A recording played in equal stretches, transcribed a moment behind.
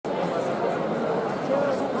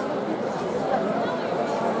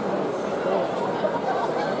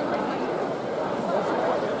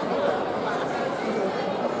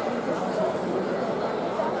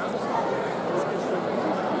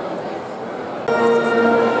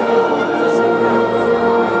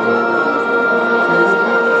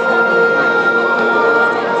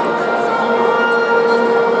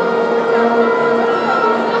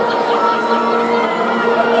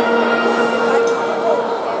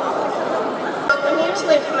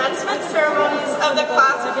of the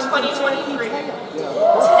class of 2023. Today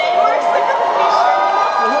marks the completion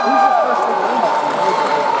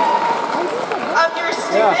of your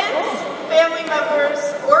students, family members,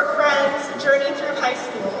 or friends' journey through high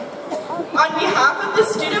school. On behalf of the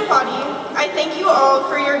student body, I thank you all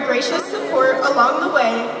for your gracious support along the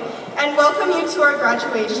way and welcome you to our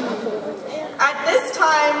graduation. At this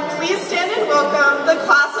time, please stand and welcome the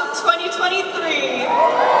class of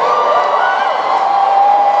 2023.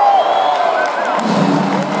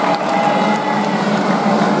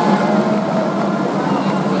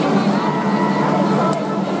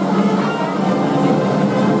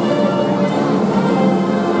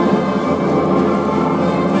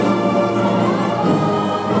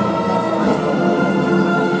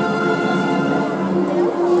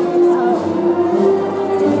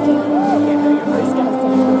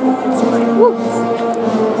 Woo!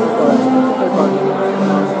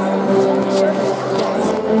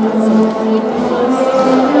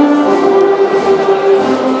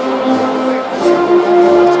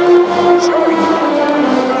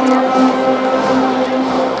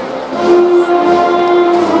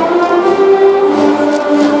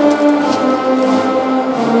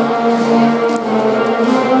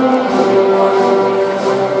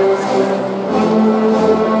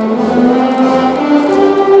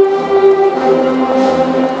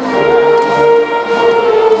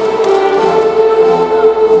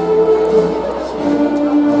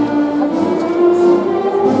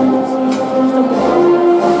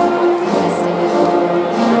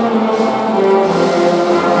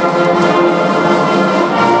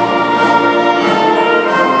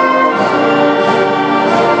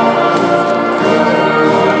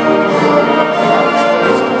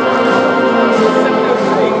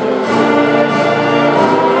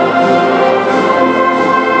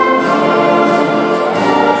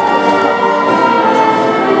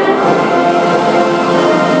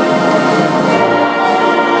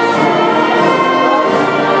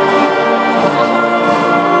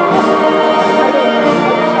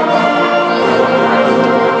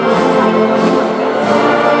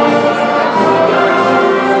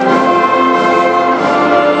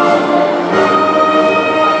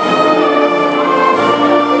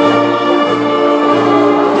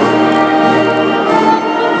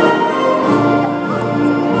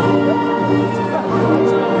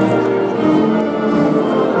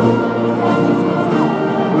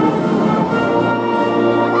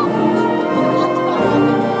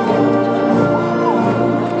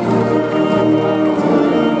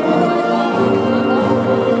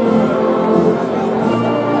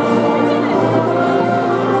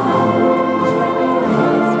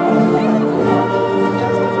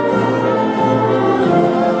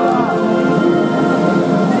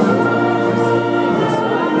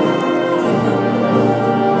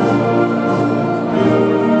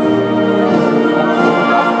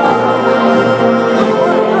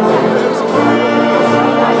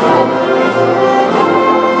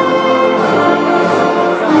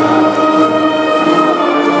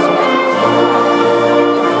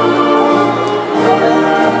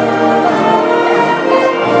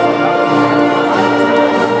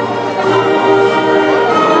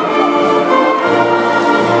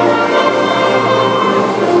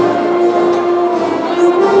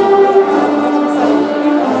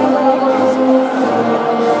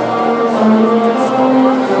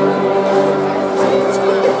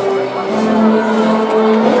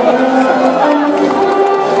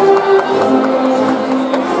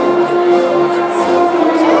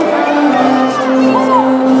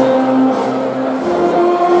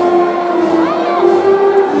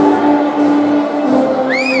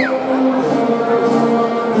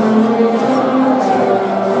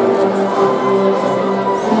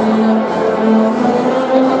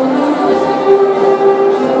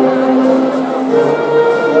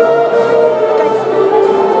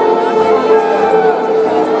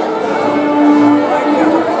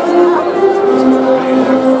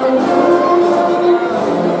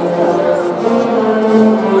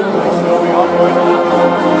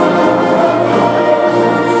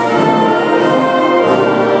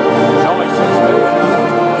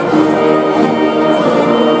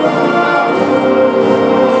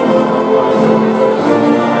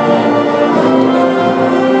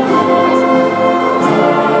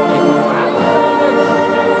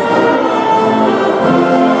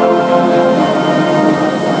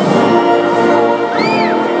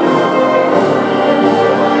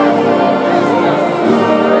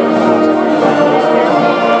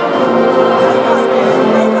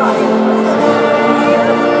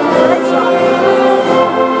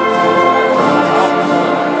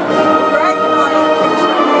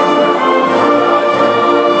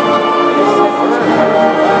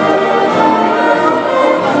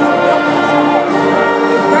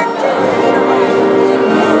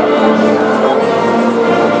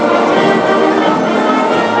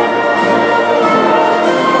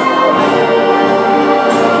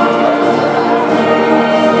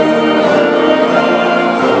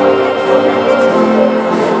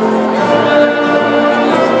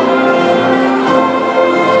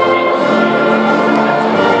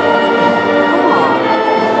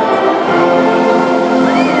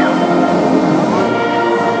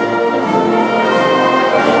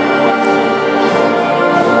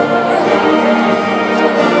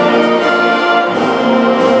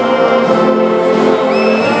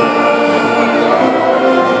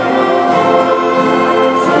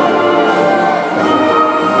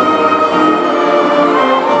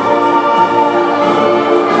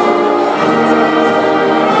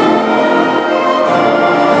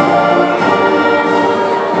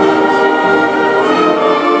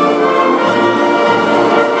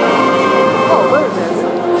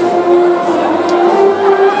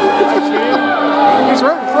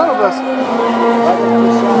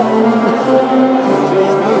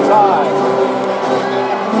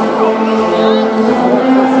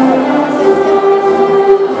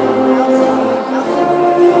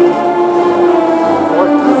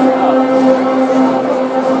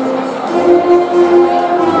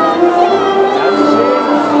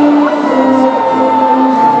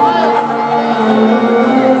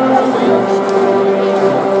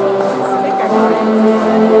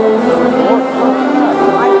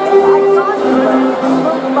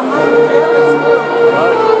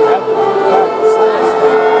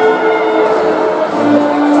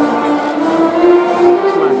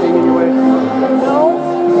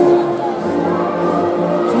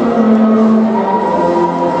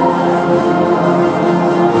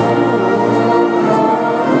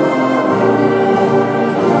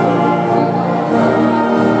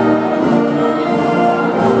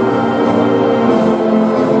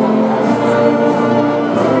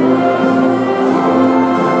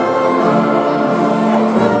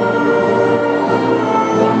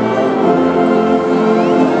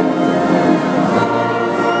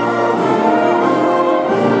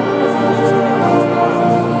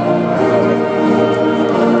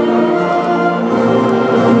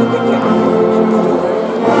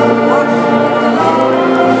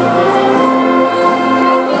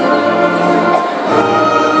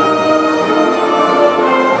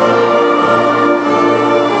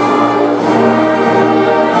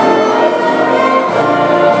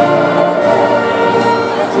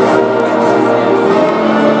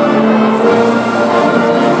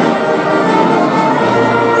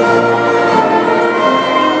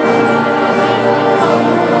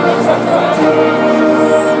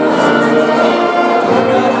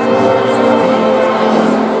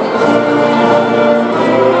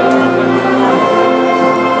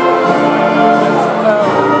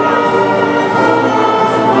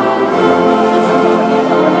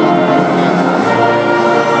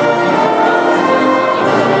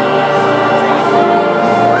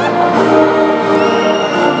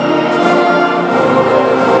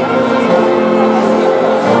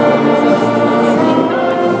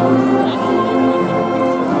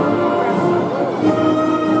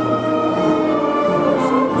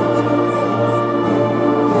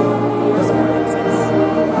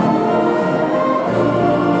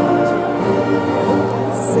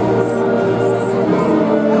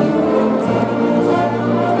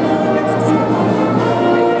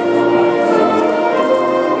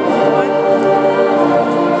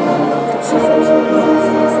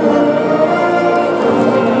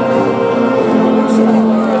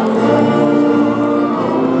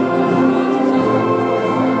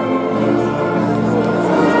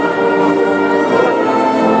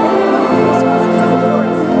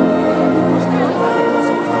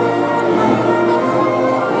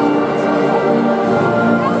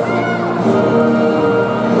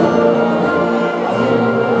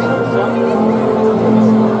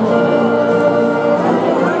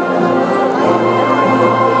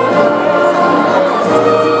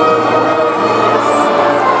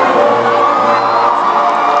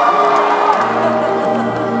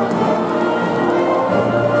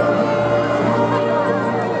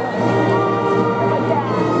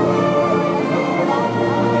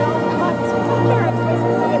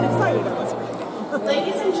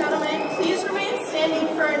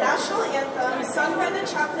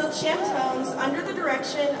 Chatfield Chantones under the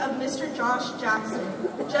direction of Mr. Josh Jackson.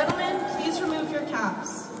 Gentlemen, please remove your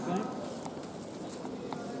caps.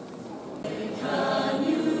 Can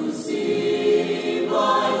you see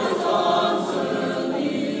by the dawn's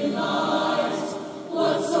early light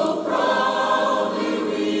what so proudly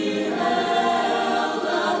we held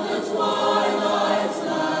at the twilight's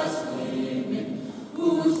last gleaming,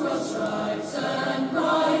 whose broad stripes and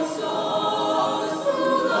bright stars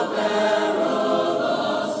through the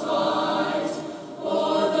perilous fight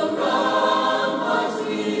o'er the ramparts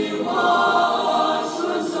we watched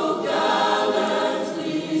were so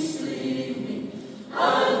gallantly streaming,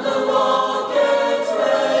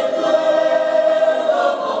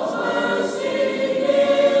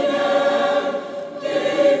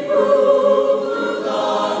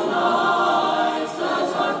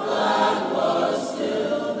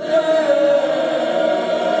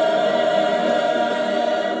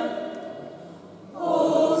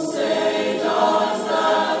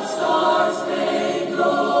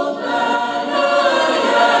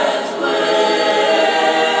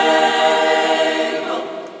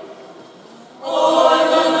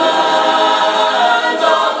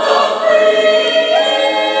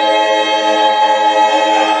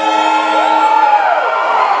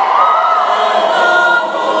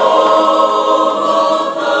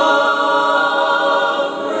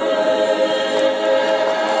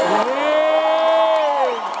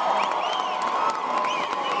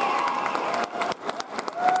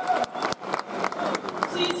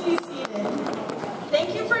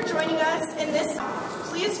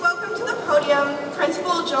 welcome to the podium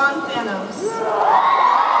Principal John Thanos.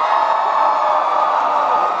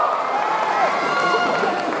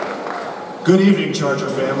 Good evening, Charger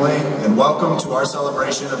family, and welcome to our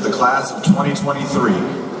celebration of the class of 2023.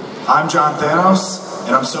 I'm John Thanos,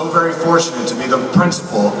 and I'm so very fortunate to be the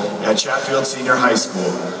principal at Chatfield Senior High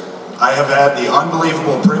School. I have had the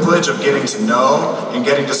unbelievable privilege of getting to know and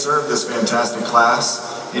getting to serve this fantastic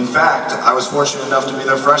class. In fact, I was fortunate enough to be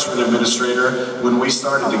their freshman administrator when we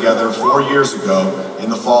started together 4 years ago in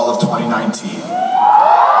the fall of 2019.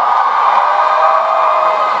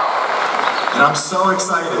 And I'm so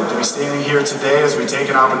excited to be standing here today as we take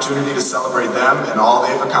an opportunity to celebrate them and all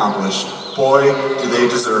they've accomplished. Boy, do they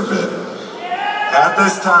deserve it. At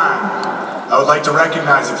this time, I would like to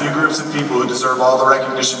recognize a few groups of people who deserve all the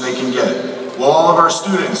recognition they can get. Will all of our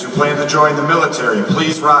students who plan to join the military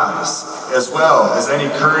please rise, as well as any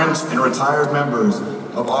current and retired members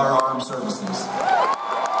of our armed services.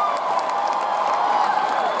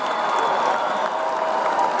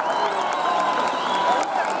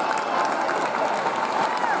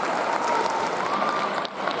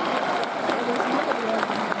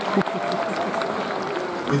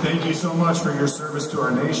 We thank you so much for your service to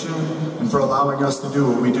our nation and for allowing us to do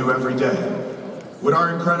what we do every day. Would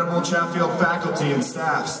our incredible Chatfield faculty and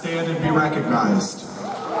staff stand and be recognized?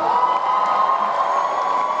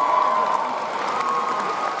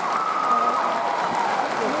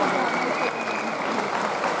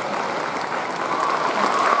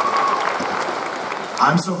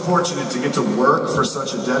 I'm so fortunate to get to work for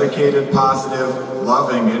such a dedicated, positive,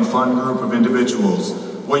 loving, and fun group of individuals.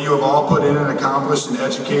 What you have all put in and accomplished in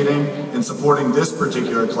educating and supporting this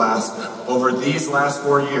particular class over these last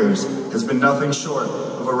 4 years has been nothing short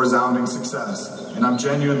of a resounding success, and I'm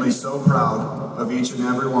genuinely so proud of each and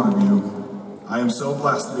every one of you. I am so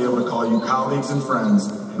blessed to be able to call you colleagues and friends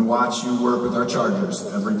and watch you work with our Chargers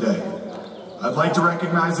every day. I'd like to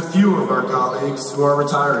recognize a few of our colleagues who are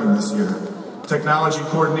retiring this year. Technology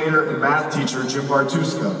coordinator and math teacher Jim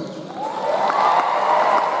Bartuska.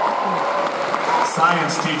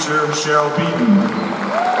 Science teacher Cheryl Beaton.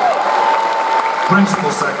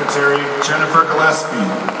 Principal secretary Jennifer Gillespie.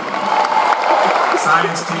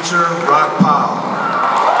 Science teacher Rock Powell.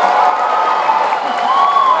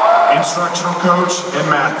 Instructional coach and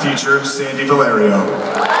math teacher Sandy Valerio.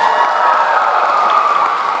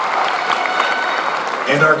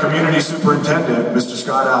 And our community superintendent, Mr.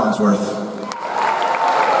 Scott Allensworth.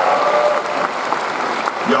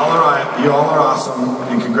 Y'all are awesome,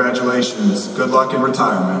 and congratulations. Good luck in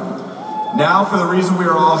retirement. Now for the reason we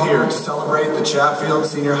are all here, to celebrate the Chatfield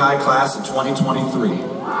Senior High class of 2023.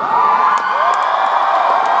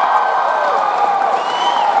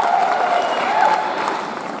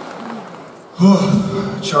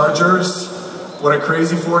 Chargers, what a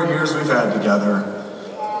crazy 4 years we've had together.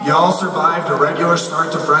 Y'all survived a regular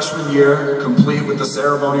start to freshman year, complete with the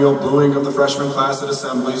ceremonial booing of the freshman class at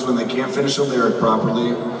assemblies when they can't finish a lyric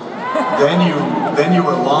properly. Then you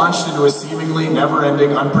were launched into a seemingly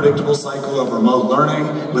never-ending, unpredictable cycle of remote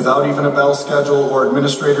learning without even a bell schedule or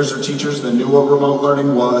administrators or teachers that knew what remote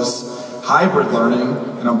learning was. Hybrid learning,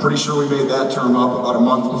 and I'm pretty sure we made that term up about a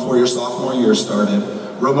month before your sophomore year started.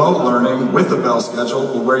 Remote learning with a bell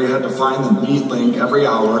schedule, where you had to find the Meet link every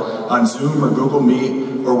hour on Zoom or Google Meet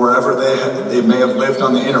or wherever they may have lived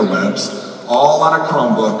on the interwebs, all on a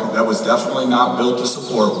Chromebook that was definitely not built to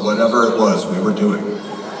support whatever it was we were doing.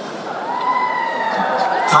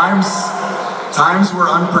 Times were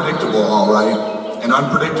unpredictable, all right, and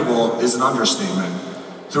unpredictable is an understatement.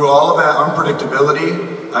 Through all of that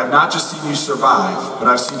unpredictability, I've not just seen you survive, but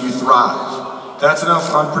I've seen you thrive. That's enough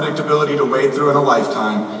unpredictability to wade through in a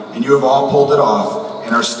lifetime, and you have all pulled it off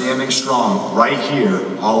and are standing strong right here,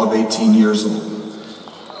 all of 18 years old.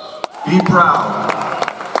 Be proud.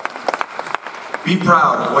 Be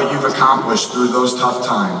proud of what you've accomplished through those tough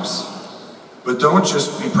times. But don't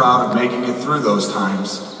just be proud of making it through those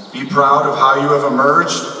times. Be proud of how you have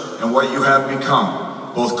emerged and what you have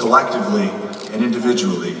become, both collectively and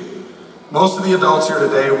individually. Most of the adults here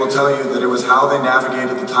today will tell you that it was how they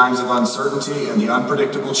navigated the times of uncertainty and the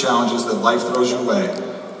unpredictable challenges that life throws your way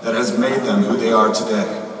that has made them who they are today.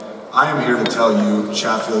 I am here to tell you,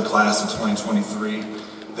 Chatfield class of 2023,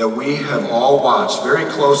 that we have all watched very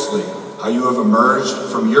closely how you have emerged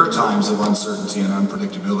from your times of uncertainty and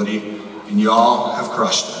unpredictability, and y'all have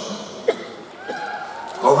crushed it.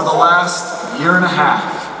 Over the last year and a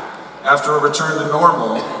half, after a return to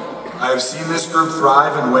normal, I have seen this group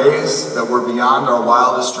thrive in ways that were beyond our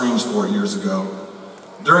wildest dreams 4 years ago.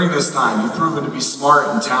 During this time, you've proven to be smart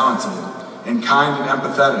and talented, and kind and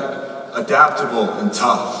empathetic, adaptable and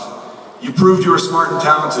tough. You proved you were smart and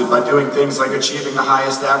talented by doing things like achieving the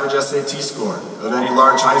highest average SAT score of any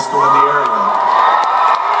large high school in the area.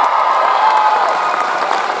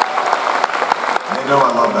 I know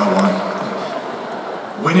I love that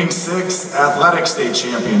one. Winning 6 athletic state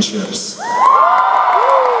championships.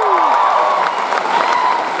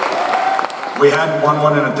 We hadn't won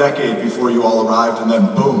one in a decade before you all arrived, and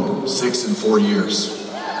then boom, 6 in 4 years.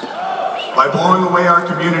 By blowing away our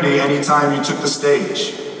community anytime you took the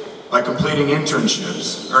stage, by completing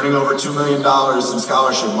internships, earning over $2 million in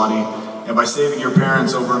scholarship money, and by saving your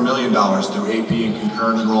parents over $1 million through AP and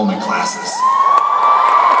concurrent enrollment classes.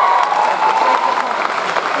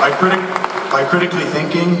 By critically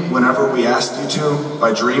thinking whenever we asked you to,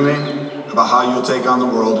 by dreaming about how you'll take on the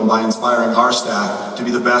world, and by inspiring our staff to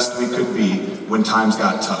be the best we could be when times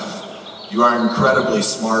got tough. You are an incredibly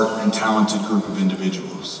smart and talented group of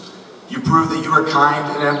individuals. You proved that you are kind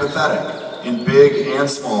and empathetic in big and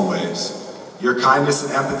small ways. Your kindness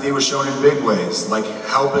and empathy was shown in big ways, like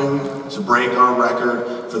helping to break our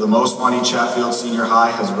record for the most money Chatfield Senior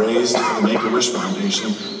High has raised for the Make-A-Wish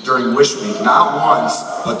Foundation during Wish Week, not once,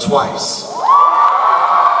 but twice.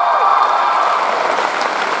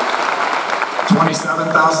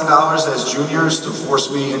 $27,000 as juniors to force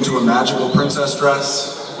me into a magical princess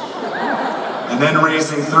dress, and then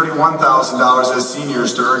raising $31,000 as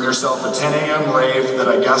seniors to earn yourself a 10 a.m. rave that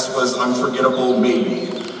I guess was unforgettable, maybe.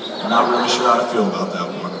 I'm not really sure how to feel about that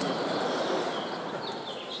one.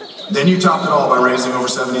 Then you topped it all by raising over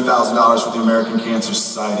 $70,000 for the American Cancer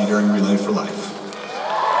Society during Relay for Life.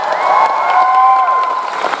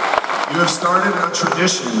 You have started a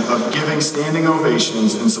tradition of giving standing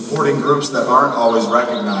ovations and supporting groups that aren't always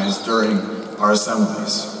recognized during our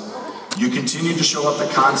assemblies. You continue to show up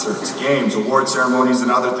to concerts, games, award ceremonies,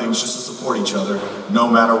 and other things just to support each other, no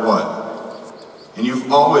matter what. And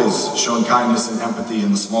you've always shown kindness and empathy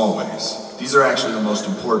in the small ways. These are actually the most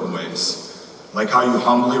important ways, like how you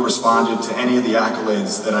humbly responded to any of the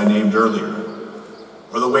accolades that I named earlier,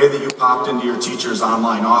 or the way that you popped into your teacher's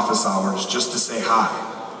online office hours just to say hi,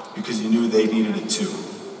 because you knew they needed it too.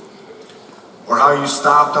 Or how you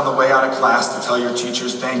stopped on the way out of class to tell your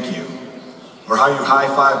teachers thank you. Or how you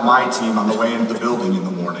high-fived my team on the way into the building in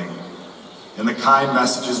the morning. And the kind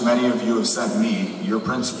messages many of you have sent me, your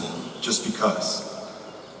principal, just because.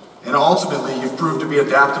 And ultimately, you've proved to be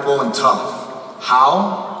adaptable and tough.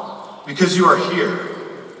 How? Because you are here.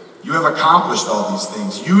 You have accomplished all these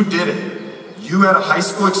things. You did it. You had a high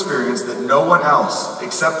school experience that no one else,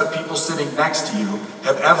 except the people sitting next to you,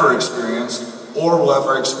 have ever experienced or will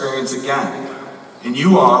ever experience again. And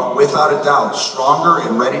you are, without a doubt, stronger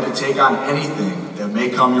and ready to take on anything that may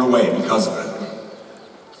come your way because of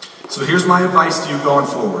it. So here's my advice to you going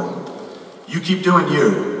forward. You keep doing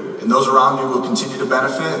you, and those around you will continue to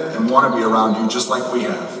benefit and want to be around you just like we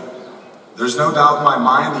have. There's no doubt in my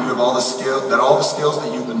mind that you have all the skills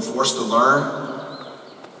that you've been forced to learn,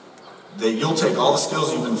 that you'll take all the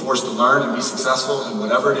skills you've been forced to learn and be successful in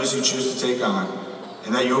whatever it is you choose to take on,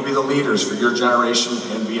 and that you'll be the leaders for your generation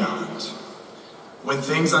and beyond. When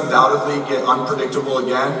things undoubtedly get unpredictable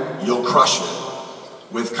again, you'll crush it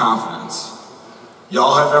with confidence.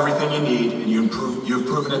 Y'all have everything you need, and you've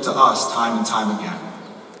proven it to us time and time again.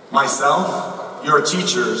 Myself, your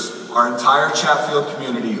teachers, our entire Chatfield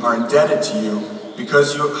community are indebted to you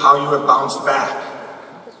because how you have bounced back,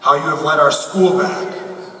 how you have led our school back,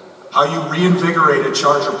 how you reinvigorated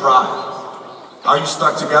Charger pride, how you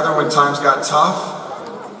stuck together when times got tough,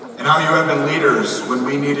 and how you have been leaders when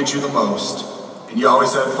we needed you the most, and you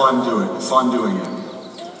always had fun doing it.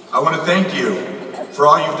 I want to thank you for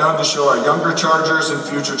all you've done to show our younger Chargers and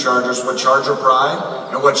future Chargers what Charger pride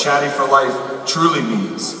and what Chatty for Life truly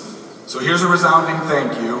means. So here's a resounding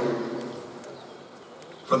thank you.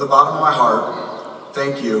 From the bottom of my heart,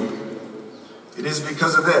 thank you. It is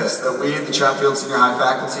because of this that we at the Chatfield Senior High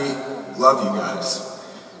faculty love you guys.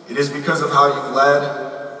 It is because of how you've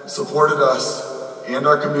led, supported us and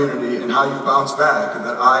our community, and how you've bounced back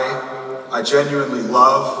that I genuinely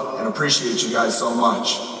love and appreciate you guys so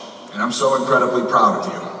much. And I'm so incredibly proud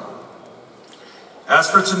of you. As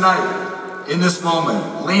for tonight, in this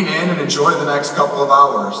moment, lean in and enjoy the next couple of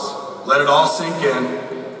hours. Let it all sink in.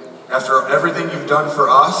 After everything you've done for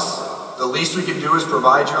us, the least we can do is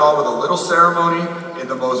provide you all with a little ceremony in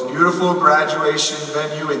the most beautiful graduation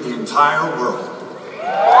venue in the entire world.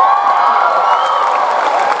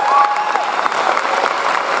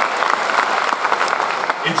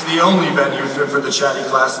 It's the only venue fit for the Chatty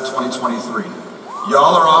class of 2023.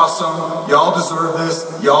 Y'all are awesome. Y'all deserve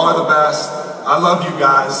this. Y'all are the best. I love you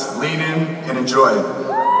guys. Lean in and enjoy it.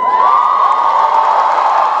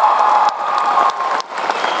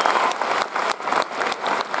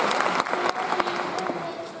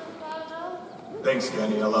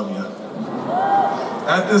 Love you.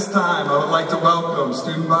 At this time, I would like to welcome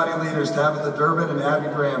student body leaders Tabitha Durbin and Abby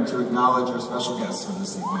Graham to acknowledge our special guests for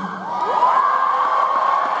this evening.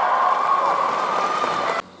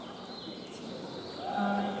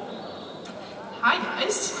 Hi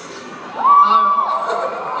guys.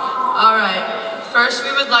 All right. First,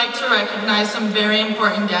 we would like to recognize some very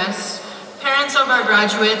important guests. Parents of our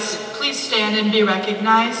graduates, please stand and be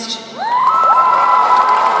recognized.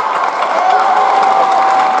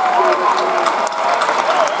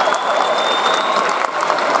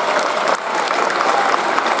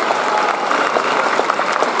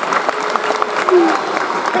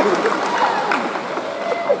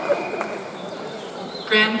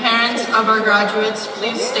 Grandparents of our graduates,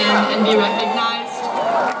 please stand and be recognized.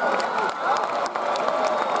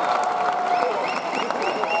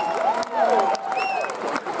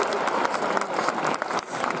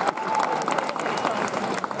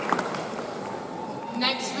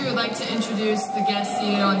 Next, we would like to introduce the guests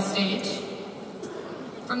seated on stage.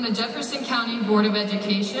 From the Jefferson County Board of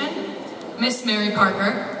Education, Miss Mary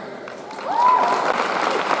Parker.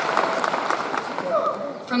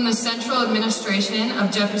 From the Central Administration of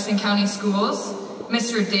Jefferson County Schools,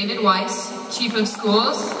 Mr. David Weiss, Chief of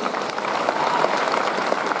Schools.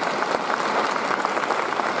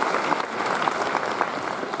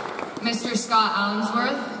 Mr. Scott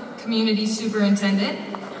Allensworth, Community Superintendent.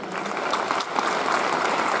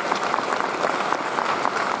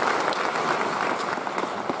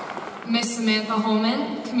 Miss Samantha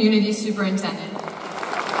Holman, Community Superintendent.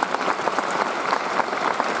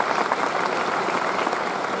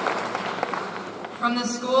 From the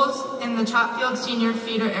schools in the Chatfield Senior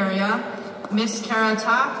Feeder area, Miss Kara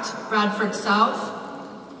Taft, Bradford South.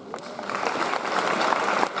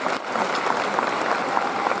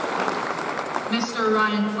 Mr.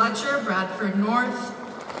 Ryan Fletcher, Bradford North.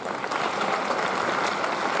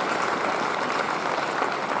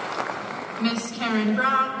 Miss Karen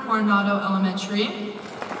Brown, Coronado Elementary.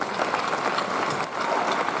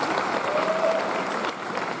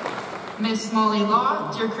 Miss Molly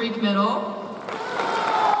Law, Deer Creek Middle.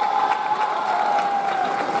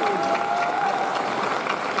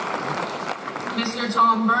 Mr.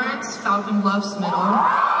 Tom Burns, Falcon Bluffs Middle.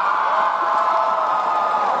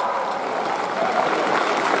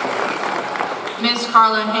 Miss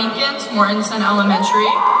Carla Hankins, Mortensen Elementary.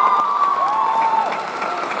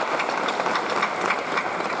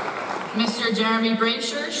 Mr. Jeremy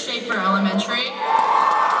Brasher, Schaefer Elementary.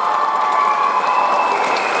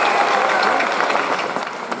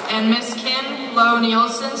 And Miss Kim Lowe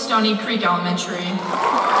Nielsen, Stony Creek Elementary.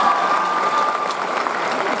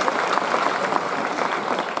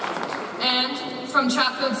 And from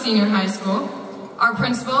Chatfield Senior High School, our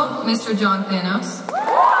principal, Mr. John Thanos.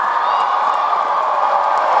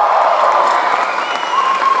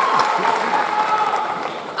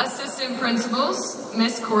 Assistant principals,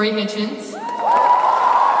 Miss Corey Hitchens.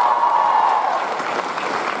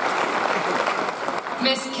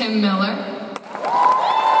 Miss Kim Miller.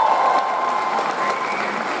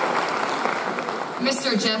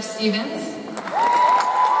 Mr. Jeff Stevens.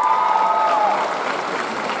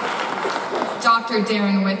 Dr.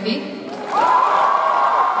 Darren Whitby.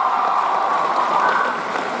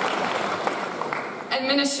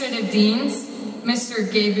 Administrative Deans,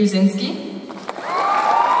 Mr. Gabe Buzinski.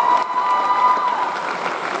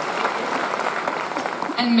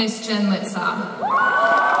 And Miss Jen Litsa.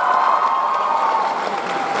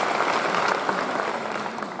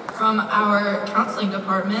 From our counseling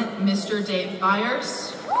department, Mr. Dave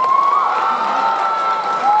Byers.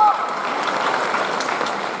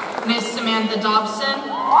 Miss Samantha Dobson.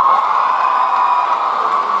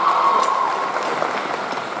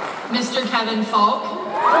 Mr. Kevin Falk.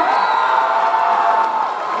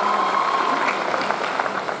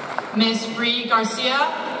 Miss Bree Garcia.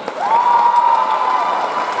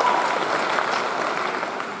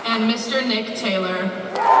 And Mr. Nick Taylor.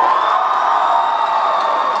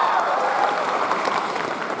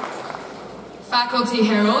 Faculty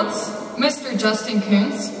Heralds, Mr. Justin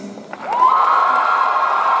Kuntz.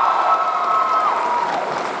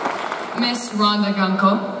 Miss Rhonda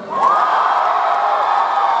Gunkel.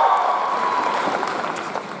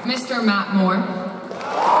 Mr. Matt Moore.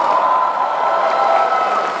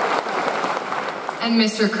 And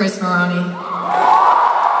Mr. Chris Maroney.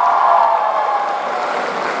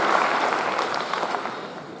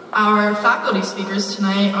 Our faculty speakers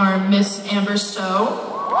tonight are Miss Amber Stowe,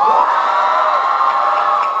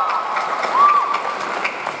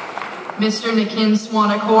 Mr. Nikin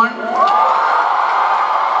Swanacorn,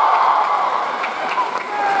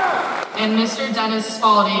 and Mr. Dennis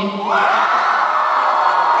Spaldi.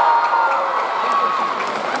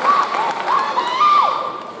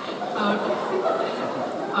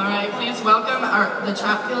 the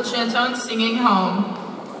Chatfield Chantones singing Home.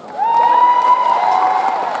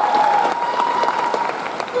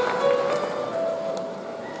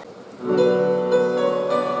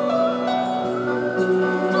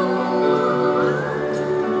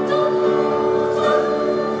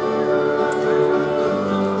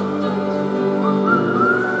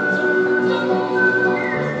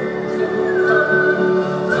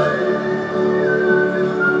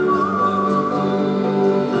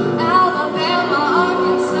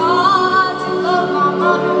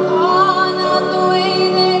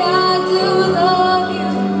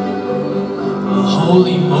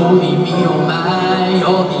 Holy moly, me oh my,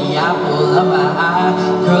 you're the apple of my eye.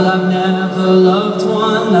 Girl, I've never loved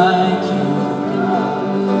one like you.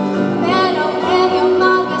 Man, oh man, you're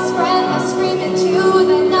my best friend. I scream into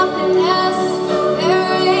the nothingness.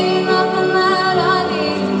 There ain't nothing that I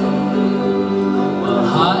need. Well,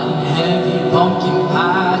 hot and heavy, pumpkin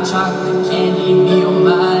pie, chocolate candy, me oh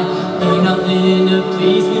my. Ain't nothing to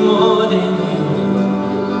please me more than you.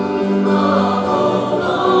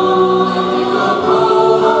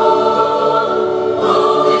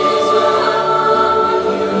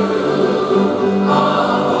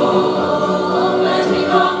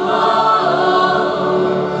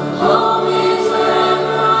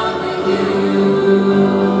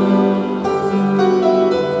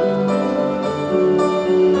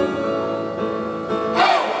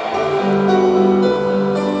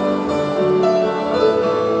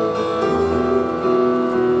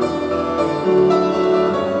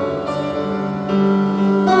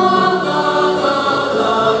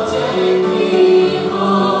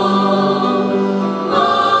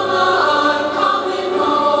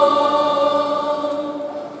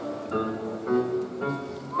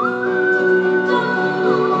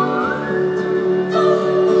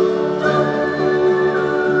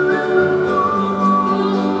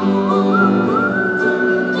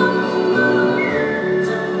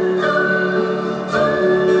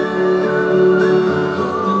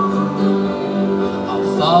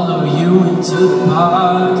 Follow you into the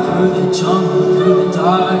park, through the jungle, through the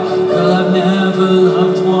dark. Girl, I've never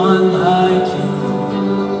loved one like you.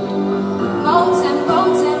 Moats and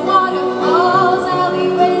waterfalls,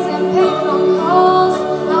 alleyways and payphone calls.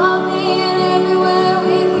 I'll be everywhere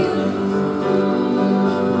with you.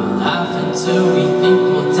 We'll laugh until we think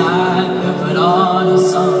we'll die, pivot on a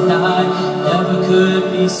summer night. Never could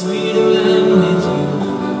be sweeter than with you.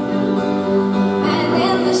 And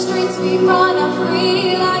in the streets we run are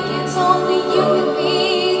free, like it's only you and me.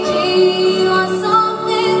 Gee, you are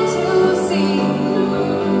something to see.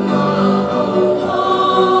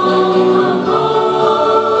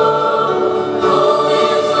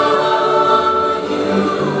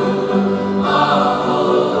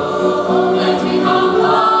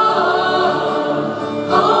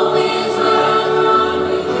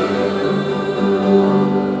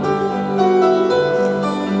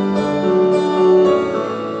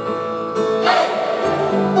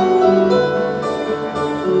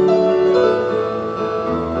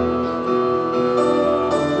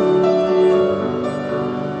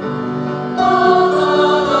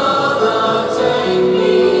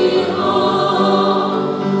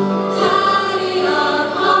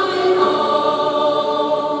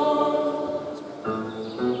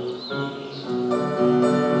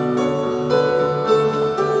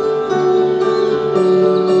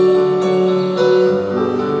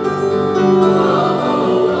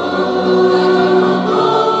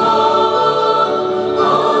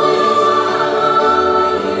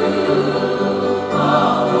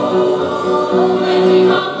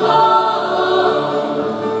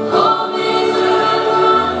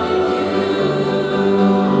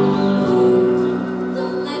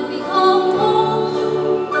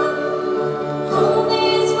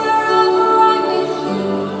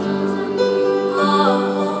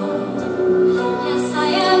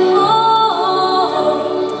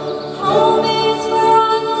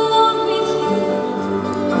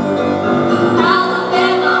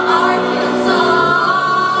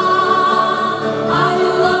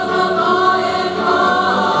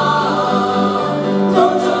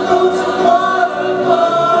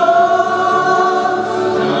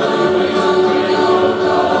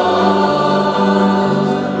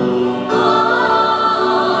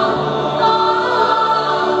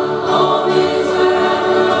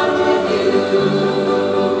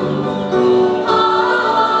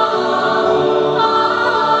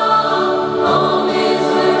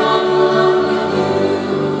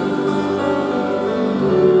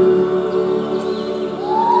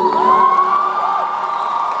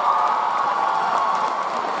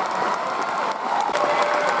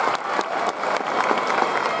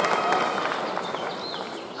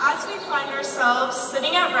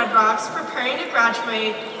 rocks preparing to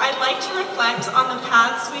graduate, I'd like to reflect on the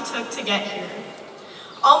paths we took to get here.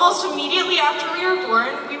 Almost immediately after we were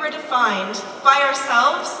born, we were defined by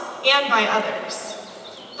ourselves and by others.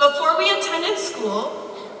 Before we attended school,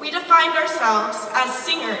 we defined ourselves as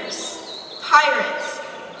singers, pirates,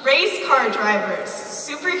 race car drivers,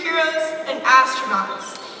 superheroes, and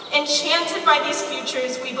astronauts, enchanted by these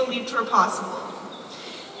futures we believed were possible.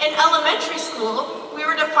 In elementary school, we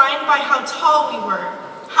were defined by how tall we were,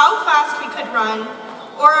 how fast we could run,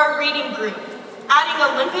 or our reading group, adding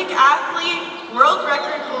Olympic athlete, world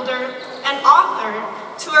record holder, and author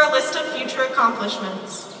to our list of future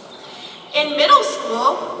accomplishments. In middle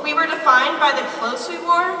school, we were defined by the clothes we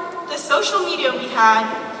wore, the social media we had,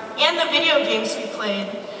 and the video games we played,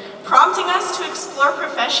 prompting us to explore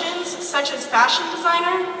professions such as fashion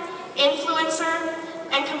designer, influencer,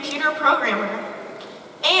 and computer programmer.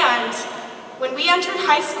 And when we entered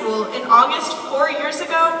high school in August 4 years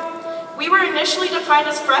ago, we were initially defined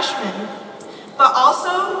as freshmen, but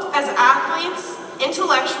also as athletes,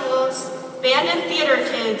 intellectuals, band and theater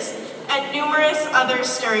kids, and numerous other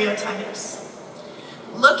stereotypes.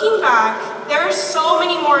 Looking back, there are so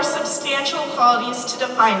many more substantial qualities to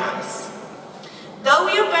define us. Though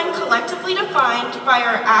we have been collectively defined by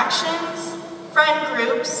our actions, friend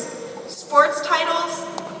groups, sports titles,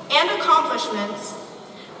 and accomplishments,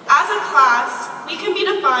 as a class, we can be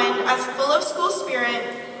defined as full of school spirit,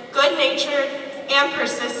 good-natured, and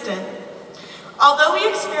persistent. Although we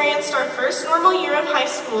experienced our first normal year of high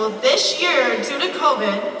school this year due to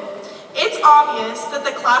COVID, it's obvious that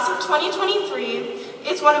the class of 2023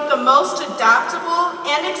 is one of the most adaptable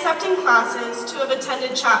and accepting classes to have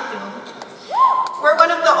attended Chatfield. We're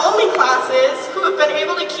one of the only classes who have been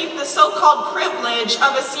able to keep the so-called privilege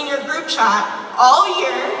of a senior group chat all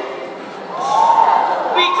year.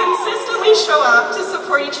 We consistently show up to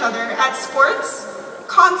support each other at sports,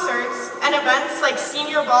 concerts, and events like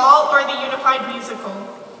Senior Ball or the Unified Musical.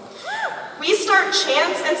 We start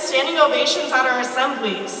chants and standing ovations at our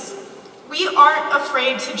assemblies. We aren't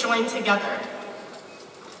afraid to join together.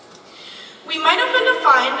 We might have been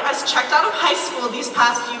defined as checked out of high school these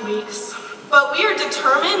past few weeks, but we are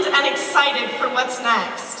determined and excited for what's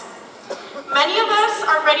next. Many of us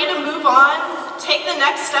are ready to move on, take the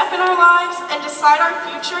next step in our lives, and decide our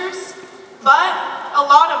futures, but a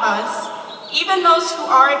lot of us, even those who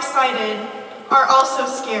are excited, are also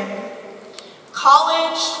scared.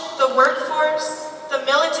 College, the workforce, the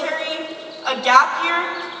military, a gap year,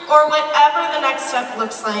 or whatever the next step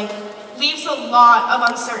looks like, leaves a lot of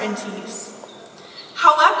uncertainties.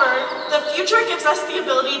 However, the future gives us the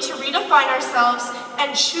ability to redefine ourselves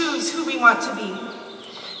and choose who we want to be.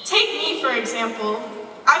 Take me, for example.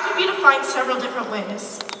 I could be defined several different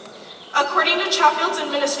ways. According to Chatfield's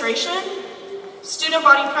administration, student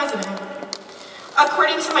body president.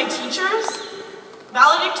 According to my teachers,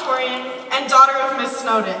 valedictorian and daughter of Miss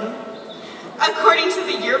Snowden. According to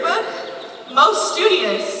the yearbook, most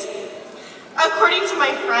studious. According to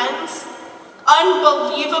my friends,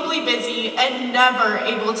 unbelievably busy and never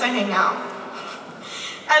able to hang out.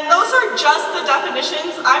 And those are just the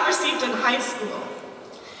definitions I received in high school.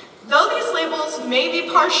 Though these labels may be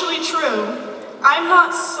partially true, I'm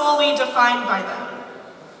not solely defined by them.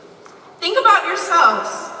 Think about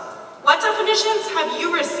yourselves. What definitions have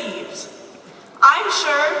you received? I'm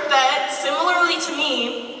sure that, similarly to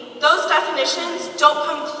me, those definitions don't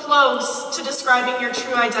come close to describing your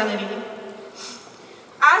true identity.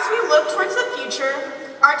 As we look towards the future,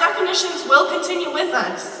 our definitions will continue with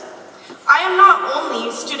us. I am not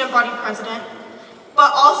only student body president,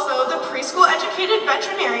 but also the preschool educated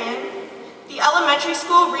veterinarian, the elementary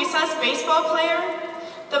school recess baseball player,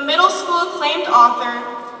 the middle school acclaimed author,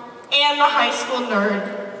 and the high school nerd.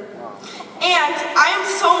 And I am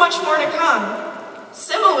so much more to come.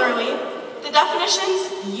 Similarly, the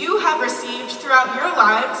definitions you have received throughout your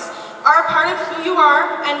lives are a part of who you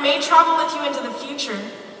are and may travel with you into the future,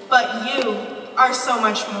 but you are so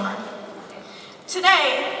much more.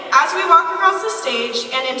 Today, as we walk across the stage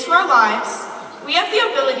and into our lives, we have the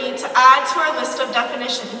ability to add to our list of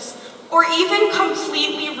definitions, or even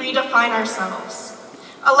completely redefine ourselves,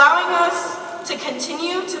 allowing us to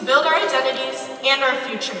continue to build our identities and our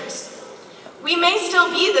futures. We may still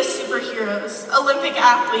be the superheroes, Olympic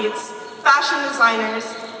athletes, fashion designers,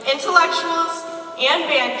 intellectuals, and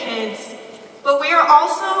band kids, but we are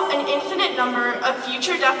also an infinite number of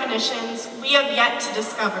future definitions we have yet to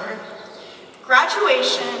discover.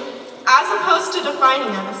 Graduation, as opposed to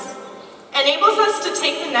defining us, enables us to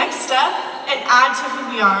take the next step and add to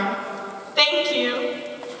who we are. Thank you.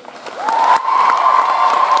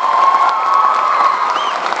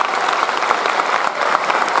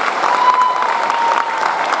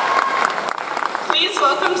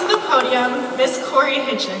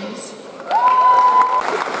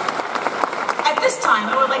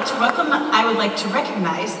 time, I would like to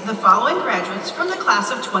recognize the following graduates from the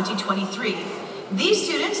class of 2023. These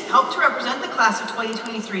students helped to represent the class of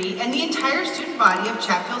 2023 and the entire student body of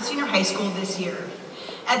Chatfield Senior High School this year.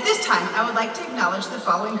 At this time, I would like to acknowledge the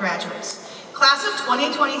following graduates. Class of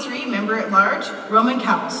 2023 Member at Large, Roman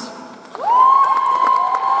Counts.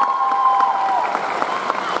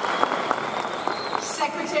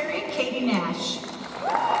 Secretary, Katie Nash.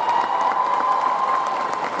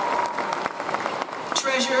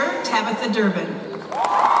 Treasurer, Tabitha Durbin.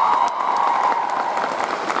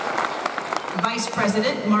 Vice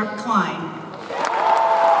President, Mark Klein.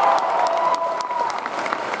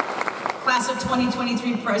 Class of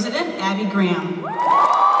 2023 President, Abby Graham.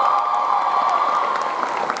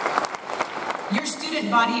 Your student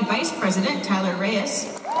body Vice President, Tyler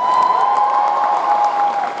Reyes.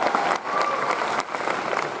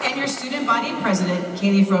 And your student body President,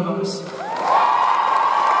 Katie Frobos.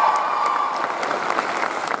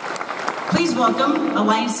 Please welcome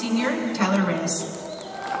Alliance Senior, Tyler Reyes.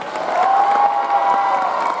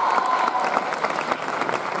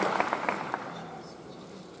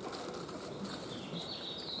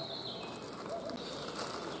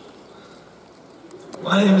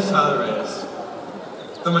 My name is Tyler Reyes.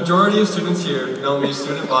 The majority of students here know me as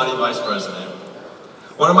Student Body Vice President.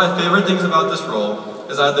 One of my favorite things about this role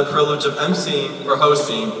is I had the privilege of emceeing or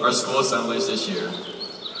hosting our school assemblies this year.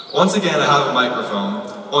 Once again, I have a microphone,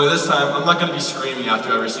 only this time I'm not going to be screaming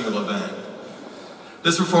after every single event.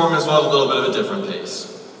 This performance will have a little bit of a different pace.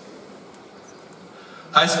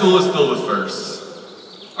 High school is filled with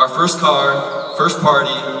firsts. Our first car, first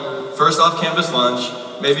party, first off-campus lunch,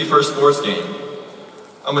 maybe first sports game.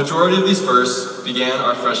 A majority of these firsts began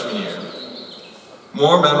our freshman year.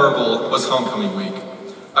 More memorable was homecoming week.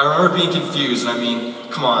 I remember being confused, and I mean,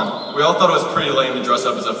 come on, we all thought it was pretty lame to dress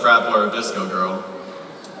up as a frat boy or a disco girl.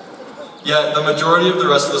 Yet, the majority of the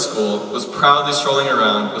rest of the school was proudly strolling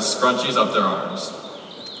around with scrunchies up their arms.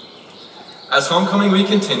 As homecoming week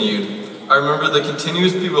continued, I remember the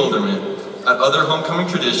continuous bewilderment at other homecoming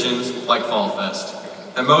traditions like Fall Fest,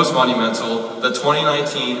 and most monumental, the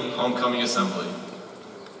 2019 Homecoming Assembly.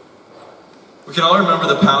 We can all remember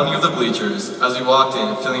the pounding of the bleachers as we walked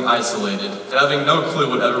in feeling isolated and having no clue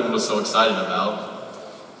what everyone was so excited about.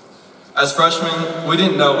 As freshmen, we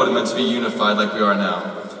didn't know what it meant to be unified like we are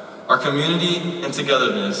now. Our community and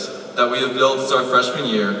togetherness that we have built since our freshman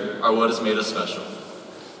year are what has made us special.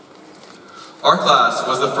 Our class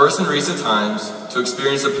was the first in recent times to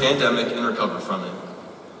experience a pandemic and recover from it.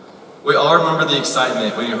 We all remember the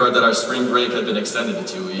excitement when we heard that our spring break had been extended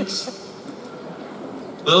to 2 weeks.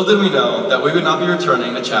 Little did we know that we would not be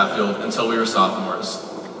returning to Chatfield until we were sophomores.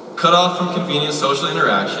 Cut off from convenient social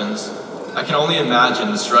interactions, I can only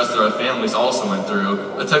imagine the stress that our families also went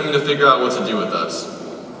through, attempting to figure out what to do with us.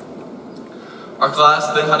 Our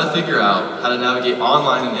class then had to figure out how to navigate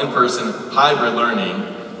online and in-person hybrid learning,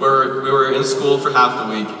 where we were in school for half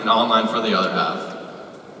the week and online for the other half.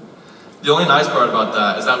 The only nice part about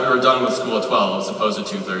that is that we were done with school at 12 as opposed to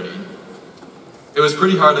 2:30. It was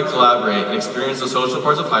pretty hard to collaborate and experience the social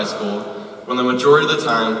parts of high school when the majority of the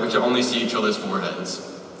time we could only see each other's foreheads.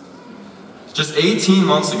 Just 18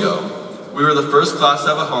 months ago, we were the first class to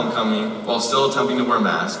have a homecoming while still attempting to wear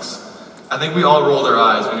masks. I think we all rolled our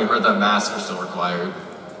eyes when we heard that masks were still required.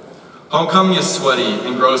 Homecoming is sweaty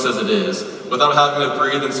and gross as it is, without having to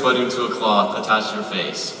breathe and sweat into a cloth attached to your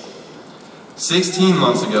face. 16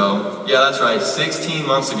 months ago, yeah that's right, 16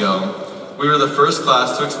 months ago, we were the first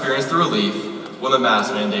class to experience the relief when the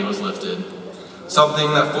mask mandate was lifted.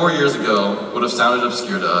 Something that 4 years ago would have sounded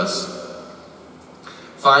obscure to us.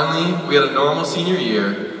 Finally, we had a normal senior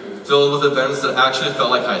year filled with events that actually felt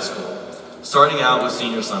like high school, starting out with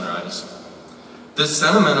senior sunrise. This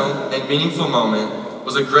sentimental and meaningful moment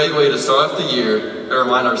was a great way to start off the year and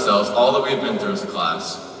remind ourselves all that we have been through as a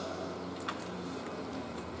class.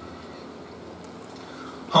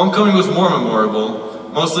 Homecoming was more memorable,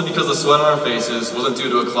 mostly because the sweat on our faces wasn't due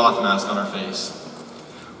to a cloth mask on our face.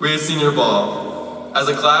 We had senior ball. As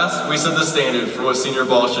a class, we set the standard for what senior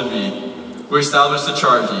ball should be. We established the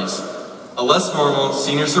charges, a less formal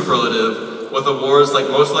senior superlative with awards like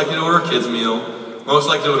most likely to order a kid's meal, most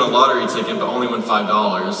likely to win a lottery ticket but only win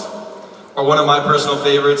 $5, or one of my personal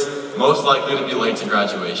favorites, most likely to be late to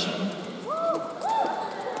graduation.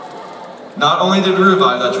 Not only did we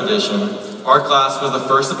revive that tradition, our class was the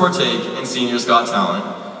first to partake in Seniors Got Talent.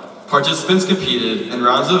 Participants competed in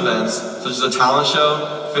rounds of events such as a talent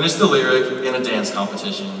show, finish the lyric, and a dance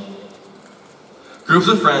competition. Groups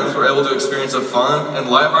of friends were able to experience a fun and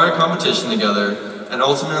lighthearted competition together and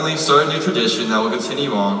ultimately start a new tradition that will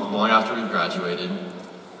continue on long after we've graduated.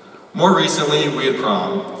 More recently, we had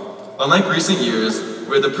prom, Unlike recent years,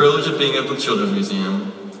 we had the privilege of being at the Children's Museum,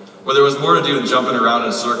 where there was more to do than jumping around in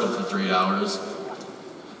a circle for 3 hours.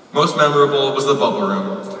 Most memorable was the bubble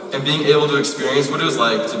room, and being able to experience what it was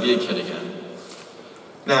like to be a kid again.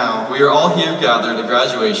 Now, we are all here gathered at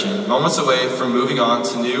graduation, moments away from moving on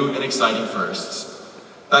to new and exciting firsts.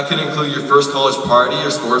 That could include your first college party or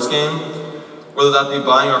sports game, whether that be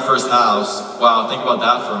buying our first house. Wow, think about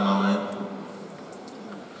that for a moment.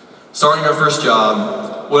 Starting our first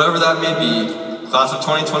job, whatever that may be, class of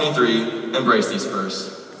 2023, embrace these firsts.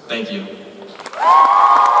 Thank you.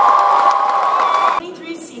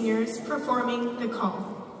 23 seniors performing the call.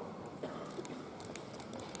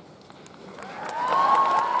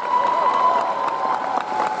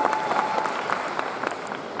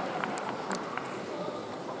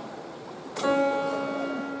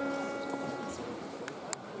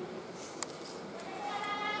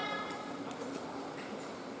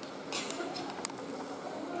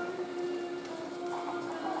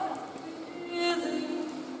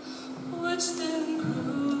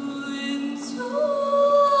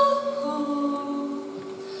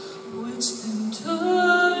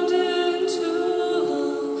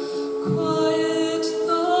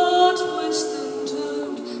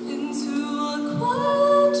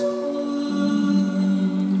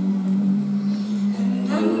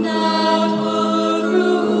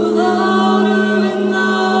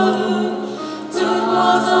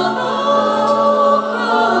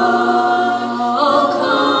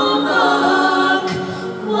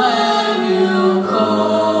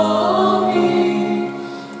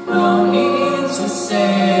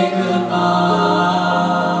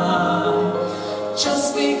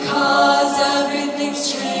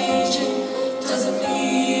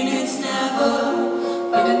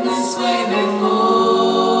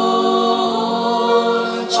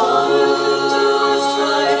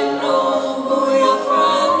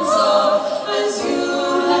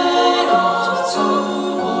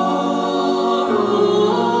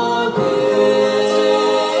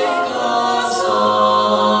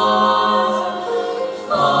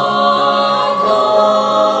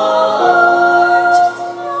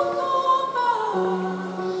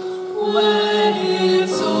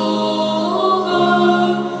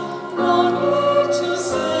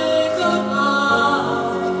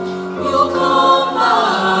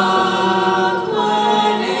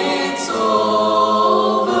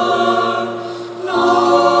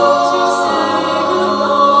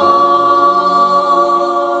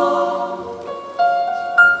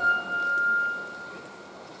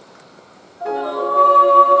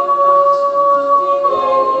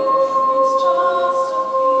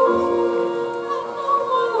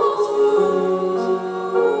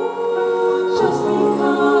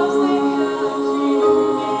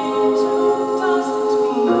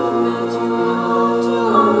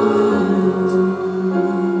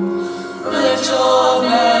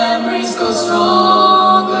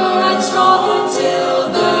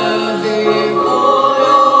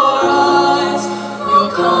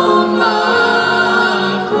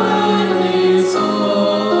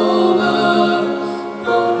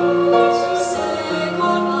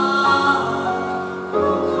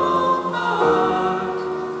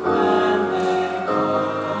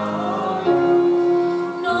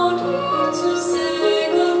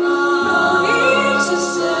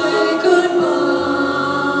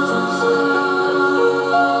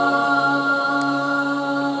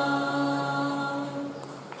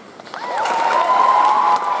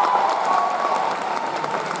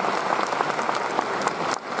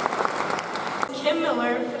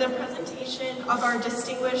 For the presentation of our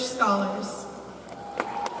distinguished scholars.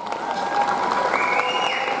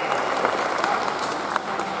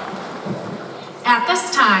 At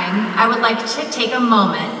this time, I would like to take a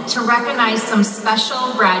moment to recognize some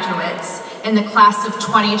special graduates in the class of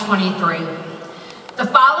 2023. The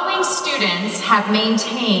following students have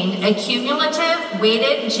maintained a cumulative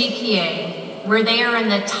weighted GPA where they are in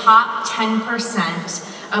the top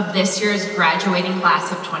 10% of this year's graduating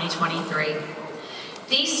class of 2023.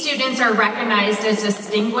 These students are recognized as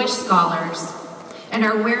distinguished scholars and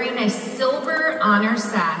are wearing a silver honor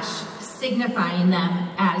sash signifying them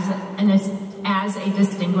as a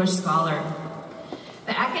distinguished scholar.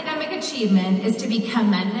 The academic achievement is to be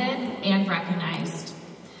commended and recognized.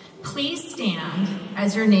 Please stand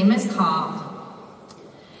as your name is called.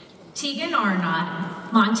 Tegan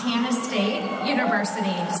Arnott, Montana State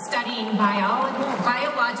University, studying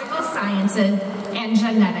biological sciences and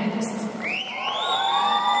genetics.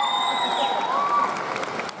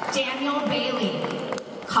 Daniel Bailey,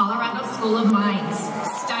 Colorado School of Mines,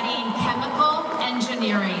 studying chemical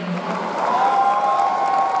engineering.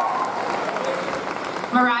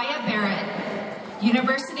 Mariah Barrett,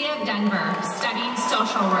 University of Denver, studying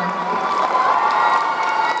social work.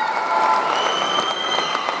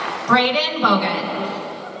 Braden Bogut,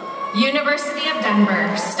 University of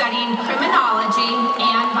Denver, studying criminology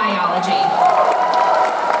and biology.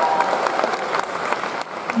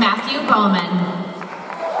 Matthew Bowman,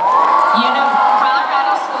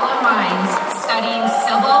 Colorado School of Mines, studying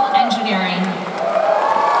civil engineering.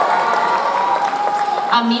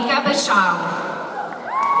 Amika Bashau,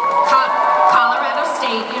 Colorado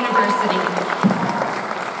State University,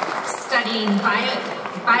 studying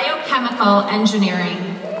biochemical engineering.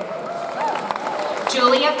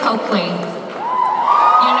 Julia Coakley,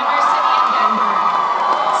 University of Denver,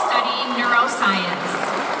 studying neuroscience.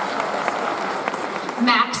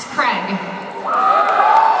 Max Craig,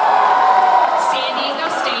 San Diego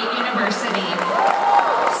State University,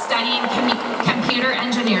 studying computer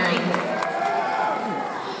engineering.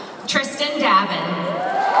 Tristan Davin,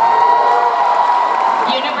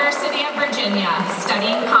 University of Virginia,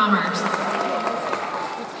 studying commerce.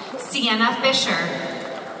 Sienna Fisher,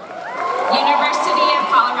 University of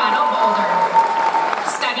Colorado Boulder,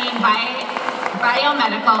 studying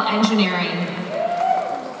biomedical engineering.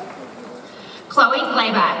 Chloe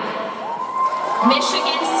Glayback,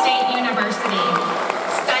 Michigan State University,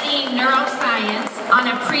 studying neuroscience on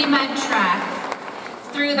a pre-med track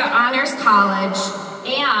through the Honors College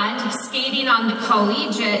and skating on the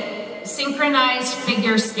collegiate synchronized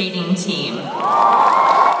figure skating team.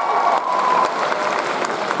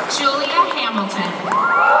 Julia Hamilton,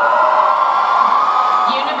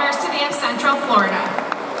 University of Central Florida,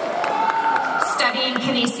 studying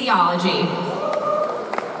kinesiology.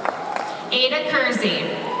 Ada Kersey,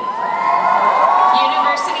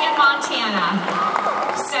 University of Montana,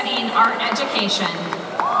 studying art education.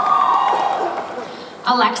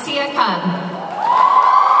 Alexia Cub,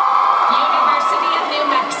 University of New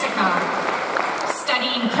Mexico,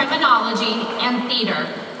 studying criminology and theater.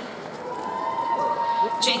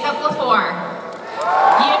 Jacob Lafour,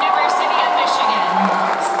 University of Michigan,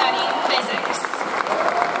 studying physics.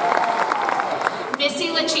 Missy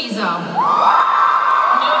Lachizo,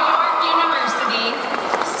 New York University,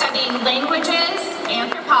 studying languages,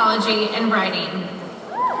 anthropology, and writing.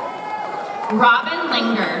 Robin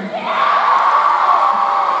Linger,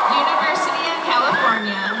 University of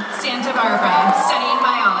California, Santa Barbara, studying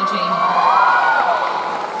biology.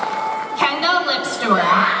 Kendall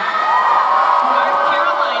Lipstewart, North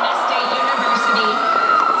Carolina State University,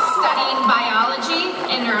 studying biology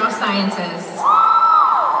and neurosciences.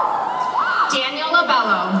 Daniel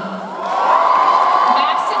Labello,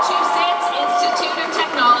 Massachusetts Institute of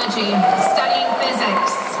Technology, studying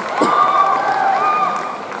physics.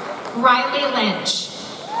 Riley Lynch,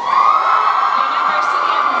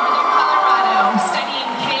 University of Northern Colorado, studying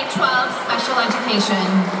K-12 special education.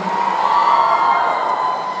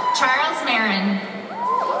 Charles Marin,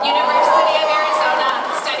 University of Arizona,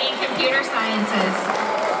 studying computer sciences.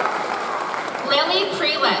 Lily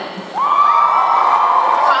Prelip,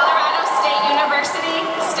 Colorado State University,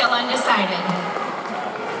 still undecided.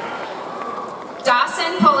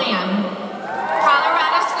 Dawson Pulliam,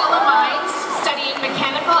 Colorado School of Mines, studying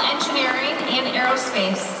mechanical engineering and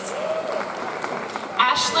aerospace.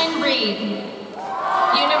 Ashlyn Reed,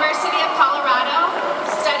 University of Colorado,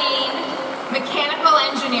 studying mechanical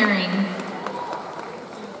engineering.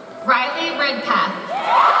 Riley Redpath,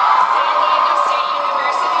 San Diego State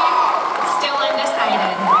University, still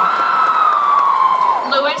undecided.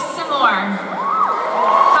 Louis Samore,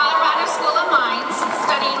 Colorado School of Mines,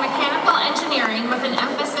 studying mechanical engineering with an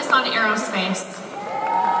emphasis on aerospace.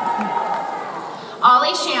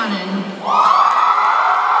 Ollie Shannon,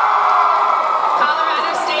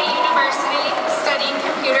 Colorado State University, studying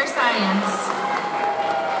computer science.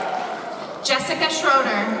 Jessica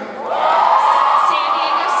Schroeder, San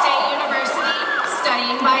Diego State University,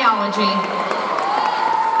 studying biology.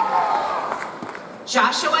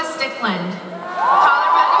 Joshua Stickland,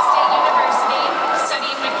 Colorado State University,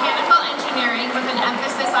 studying mechanical engineering with an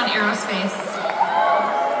emphasis on aerospace.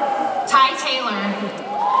 Ty Taylor,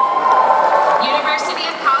 University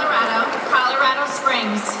of Colorado, Colorado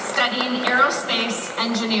Springs, studying aerospace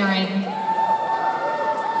engineering.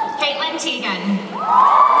 Caitlin Teagan,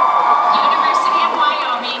 University of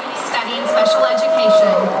Wyoming, studying special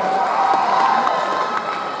education.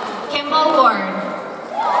 Kimball Ward,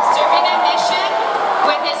 serving a mission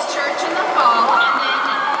with his church in the fall and then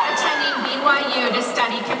attending BYU to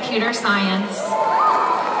study computer science.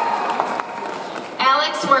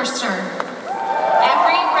 Alex Worcester,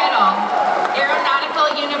 Embry-Riddle,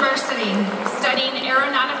 Aeronautical University, studying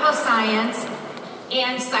aeronautical science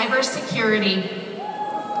and cybersecurity.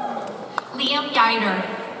 Liam Geider,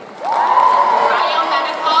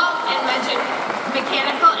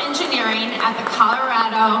 at the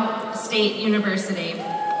Colorado State University.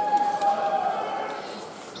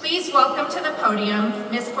 Please welcome to the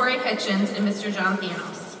podium Ms. Corey Hitchens and Mr. John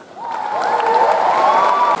Thanos.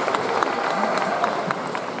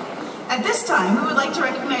 At this time, we would like to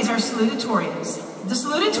recognize our salutatorians. The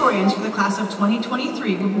salutatorians for the class of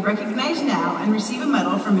 2023 will be recognized now and receive a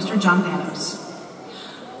medal from Mr. John Thanos.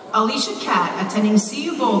 Alicia Catt, attending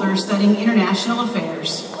CU Boulder, studying International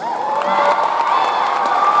Affairs.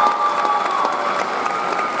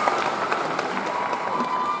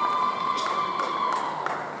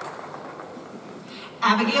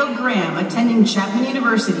 Abigail Graham, attending Chapman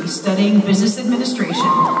University, studying Business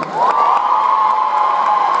Administration.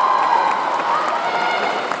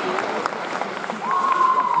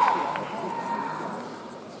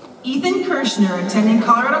 Ethan Kirshner, attending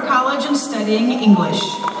Colorado College and studying English.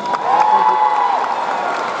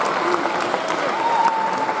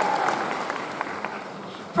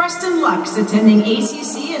 Preston Lux, attending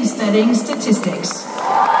ACC and studying Statistics.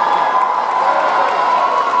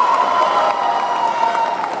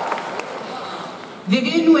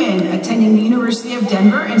 Vivian Nguyen, attending the University of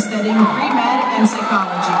Denver and studying pre-med and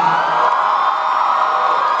psychology.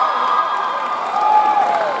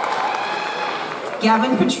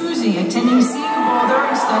 Gavin Petruzzi, attending CU Boulder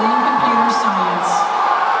and studying computer science.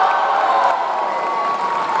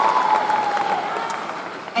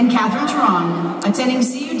 And Catherine Trong, attending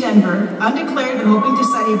CU Denver, undeclared but hoping to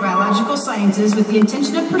study biological sciences with the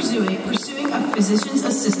intention of pursuing a physician's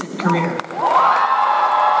assistant career.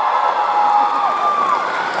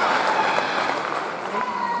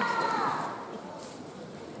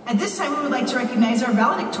 At this time, we would like to recognize our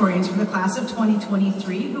valedictorians for the class of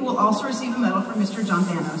 2023, who will also receive a medal from Mr. John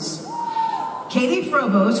Thanos. Kaylee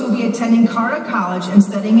Frobos, who will be attending Colorado College and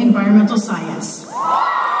studying environmental science.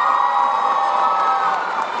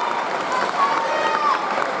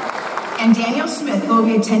 And Daniel Smith, who will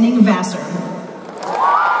be attending Vassar.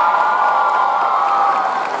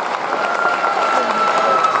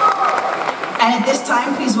 And at this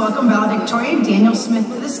time, please welcome valedictorian Daniel Smith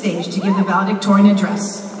to the stage to give the valedictorian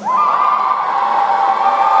address.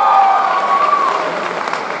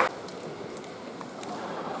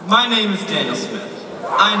 My name is Daniel Smith.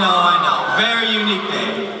 I know, very unique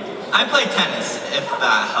name. I play tennis, if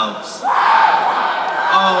that helps.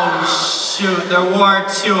 Oh shoot, there were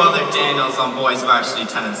 2 other Daniels on boys varsity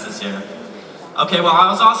tennis this year. Okay, well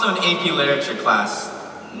I was also in AP literature class.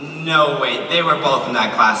 No, wait, they were both in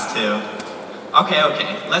that class too.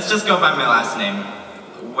 Okay, let's just go by my last name.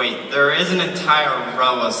 Wait, there is an entire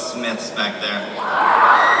row of Smiths back there.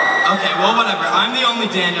 Okay, well whatever, I'm the only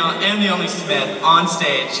Daniel and the only Smith on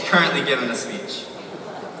stage currently giving a speech.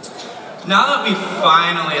 Now that we've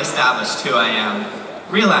finally established who I am,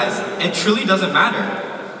 realize it truly doesn't matter.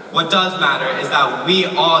 What does matter is that we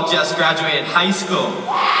all just graduated high school.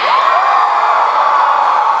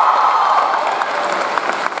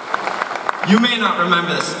 You may not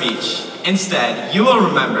remember the speech. Instead, you will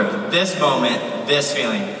remember this moment, this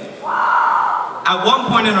feeling. At one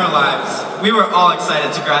point in our lives, we were all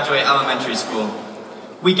excited to graduate elementary school.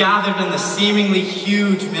 We gathered in the seemingly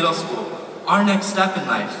huge middle school, our next step in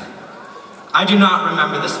life. I do not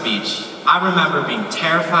remember the speech. I remember being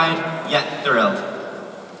terrified, yet thrilled.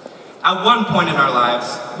 At one point in our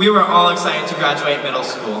lives, we were all excited to graduate middle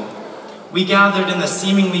school. We gathered in the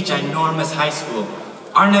seemingly ginormous high school,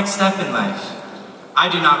 our next step in life. I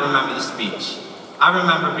do not remember the speech. I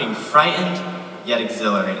remember being frightened, yet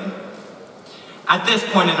exhilarated. At this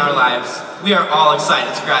point in our lives, we are all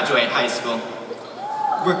excited to graduate high school.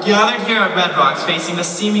 We're gathered here at Red Rocks facing the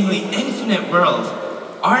seemingly infinite world,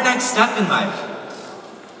 our next step in life.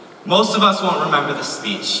 Most of us won't remember the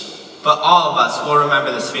speech, but all of us will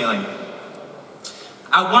remember this feeling.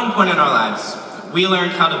 At one point in our lives, we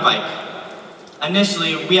learned how to bike.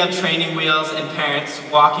 Initially, we had training wheels and parents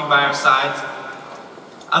walking by our sides.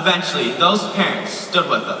 Eventually, those parents stood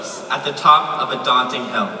with us at the top of a daunting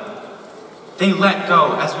hill. They let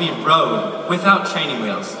go as we rode without training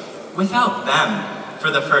wheels, without them for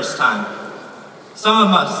the first time. Some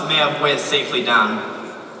of us may have whizzed safely down,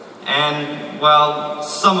 and, well,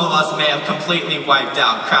 some of us may have completely wiped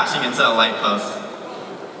out, crashing into a light post.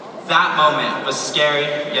 That moment was scary,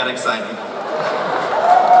 yet exciting.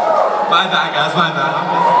 My bad, guys, my bad.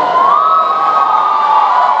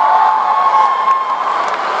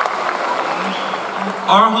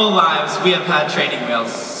 Our whole lives, we have had training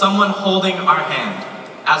wheels, someone holding our hand,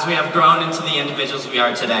 as we have grown into the individuals we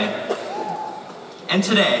are today. And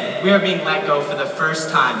today, we are being let go for the first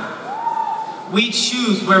time. We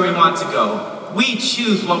choose where we want to go. We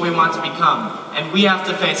choose what we want to become, and we have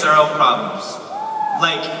to face our own problems.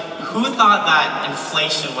 Like, who thought that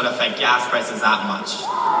inflation would affect gas prices that much?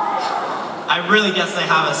 I really guess they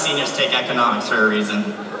have us seniors take economics for a reason.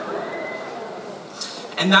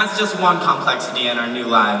 And that's just one complexity in our new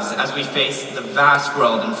lives as we face the vast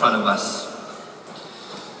world in front of us.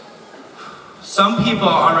 Some people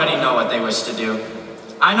already know what they wish to do.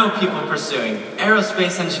 I know people pursuing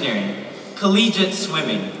aerospace engineering, collegiate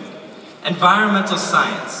swimming, environmental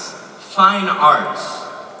science, fine arts,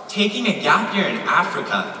 taking a gap year in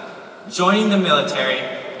Africa, joining the military,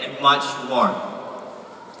 and much more.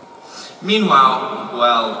 Meanwhile,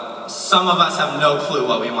 well, some of us have no clue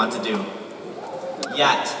what we want to do.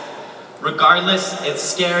 Yet, regardless, it's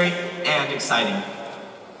scary and exciting.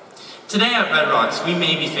 Today at Red Rocks, we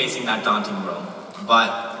may be facing that daunting world,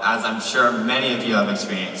 but as I'm sure many of you have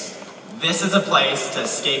experienced, this is a place to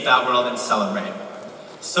escape that world and celebrate.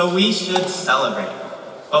 So we should celebrate,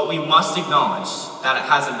 but we must acknowledge that it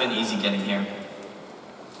hasn't been easy getting here.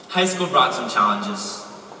 High school brought some challenges.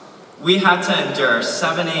 We had to endure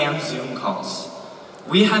 7 a.m. Zoom calls.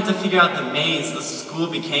 We had to figure out the maze the school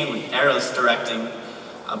became with arrows directing,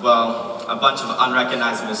 a bunch of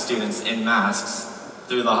unrecognizable students in masks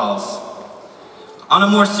through the halls. On a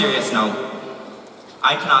more serious note,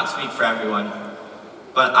 I cannot speak for everyone,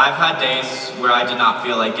 but I've had days where I did not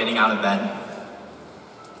feel like getting out of bed.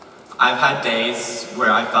 I've had days where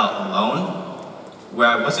I felt alone, where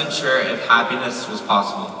I wasn't sure if happiness was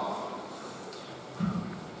possible.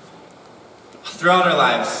 Throughout our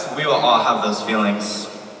lives, we will all have those feelings.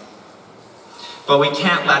 But we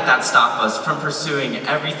can't let that stop us from pursuing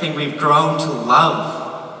everything we've grown to love.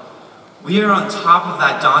 We are on top of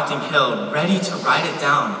that daunting hill, ready to ride it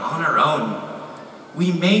down on our own.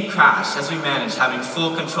 We may crash as we manage having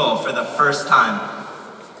full control for the first time.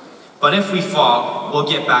 But if we fall, we'll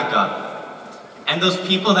get back up. And those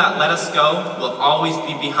people that let us go will always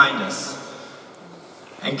be behind us,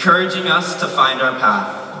 encouraging us to find our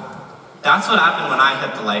path. That's what happened when I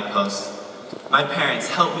hit the light post. My parents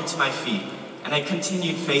helped me to my feet, and I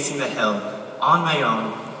continued facing the hill on my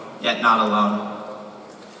own, yet not alone.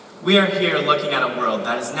 We are here looking at a world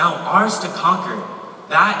that is now ours to conquer.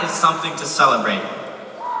 That is something to celebrate.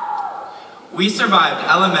 We survived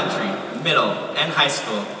elementary, middle, and high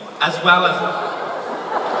school, as well as...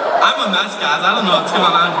 I'm a mess, guys. I don't know what's going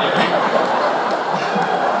on here.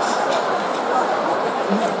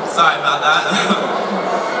 Sorry about that.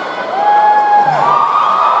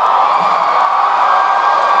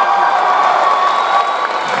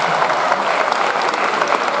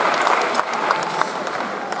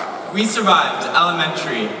 We survived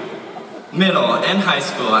elementary, middle, and high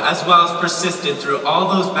school, as well as persisted through all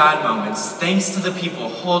those bad moments, thanks to the people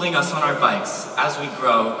holding us on our bikes as we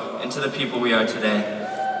grow into the people we are today.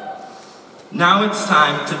 Now it's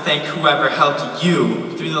time to thank whoever helped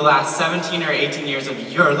you through the last 17 or 18 years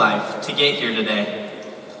of your life to get here today.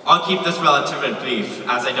 I'll keep this relatively brief,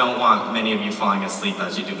 as I don't want many of you falling asleep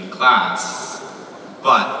as you do in class.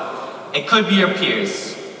 But it could be your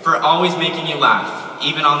peers for always making you laugh,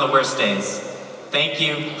 even on the worst days. Thank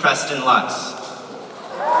you, Preston Lutz.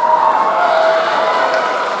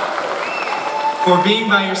 For being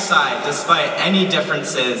by your side despite any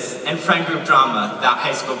differences and friend group drama that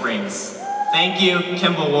high school brings. Thank you,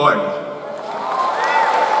 Kimball Ward.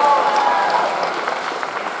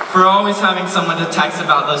 For always having someone to text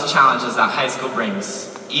about those challenges that high school brings,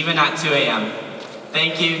 even at 2 a.m.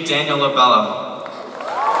 Thank you, Daniel Lobello.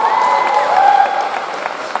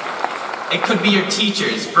 It could be your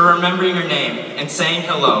teachers for remembering your name and saying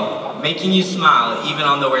hello, making you smile even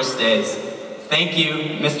on the worst days. Thank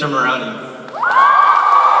you, Mr. Maroney.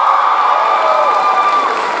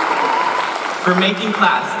 For making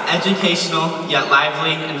class educational yet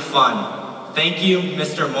lively and fun. Thank you,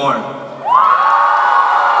 Mr. Moore.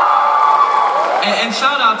 And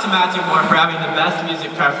shout out to Matthew Moore for having the best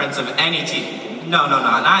music preference of any teacher. No,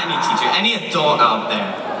 not any teacher, any adult out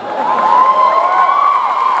there.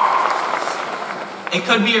 It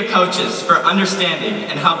could be your coaches for understanding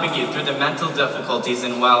and helping you through the mental difficulties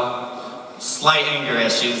and, well, slight anger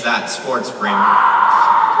issues that sports bring.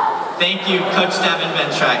 Thank you, Coach Devin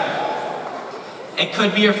Ventrek. It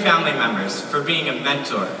could be your family members for being a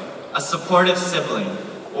mentor, a supportive sibling,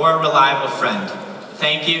 or a reliable friend.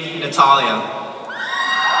 Thank you, Natalia.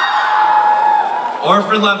 Or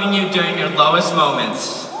for loving you during your lowest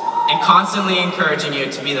moments and constantly encouraging you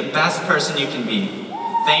to be the best person you can be.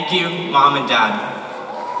 Thank you, Mom and Dad.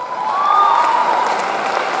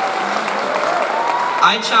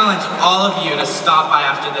 I challenge all of you to stop by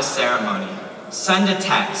after this ceremony, send a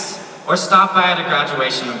text, or stop by at a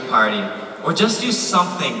graduation party, or just do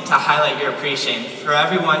something to highlight your appreciation for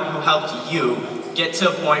everyone who helped you get to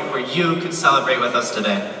a point where you could celebrate with us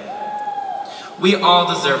today. We all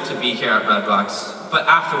deserve to be here at Redbox, but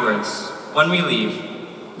afterwards, when we leave,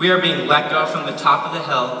 we are being let go from the top of the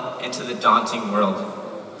hill into the daunting world.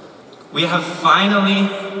 We have finally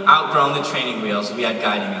outgrown the training wheels we had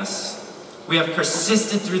guiding us. We have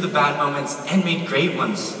persisted through the bad moments and made great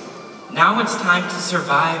ones. Now it's time to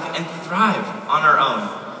survive and thrive on our own,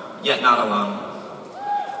 yet not alone.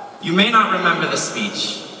 You may not remember the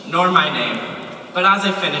speech, nor my name, but as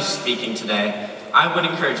I finish speaking today, I would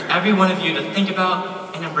encourage every one of you to think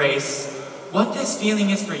about and embrace what this feeling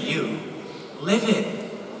is for you. Live it,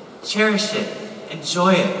 cherish it,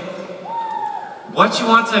 enjoy it. What you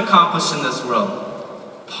want to accomplish in this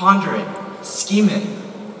world, ponder it, scheme it,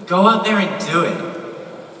 go out there and do it.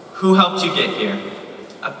 Who helped you get here?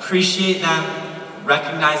 Appreciate them,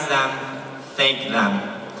 recognize them, thank them.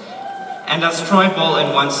 And as Troy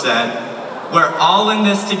Bolton once said, we're all in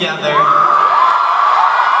this together.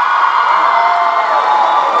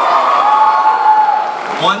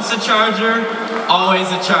 Once a Charger, always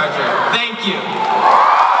a Charger. Thank you.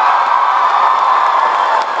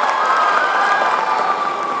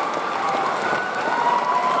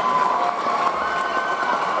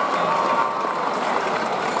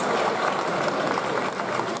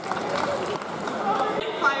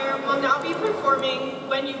 Choir will now be performing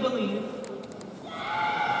When You Believe.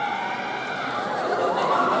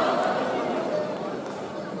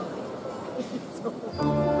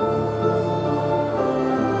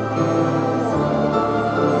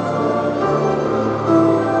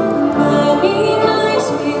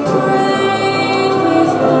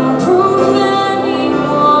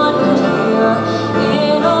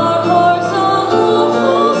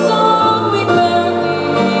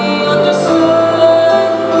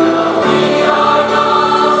 Understood. We are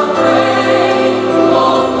not afraid.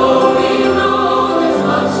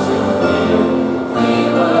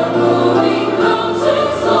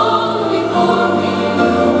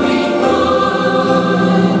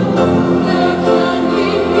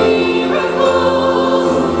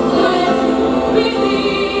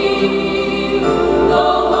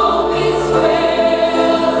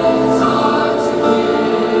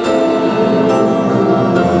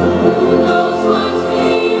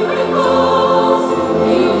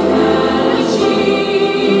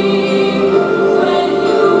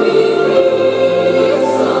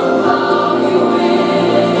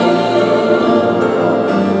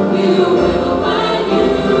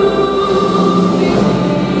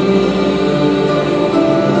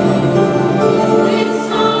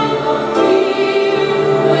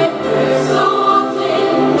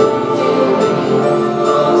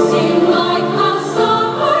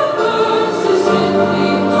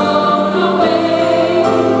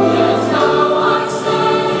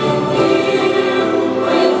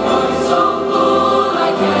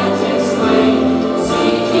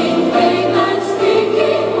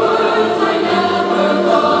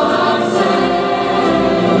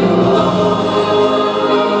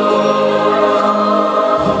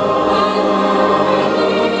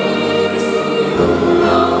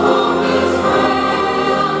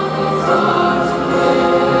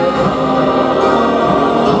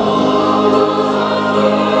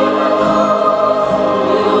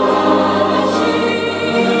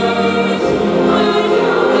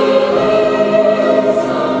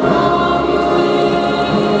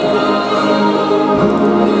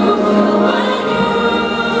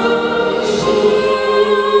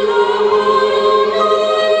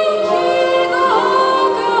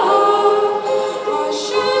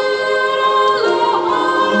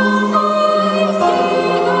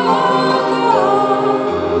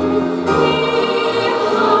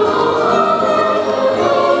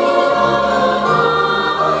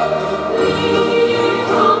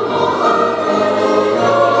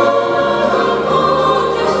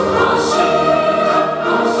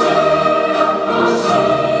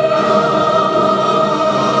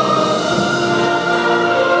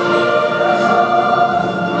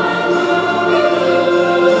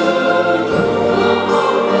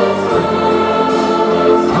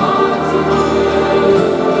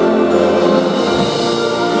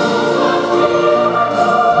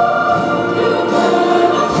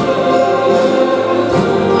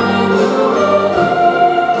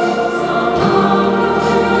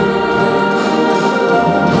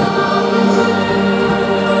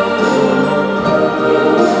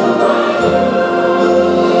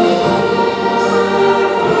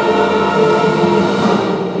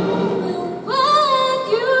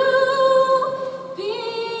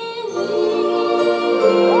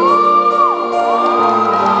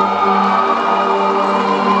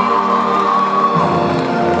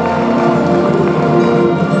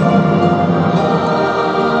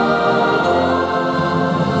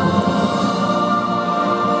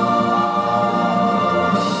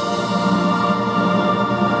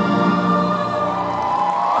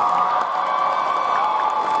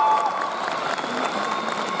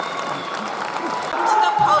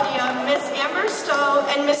 Amber Stowe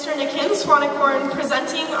and Mr. Nikin Swanicorn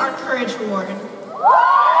presenting our Courage Award.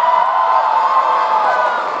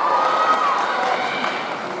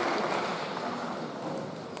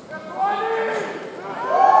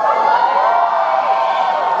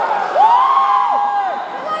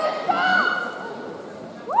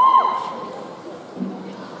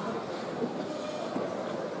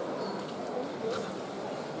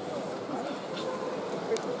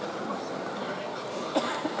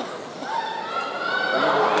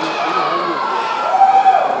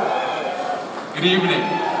 Good evening,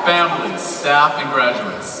 families, staff, and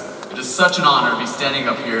graduates. It is such an honor to be standing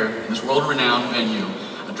up here in this world-renowned venue,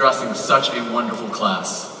 addressing such a wonderful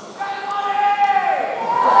class.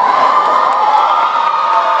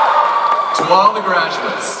 To all the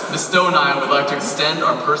graduates, Ms. Stowe and I would like to extend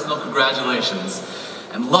our personal congratulations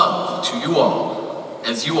and love to you all,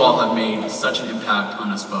 as you all have made such an impact on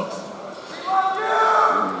us both.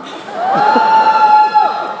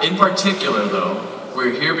 In particular, though,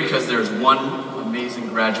 we're here because there's one amazing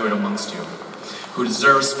graduate amongst you who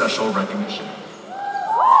deserves special recognition.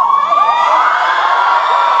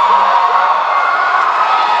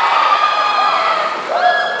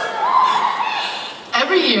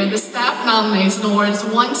 Every year, the staff nominates and awards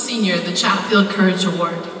one senior the Chatfield Courage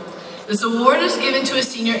Award. This award is given to a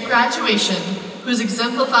senior at graduation who has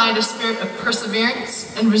exemplified a spirit of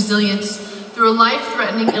perseverance and resilience through a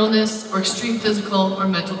life-threatening illness or extreme physical or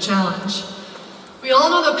mental challenge. We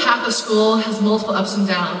all know the path of school has multiple ups and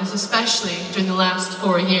downs, especially during the last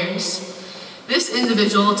 4 years. This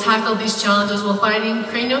individual tackled these challenges while fighting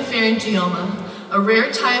craniopharyngioma, a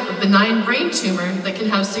rare type of benign brain tumor that can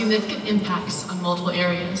have significant impacts on multiple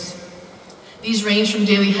areas. These range from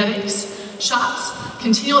daily headaches, shots,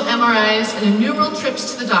 continual MRIs, and innumerable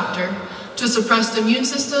trips to the doctor, to a suppressed immune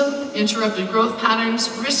system, interrupted growth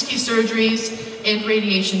patterns, risky surgeries, and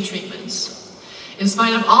radiation treatments. In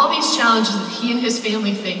spite of all these challenges that he and his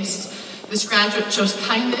family faced, this graduate chose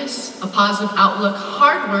kindness, a positive outlook,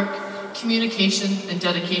 hard work, communication, and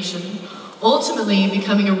dedication, ultimately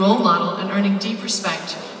becoming a role model and earning deep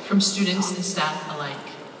respect from students and staff alike.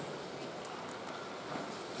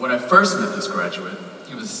 When I first met this graduate,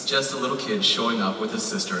 he was just a little kid showing up with his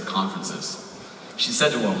sister at conferences. She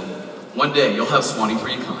said to him, "One day you'll have Swanee for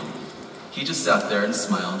econ." He just sat there and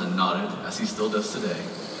smiled and nodded, as he still does today.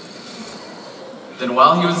 Then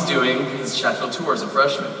while he was doing his Chatfield tour as a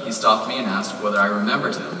freshman, he stopped me and asked whether I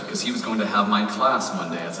remembered him because he was going to have my class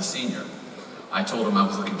one day as a senior. I told him I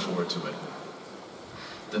was looking forward to it.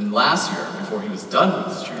 Then last year, before he was done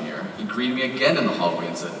with his junior year, he greeted me again in the hallway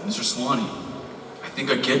and said, "Mr. Swanee, I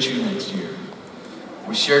think I'll get you next year."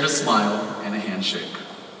 We shared a smile and a handshake.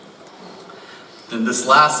 Then this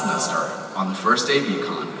last semester, on the first day of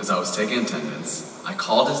econ, as I was taking attendance, I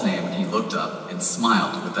called his name and he looked up and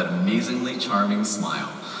smiled with that amazingly charming smile.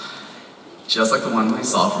 Just like the one we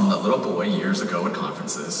saw from that little boy years ago at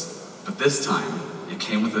conferences. But this time, it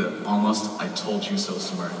came with an almost "I told you so"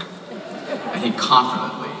 smirk. And he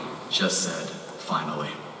confidently just said,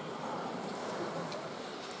 "Finally."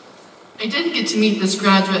 I didn't get to meet this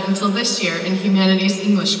graduate until this year in Humanities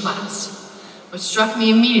English class. What struck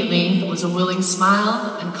me immediately was a willing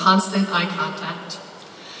smile and constant eye contact.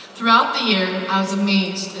 Throughout the year, I was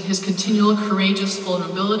amazed at his continual courageous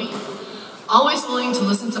vulnerability, always willing to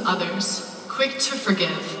listen to others, quick to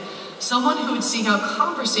forgive, someone who would seek out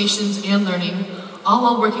conversations and learning, all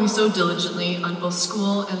while working so diligently on both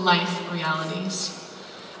school and life realities.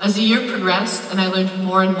 As the year progressed and I learned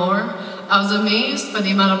more and more, I was amazed by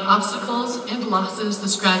the amount of obstacles and losses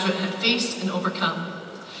this graduate had faced and overcome.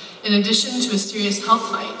 In addition to a serious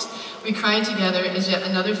health fight, we cried together as yet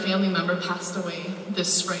another family member passed away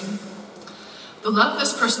this spring. The love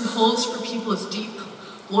this person holds for people is deep,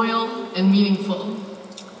 loyal, and meaningful.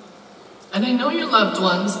 And I know your loved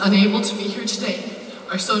ones, unable to be here today,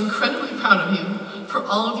 are so incredibly proud of you for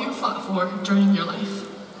all of you fought for during your life.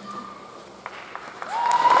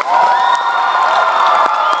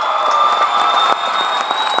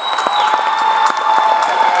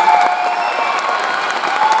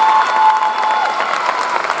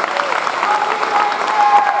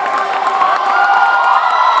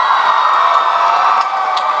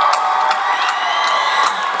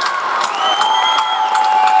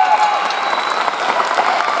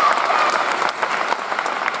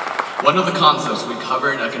 One of the concepts we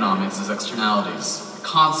cover in economics is externalities, a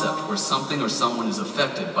concept where something or someone is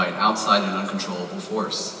affected by an outside and uncontrollable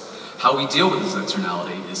force. How we deal with this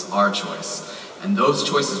externality is our choice, and those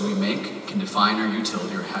choices we make can define our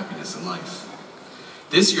utility or happiness in life.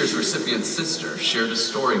 This year's recipient's sister shared a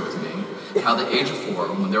story with me how at the age of 4,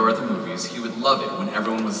 when they were at the movies, he would love it when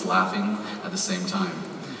everyone was laughing at the same time.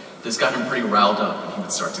 This got him pretty riled up, and he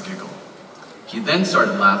would start to giggle. He then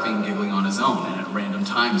started laughing and giggling on his own and at random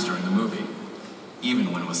times during the movie,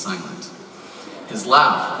 even when it was silent. His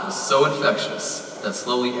laugh was so infectious that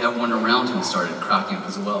slowly everyone around him started cracking up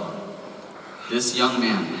as well. This young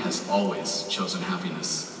man has always chosen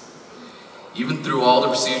happiness. Even through all the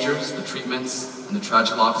procedures, the treatments, and the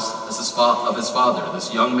tragic loss of his father,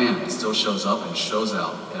 this young man still shows up and shows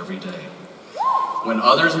out every day. When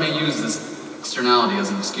others may use this externality as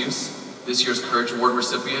an excuse, this year's Courage Award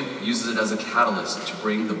recipient uses it as a catalyst to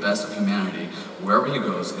bring the best of humanity wherever he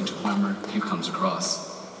goes and to whomever he comes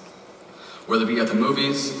across. Whether it be at the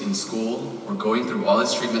movies, in school, or going through all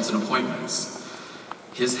his treatments and appointments,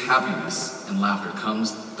 his happiness and laughter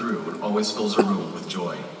comes through and always fills a room with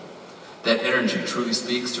joy. That energy truly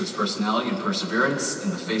speaks to his personality and perseverance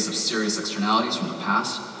in the face of serious externalities from the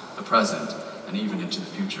past, the present, and even into the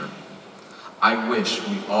future. I wish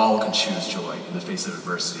we all could choose joy in the face of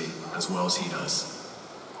adversity as well as he does.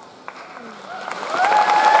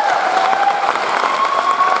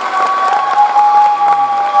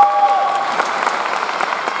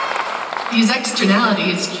 These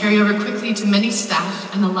externalities carry over quickly to many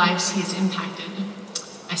staff and the lives he has impacted.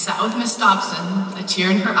 I sat with Miss Dobson, a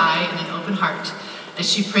tear in her eye and an open heart, as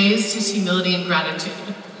she praised his humility and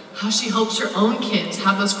gratitude, how she hopes her own kids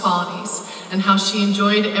have those qualities, and how she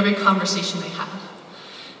enjoyed every conversation they had.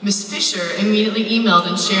 Miss Fisher immediately emailed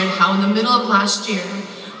and shared how in the middle of last year,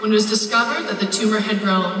 when it was discovered that the tumor had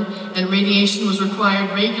grown and radiation was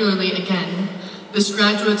required regularly again, this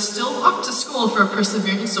graduate still walked to school for a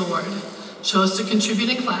Perseverance Award, chose to contribute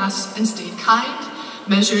in class, and stayed kind,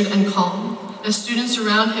 measured, and calm, as students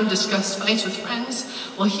around him discussed fights with friends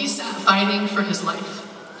while he sat fighting for his life.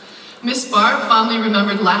 Miss Barb fondly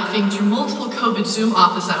remembered laughing through multiple COVID Zoom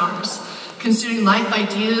office hours, considering life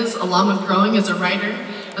ideas along with growing as a writer,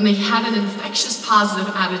 and they had an infectious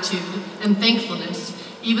positive attitude and thankfulness,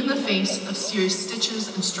 even in the face of serious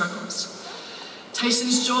stitches and struggles.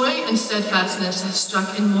 Tyson's joy and steadfastness has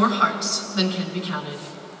struck in more hearts than can be counted.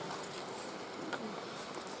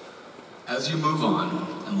 As you move on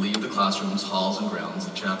and leave the classrooms, halls, and grounds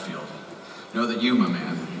at Chatfield, know that you, my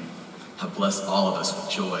man, have blessed all of us with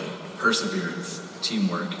joy, perseverance,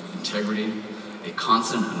 teamwork, integrity, a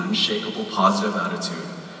constant and unshakable positive attitude,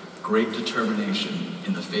 great determination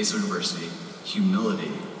in the face of adversity,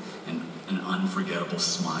 humility, and an unforgettable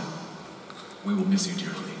smile. We will miss you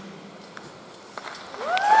dearly.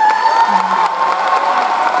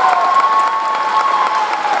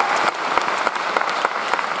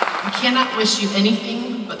 I cannot wish you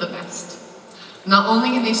anything but the best. Not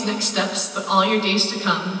only in these next steps, but all your days to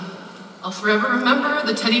come. I'll forever remember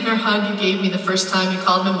the teddy bear hug you gave me the first time you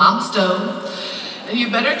called me Mom Stowe, and you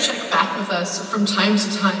better check back with us from time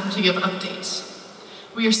to time to give updates.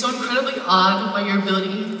 We are so incredibly awed by your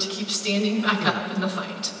ability to keep standing back up in the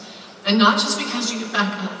fight. And not just because you get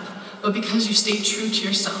back up, but because you stay true to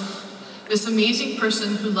yourself. This amazing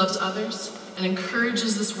person who loves others and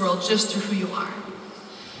encourages this world just through who you are.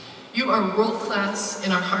 You are world class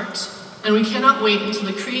in our heart, and we cannot wait until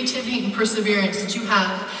the creativity and perseverance that you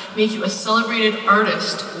have make you a celebrated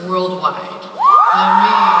artist worldwide.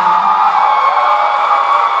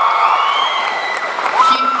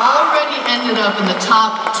 He already ended up in the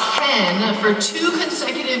top 10 for 2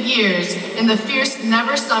 consecutive years in the Fierce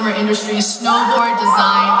Never Summer Industry Snowboard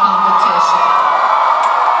Design Competition.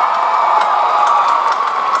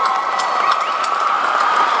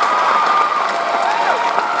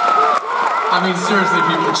 I mean, seriously,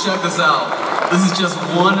 people, check this out. This is just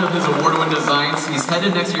one of his award-winning designs. He's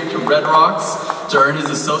headed next year to Red Rocks to earn his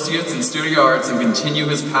associates in studio arts and continue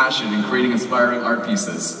his passion in creating inspiring art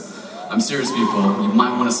pieces. I'm serious, people. You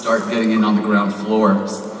might want to start getting in on the ground floor.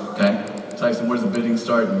 Okay? Tyson, where's the bidding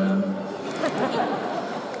starting, man?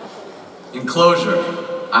 In closure,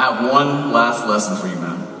 I have one last lesson for you,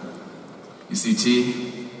 man. You see,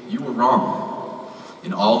 T, you were wrong.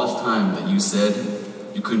 In all this time that you said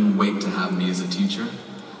you couldn't wait to have me as a teacher,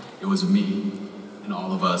 it was me and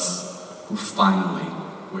all of us who finally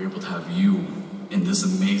were able to have you in this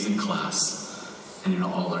amazing class and in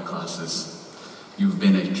all our classes. You've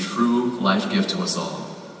been a true life gift to us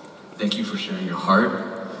all. Thank you for sharing your heart.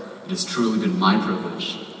 It has truly been my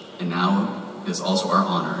privilege, and now it is also our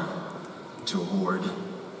honor to award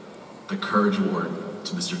the Courage Award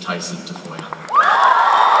to Mr. Tyson Tafoya.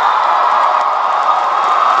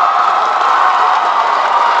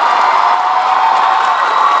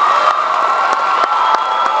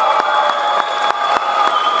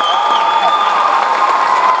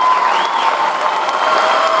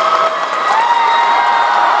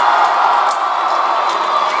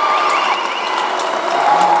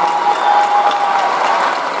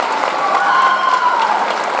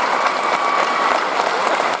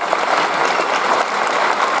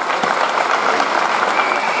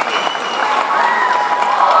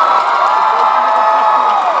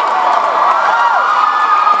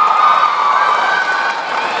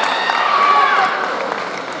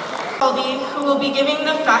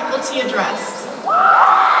 faculty address.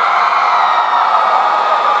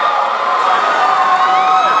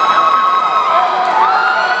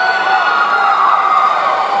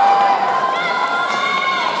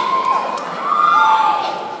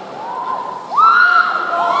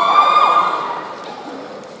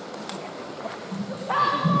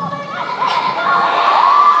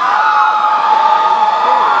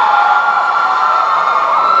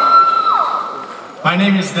 My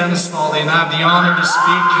name is Dennis Spalding, and I have the honor to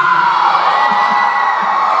speak.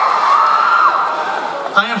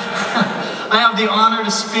 I have the honor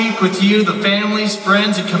to speak with you, the families,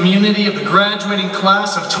 friends, and community of the graduating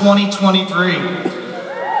class of 2023.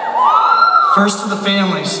 First to the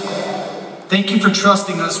families, thank you for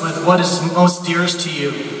trusting us with what is most dearest to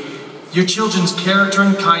you. Your children's character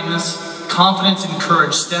and kindness, confidence and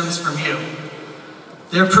courage stems from you.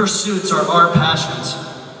 Their pursuits are our passions.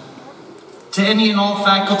 To any and all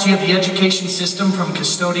faculty of the education system, from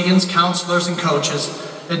custodians, counselors, and coaches,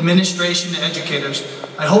 administration to educators,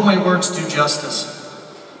 I hope my words do justice.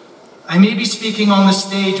 I may be speaking on the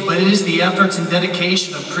stage, but it is the efforts and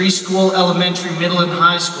dedication of preschool, elementary, middle, and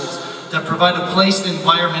high schools that provide a place and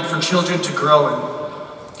environment for children to grow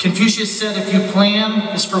in. Confucius said, if your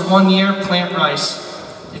plan is for 1 year, plant rice.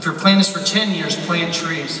 If your plan is for 10 years, plant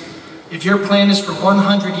trees. If your plan is for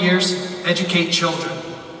 100 years, educate children.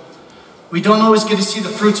 We don't always get to see the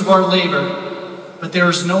fruits of our labor, but there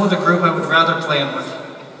is no other group I would rather plan with.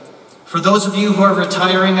 For those of you who are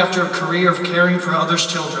retiring after a career of caring for others'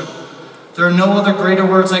 children, there are no other greater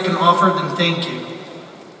words I can offer than thank you.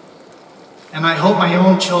 And I hope my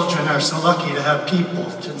own children are so lucky to have people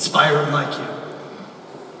to inspire them like you.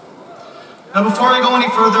 Now, before I go any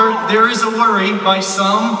further, there is a worry by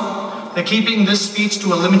some that keeping this speech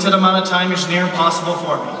to a limited amount of time is near impossible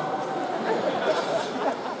for me.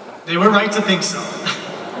 They were right to think so,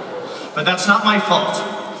 but that's not my fault.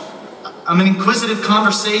 I'm an inquisitive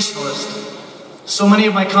conversationalist. So many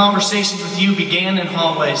of my conversations with you began in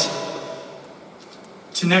hallways,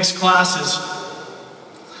 to next classes.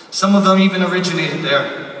 Some of them even originated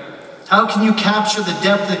there. How can you capture the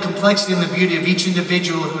depth, the complexity, and the beauty of each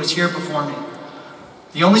individual who is here before me?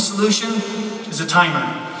 The only solution is a timer.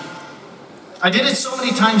 I did it so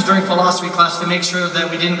many times during philosophy class to make sure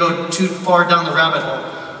that we didn't go too far down the rabbit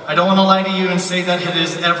hole. I don't want to lie to you and say that it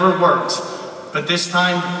has ever worked, but this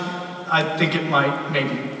time, I think it might,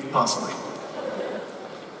 maybe, possibly.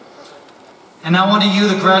 And now on to you,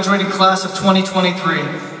 the graduating class of 2023.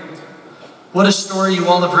 What a story you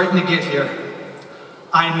all have written to get here.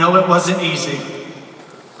 I know it wasn't easy,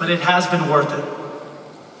 but it has been worth it.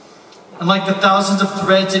 And like the thousands of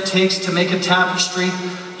threads it takes to make a tapestry,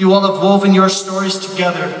 you all have woven your stories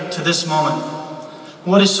together to this moment.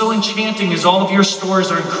 What is so enchanting is all of your stories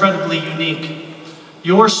are incredibly unique.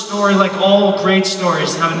 Your story, like all great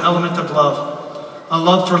stories, have an element of love, a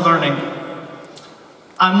love for learning.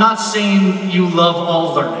 I'm not saying you love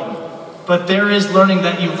all learning, but there is learning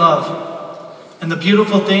that you love. And the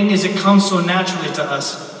beautiful thing is it comes so naturally to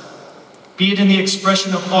us. Be it in the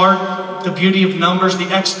expression of art, the beauty of numbers,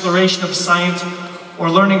 the exploration of science, or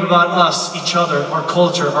learning about us, each other, our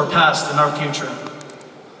culture, our past, and our future.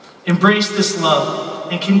 Embrace this love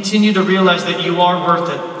and continue to realize that you are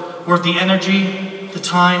worth the energy, the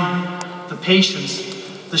time, the patience,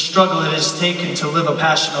 the struggle it has taken to live a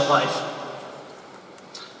passionate life.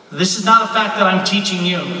 This is not a fact that I'm teaching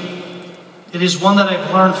you. It is one that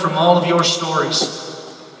I've learned from all of your stories.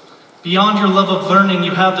 Beyond your love of learning,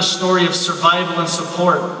 you have the story of survival and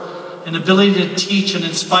support, an ability to teach and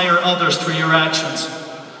inspire others through your actions.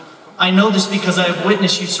 I know this because I have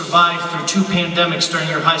witnessed you survive through 2 pandemics during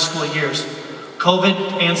your high school years, COVID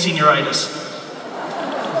and senioritis.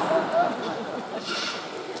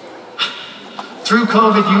 Through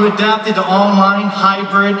COVID, you adapted to online,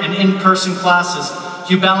 hybrid, and in-person classes.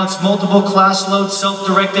 You balanced multiple class loads,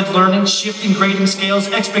 self-directed learning, shifting grading scales,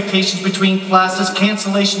 expectations between classes,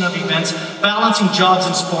 cancellation of events, balancing jobs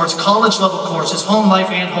and sports, college-level courses, home life,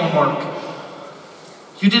 and homework.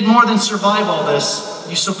 You did more than survive all this.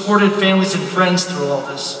 You supported families and friends through all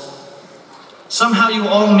this. Somehow you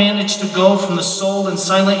all managed to go from the soul and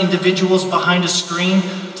silent individuals behind a screen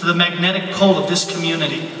to the magnetic pole of this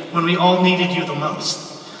community when we all needed you the most.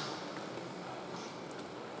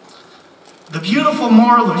 The beautiful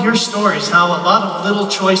moral of your story is how a lot of little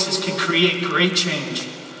choices can create great change.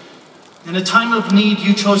 In a time of need,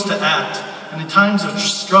 you chose to act, and in times of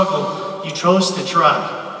struggle, you chose to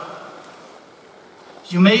try.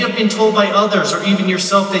 You may have been told by others or even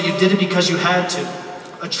yourself that you did it because you had to.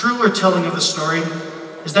 A truer telling of the story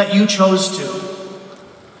is that you chose to.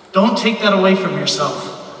 Don't take that away from yourself.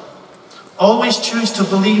 Always choose to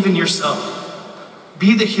believe in yourself.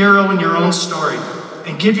 Be the hero in your own story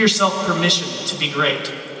and give yourself permission to be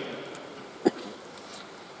great.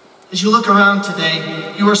 As you look around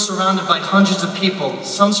today, you are surrounded by hundreds of people,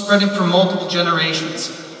 some spreading from multiple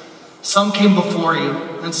generations. Some came before you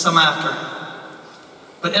and some after.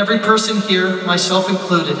 But every person here, myself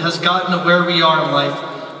included, has gotten to where we are in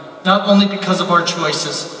life, not only because of our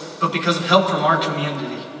choices, but because of help from our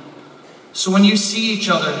community. So when you see each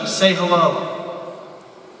other, say hello.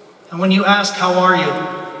 And when you ask, how are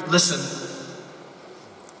you, listen.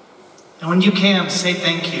 And when you can, say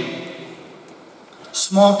thank you.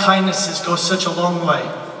 Small kindnesses go such a long way.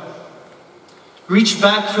 Reach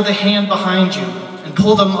back for the hand behind you and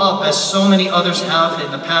pull them up as so many others have in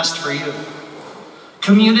the past for you.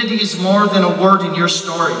 Community is more than a word in your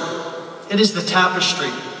story. It is the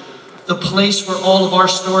tapestry, the place where all of our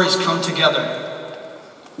stories come together.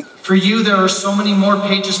 For you, there are so many more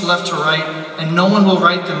pages left to write, and no one will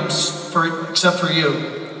write them except for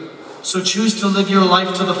you. So choose to live your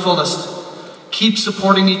life to the fullest. Keep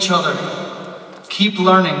supporting each other. Keep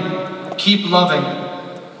learning. Keep loving.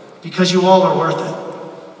 Because you all are worth it.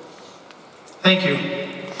 Thank you.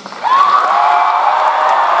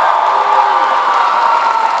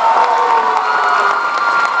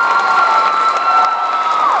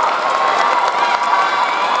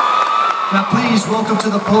 Now please welcome to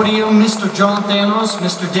the podium Mr. John Thanos,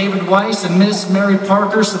 Mr. David Weiss, and Miss Mary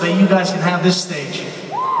Parker so that you guys can have this stage.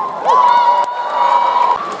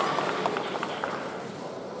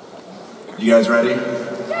 You guys ready?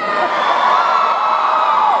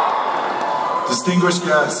 Distinguished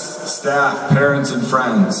guests, staff, parents, and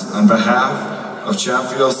friends, on behalf of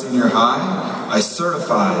Chatfield Senior High, I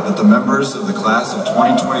certify that the members of the class of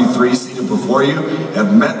 2023 seated before you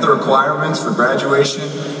have met the requirements for graduation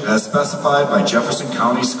as specified by Jefferson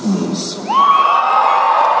County Schools.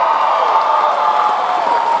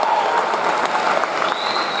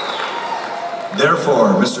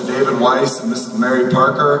 Therefore, Mr. David Weiss and Mrs. Mary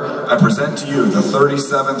Parker, I present to you the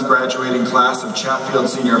 37th graduating class of Chatfield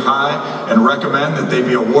Senior High and recommend that they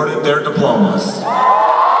be awarded their diplomas.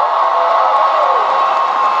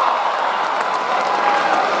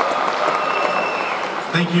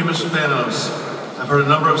 Thank you, Mr. Thanos. I've heard a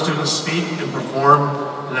number of students speak and perform,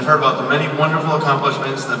 and I've heard about the many wonderful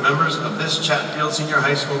accomplishments that members of this Chatfield Senior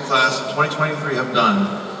High School class of 2023 have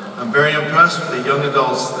done. I'm very impressed with the young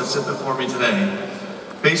adults that sit before me today.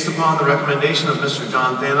 Based upon the recommendation of Mr.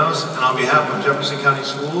 John Thanos, and on behalf of Jefferson County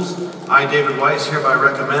Schools, I, David Weiss, hereby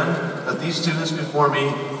recommend that these students before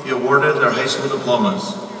me be awarded their high school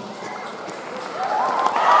diplomas.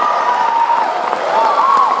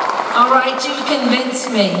 All right, you've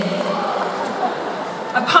convinced me.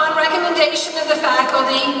 Upon recommendation of the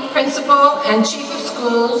faculty, principal, and chief of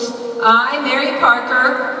schools, I, Mary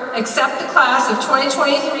Parker, accept the class of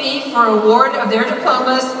 2023 for award of their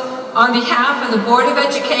diplomas on behalf of the Board of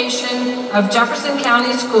Education of Jefferson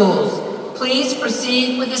County Schools. Please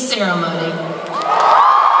proceed with the ceremony.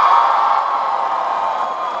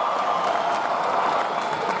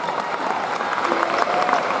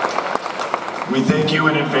 We thank you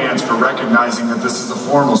in advance for recognizing that this is a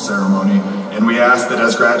formal ceremony, and we ask that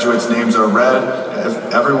as graduates' names are read,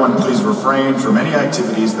 everyone please refrain from any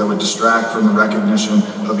activities that would distract from the recognition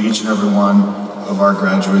of each and every one of our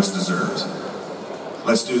graduates' deserves.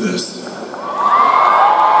 Let's do this.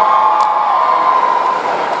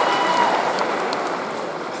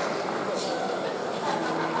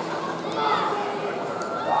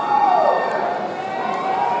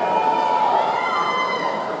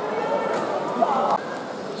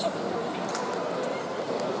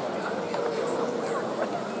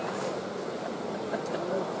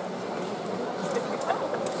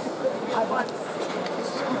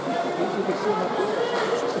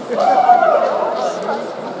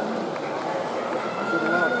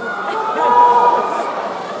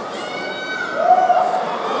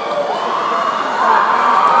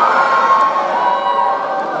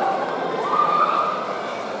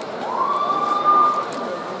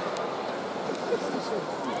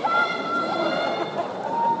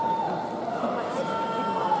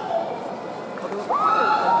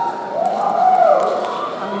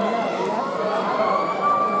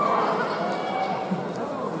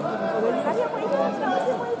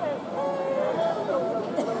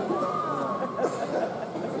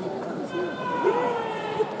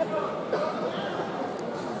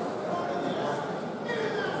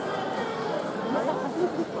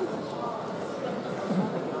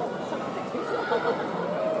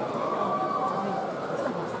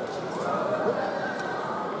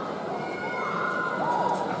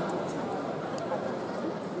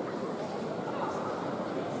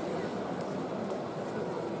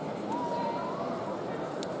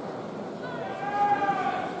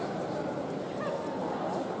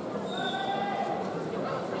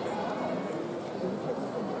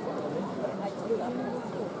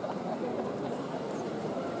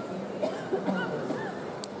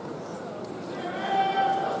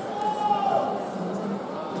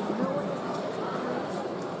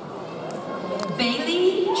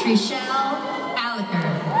 Bailey Trishelle Alliger.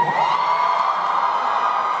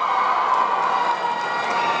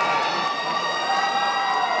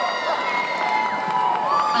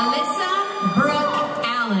 Alyssa Brooke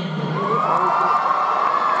Allen.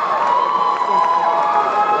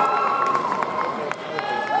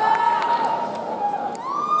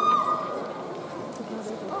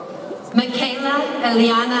 Michaela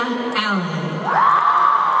Eliana Allen.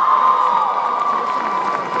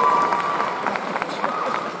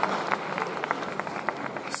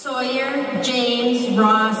 Sawyer James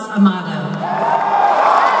Ross Amato.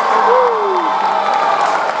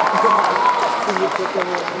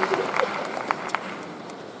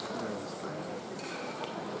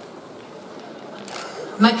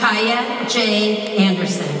 Micaiah J.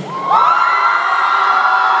 Anderson.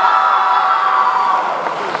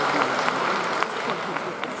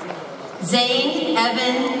 Zane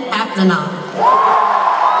Evan Aplanov.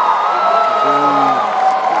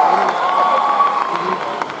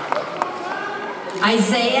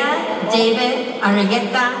 Isaiah David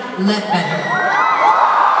Arrieta Ledbetter.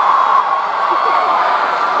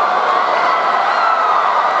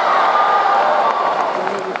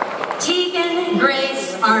 Tegan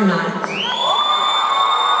Grace Arnott.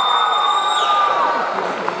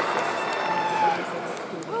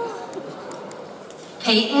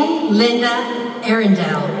 Peyton Linda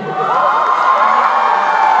Arundel.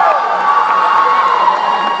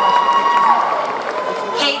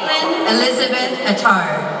 Elizabeth Attar.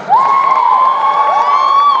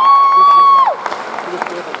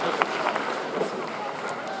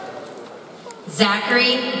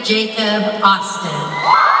 Zachary Jacob Austin.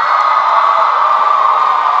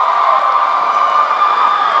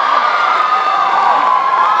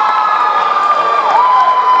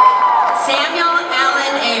 Samuel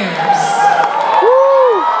Allen Ayers.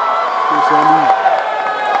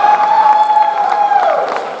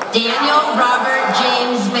 Daniel Robert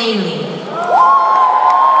James Bailey.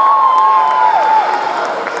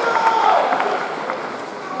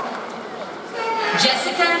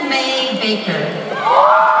 Jessica May Baker.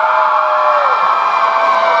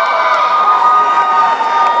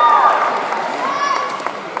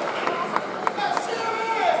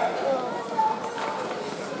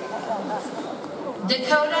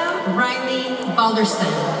 Dakota Riley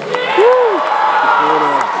Balderston.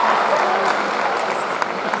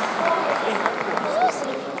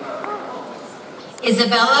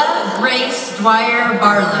 Isabella Grace Dwyer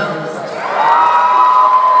Barlow.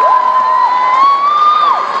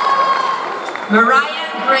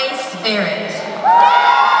 Mariah Grace Barrett.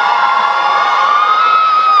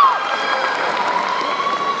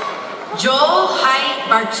 Joel Height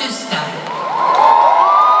Bartuska.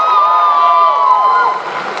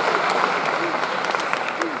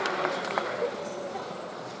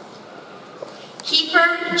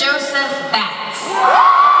 Kiefer Joseph Batts.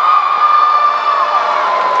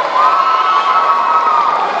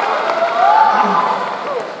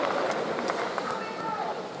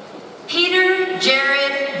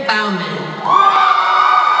 Jared Bauman.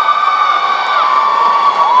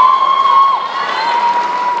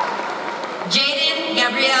 Jaden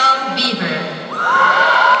Gabrielle Beaver.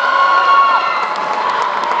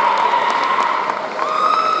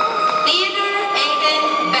 Theodore Aiden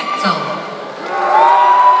Bechtel.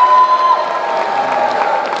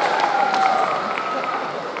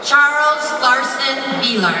 Charles Larson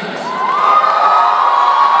Beelart.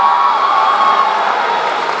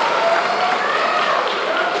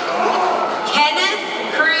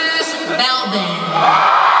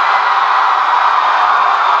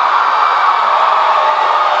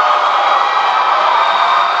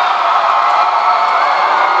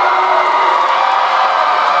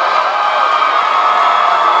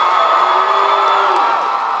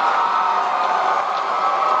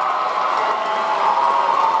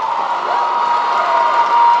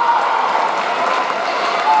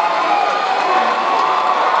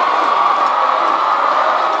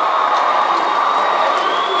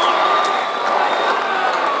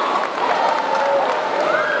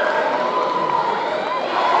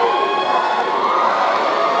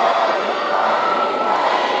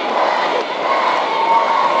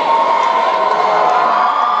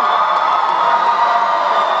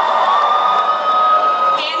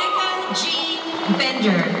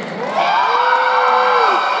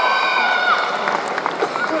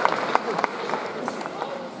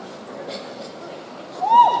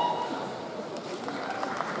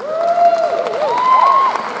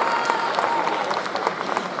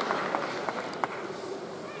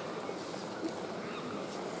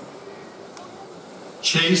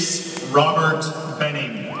 Chase Robert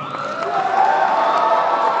Benning.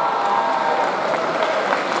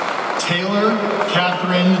 Taylor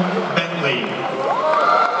Catherine Bentley.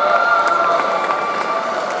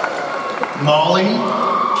 Molly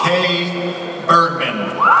K. Bergman.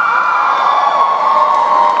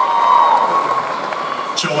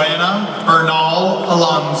 Joanna Bernal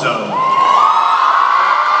Alonzo.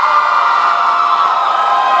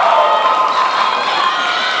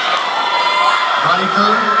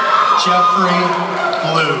 Riker Jeffrey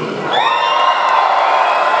Blue.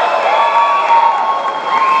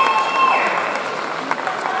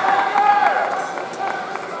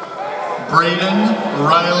 Braden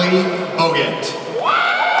Riley Bogut.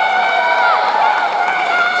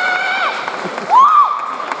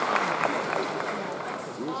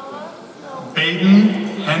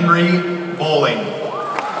 Baden Henry Bowling.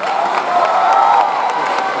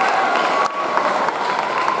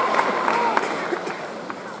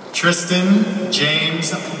 Tristan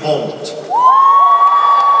James Bolt.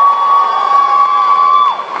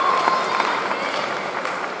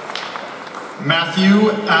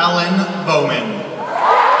 Matthew Allen Bowman.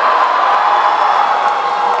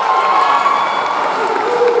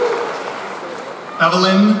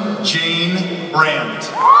 Evelyn Jane Brandt.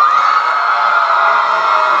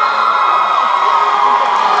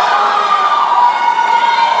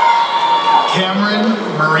 Cameron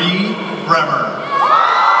Marie Bremer.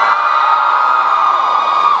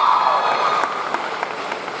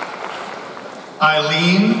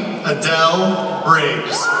 Eileen Adele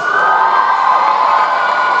Briggs.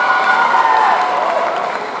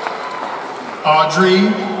 Audrey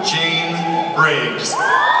Jane Briggs.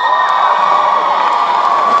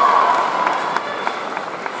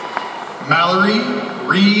 Mallory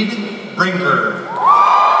Reed Brinker.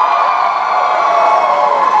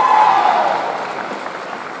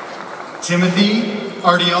 Timothy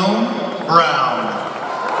Ardione Brown.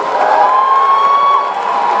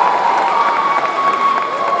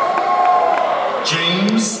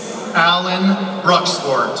 James Allen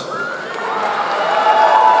Bruxwort.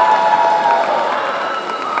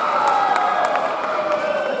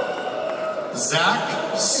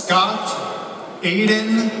 Zach Scott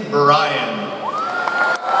Aiden Bryan.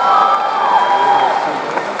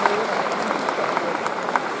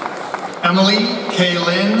 Emily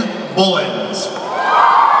Kaylin Bullens.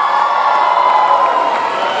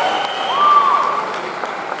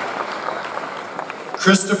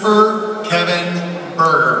 Christopher Kevin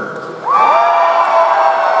Berger.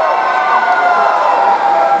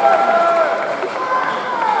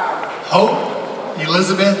 Hope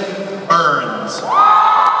Elizabeth Burns.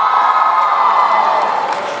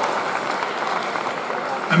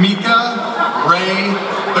 Amika Ray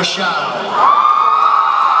Bashau.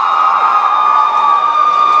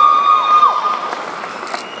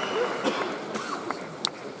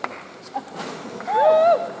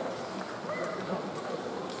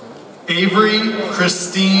 Avery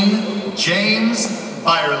Christine James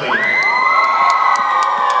Byerly.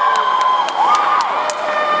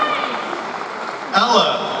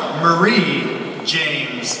 Ella Marie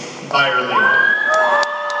James Byerly.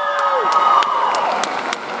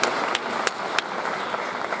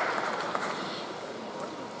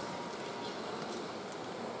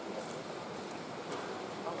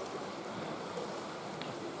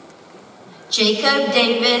 Jacob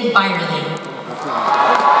David Byerly.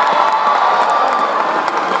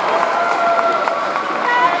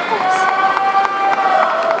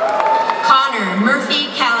 Connor Murphy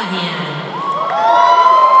Callahan.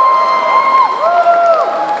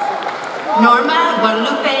 Norma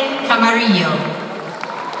Guadalupe Camarillo.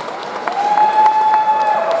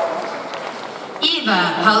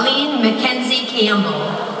 Eva Pauline Mackenzie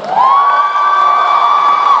Campbell.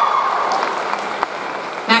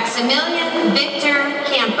 Maximilian Victor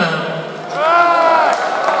Campo.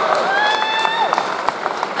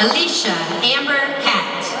 Alicia Amber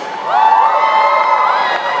Cat.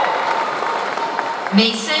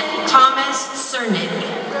 Mason Thomas Cernick.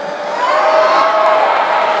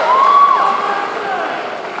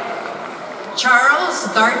 Charles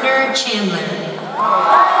Gardner Chandler.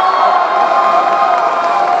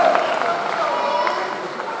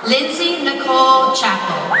 Lindsay Nicole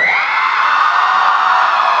Chappell.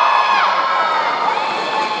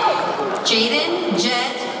 Jaden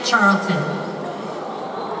Jet Charlton.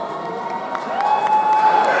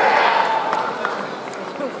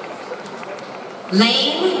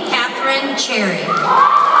 Lane Catherine Cherry.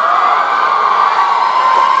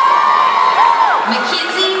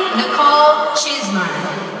 Mackenzie Nicole Chismar.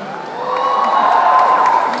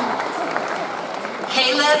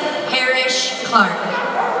 Caleb Parrish Clark.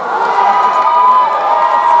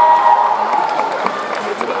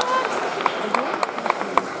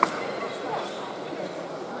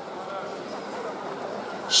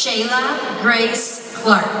 Shayla Grace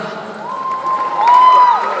Clark.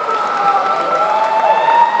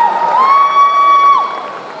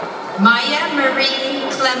 Maya Marie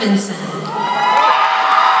Clemenson.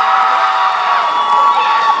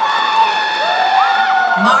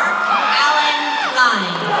 Mark Allen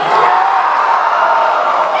Klein.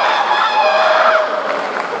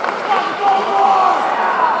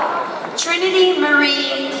 Trinity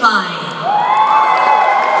Marie Klein.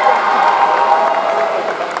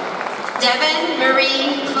 Devin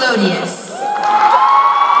Marie Clodius.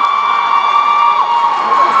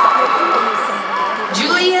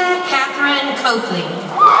 Julia Catherine Coakley.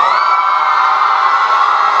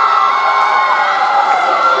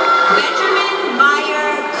 Benjamin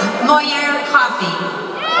Moyer Coffey.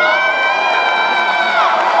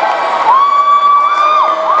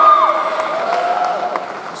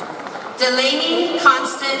 Delaney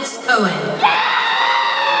Constance Cohen.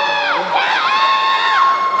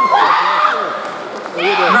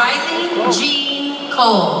 Riley Jean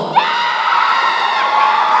Cole.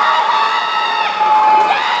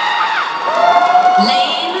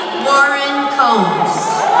 Lane Warren Combs.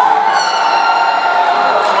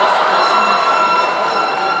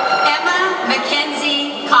 Emma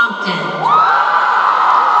Mackenzie Compton.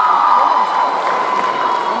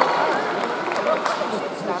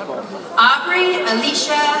 Aubrey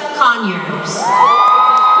Alicia Conyers.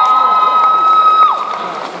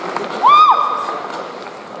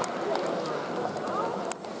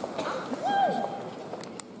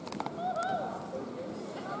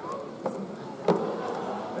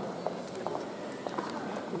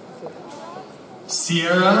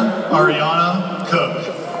 Sierra Ariana Cook.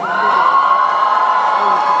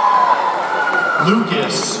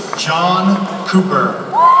 Lucas John Cooper.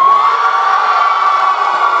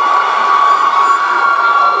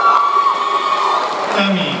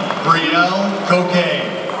 Emmy Brielle Coquet.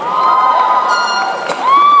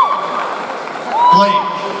 Blake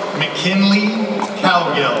McKinley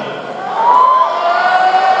Cowgill.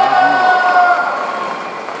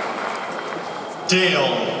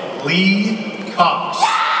 Dale Lee Cox.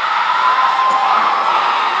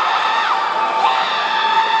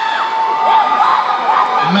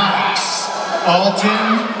 Max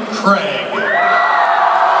Alton Craig.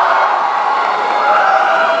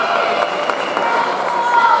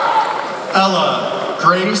 Ella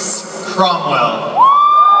Grace Cromwell.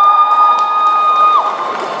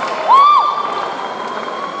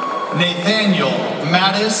 Nathaniel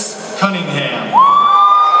Mattis Cunningham.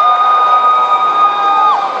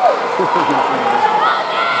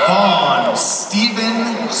 Vaughn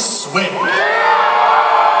Stephen Swick.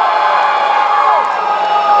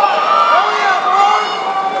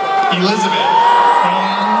 Elizabeth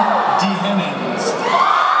Ann DeHennens.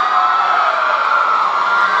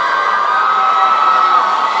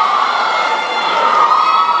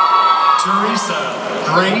 Teresa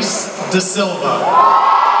Grace De Silva.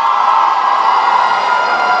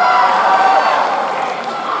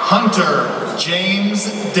 Hunter James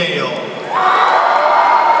Dale.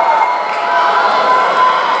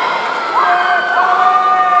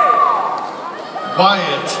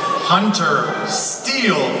 Wyatt Hunter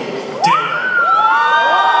Steele Dale.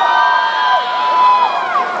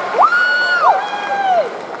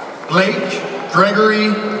 Blake Gregory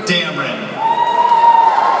Dameron.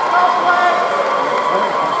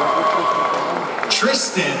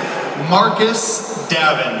 Tristan Marcus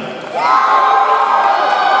Davin.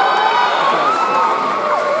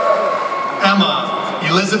 Emma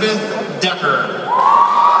Elizabeth Decker.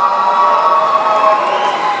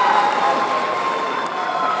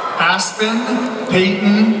 Aspen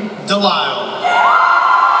Peyton Delisle.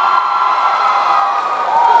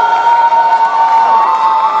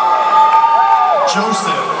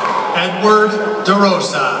 Joseph Edward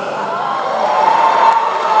DeRosa.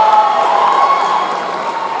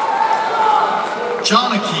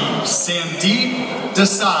 Janaki Sandeep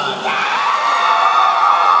Desai.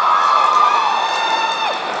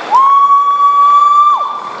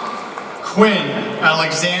 Quinn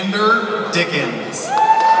Alexander Dickens.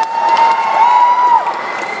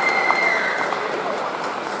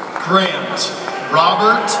 Grant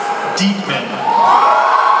Robert Diekman.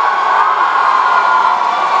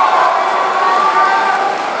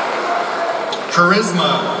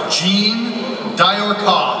 Charisma Jean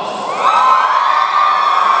Diorkoff.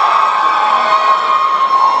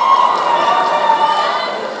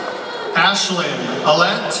 Ashlyn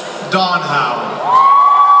Alette Donhow.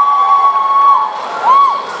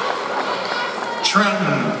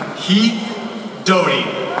 Trenton Heath Doty.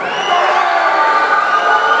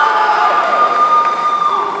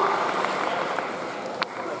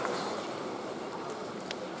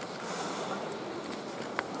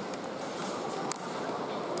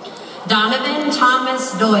 Donovan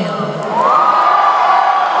Thomas Doyle.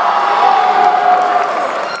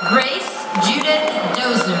 Grace Judith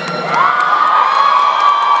Dozer.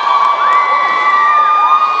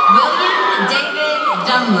 William David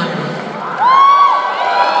Dumler.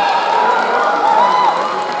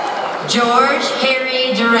 George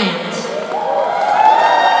Harry Durant.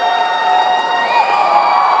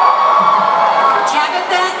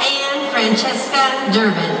 Tabitha Ann Francesca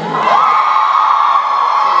Durbin.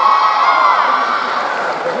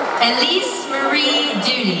 Elise Marie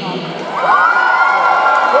Duty.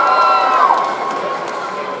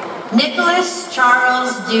 Nicholas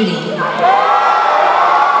Charles Duty.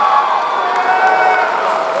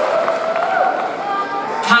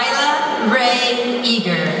 Kyla Ray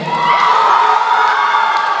Eager.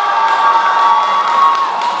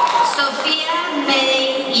 Sophia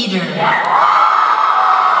May Eder.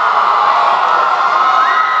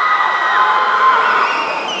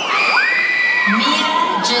 Mia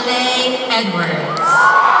Janae Edwards.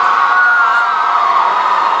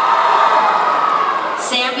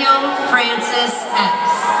 Samuel Francis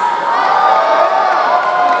Epps.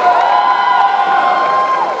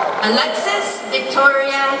 Alexis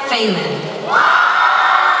Victoria Phelan.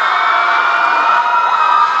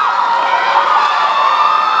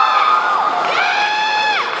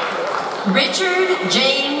 Richard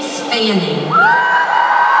James Fanning.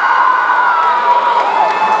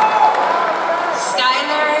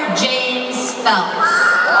 Skylar James Phelps.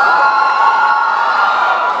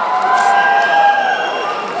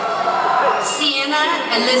 Sienna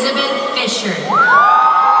Elizabeth Fisher.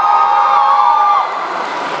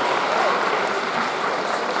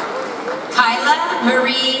 Kyla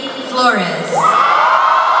Marie Flores.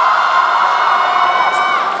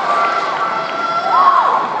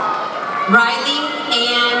 Riley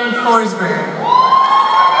Ann Forsberg.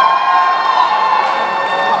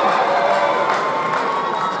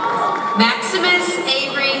 Maximus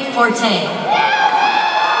Avery Forte.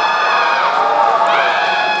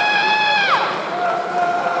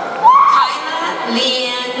 Kyla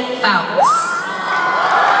Leanne Fouts.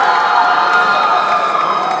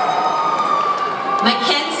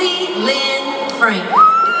 Mackenzie Lynn Frank.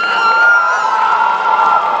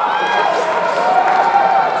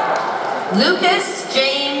 Lucas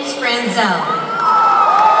James Franzel.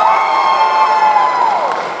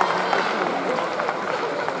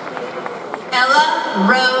 Ella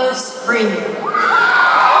Rose Freeman.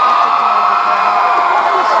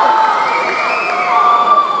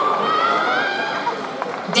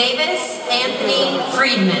 Davis Anthony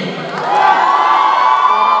Friedman.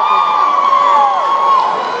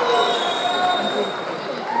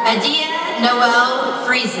 Adia Noel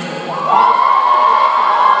Friesen.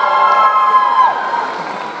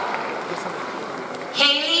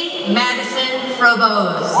 Haley Madison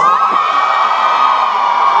Frobose.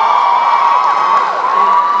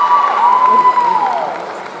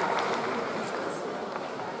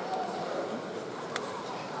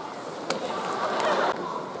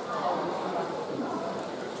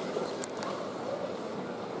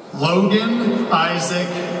 Logan Isaac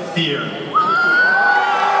Thier.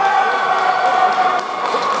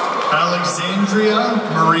 Alexandria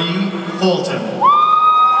Marie Fulton.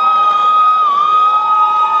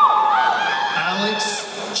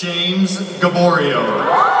 Alex James Gaborio.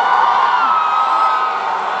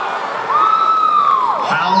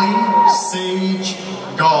 Hallie Sage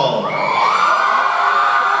Gall.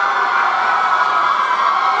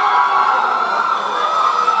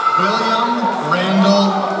 William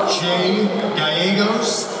Randall J.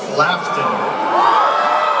 Gallegos Lafton.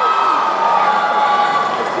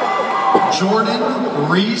 Jordan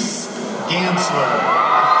Reese Gansler.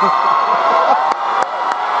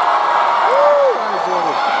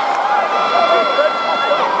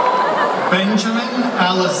 Benjamin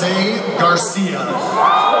Alize Garcia.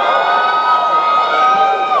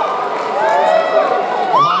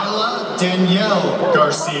 Lila Danielle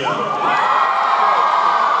Garcia.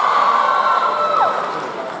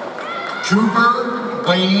 Cooper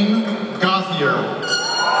Wayne Gothier.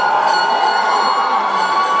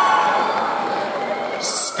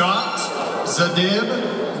 Scott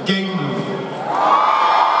Zadib Gayton.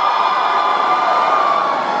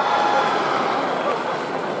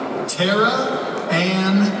 Tara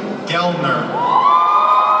Ann Gelner.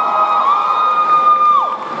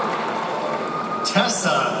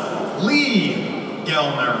 Tessa Lee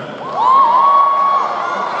Gelner.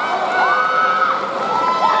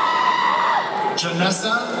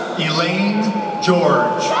 Janessa Elaine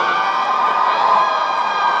George.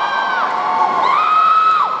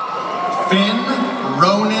 Finn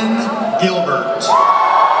Ronan Gilbert.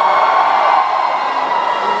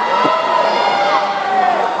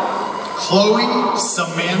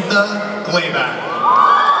 Playback.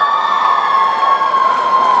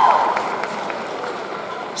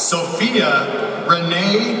 Sophia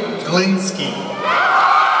Renee Glinsky.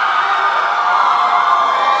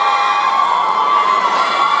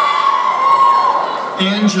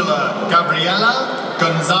 Angela Gabriela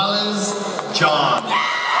Gonzalez John.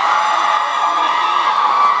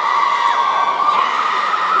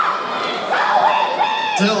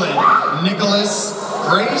 Dylan Nicholas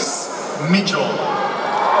Grace Mitchell.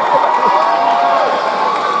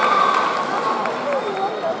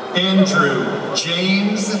 Andrew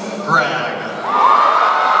James Bragg.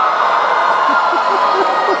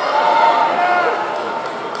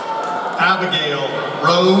 Abigail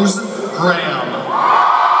Rose Graham.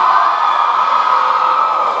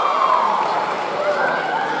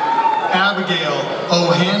 Abigail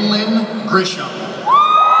O'Hanlon Grisham.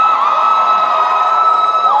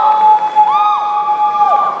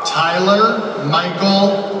 Tyler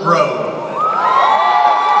Michael Grove.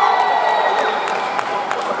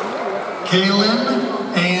 Kaylin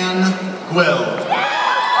Ann Gwill.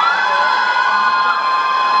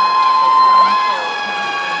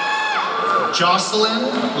 Jocelyn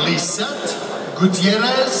Lisette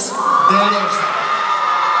Gutierrez de Rosa.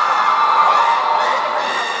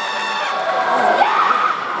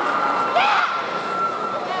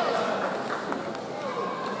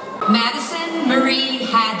 Madison Marie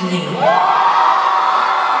Hadley.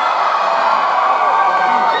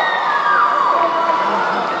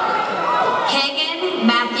 Kagan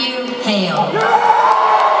Matthew Hale.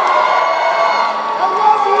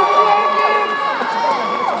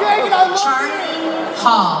 Charlie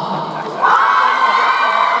Hall.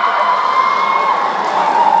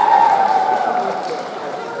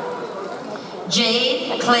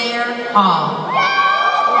 Jade Claire Hall.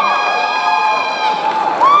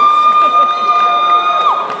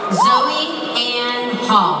 Zoe Ann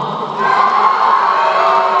Hall.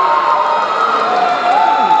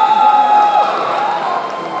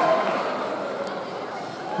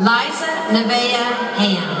 Liza Nevaeh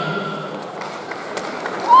Ham.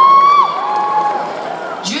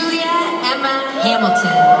 Julia Emma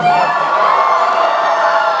Hamilton.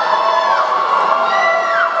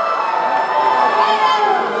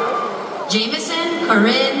 Jameson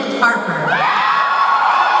Corinne Harper.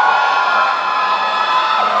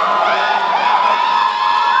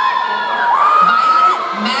 Violet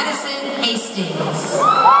Madison Hastings.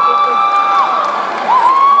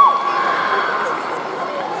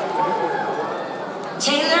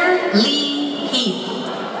 Taylor Lee Heath.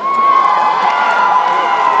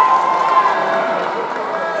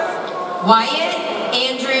 Wyatt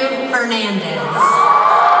Andrew Hernandez.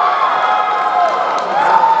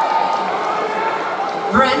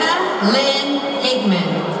 Brenna Lynn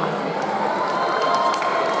Higman.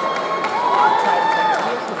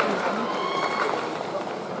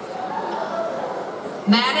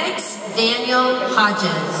 Maddox Daniel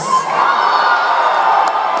Hodges.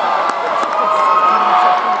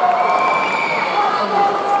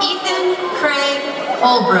 Ethan Craig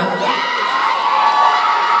Holbrook.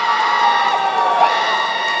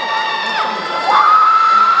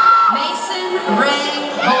 Mason Ray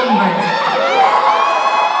Holmberg.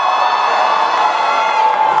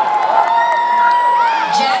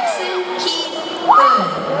 Jackson Keith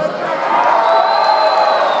Hood.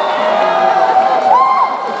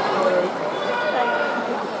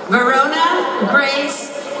 Verona Grace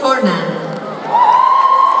Cornan.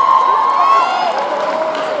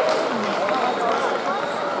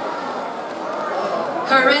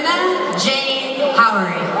 Corinna Jane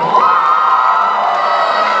Howery.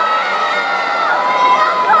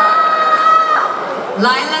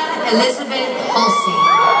 Lila Elizabeth Hulsey.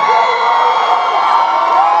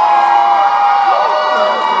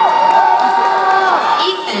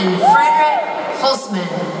 Ethan Frederick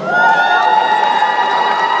Holzman.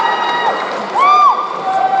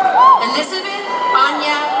 Elizabeth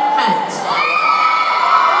Anya Hunt.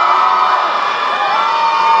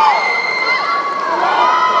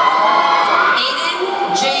 Aiden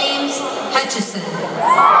James Hutchison.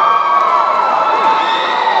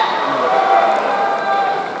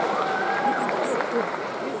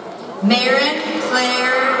 Maren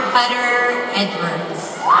Claire Hutter Edwards.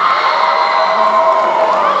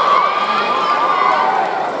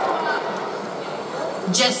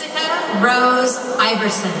 Jessica Rose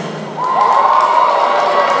Iverson.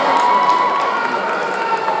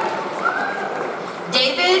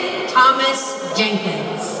 David Thomas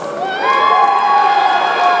Jenkins.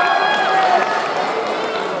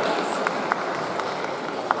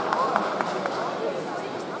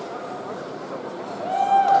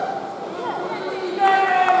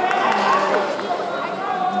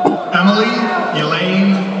 Emily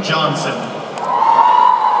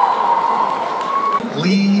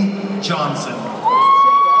Lee Johnson.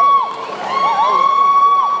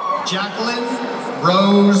 Jacqueline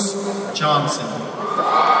Rose Johnson.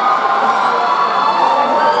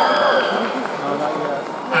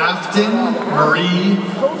 Afton Marie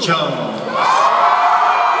Jones.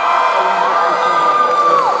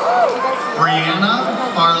 Brianna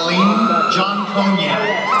Arlene John Cognac.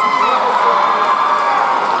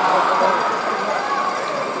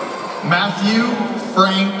 Matthew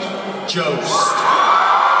Frank Jost.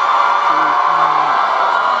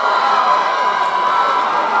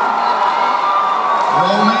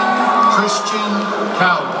 Roman Christian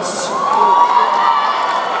Couts.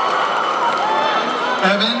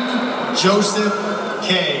 Evan Joseph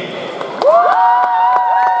Kay.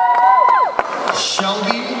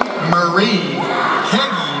 Shelby Marie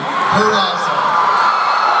Keggy Peraza.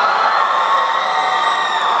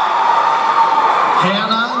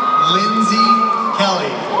 Hannah Lindsay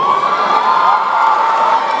Kelly.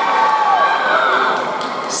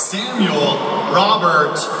 Samuel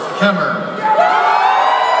Robert Kemmer.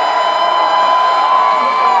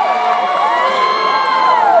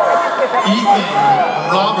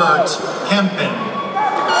 Ethan Robert Kempen.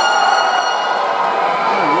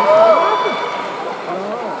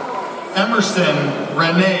 Emerson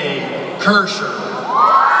Renee Kirscher.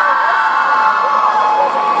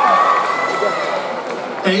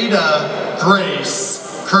 Ada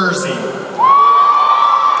Grace Kersey.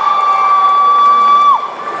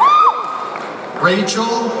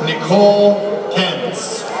 Rachel Nicole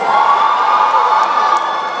Kentz.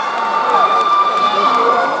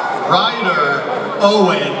 Ryder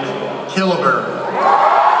Owen Kilber.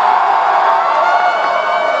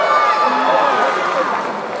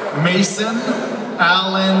 Mason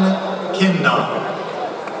Allen Kinda.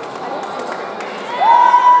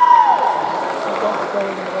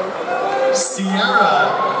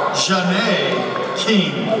 Sierra Janae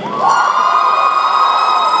King.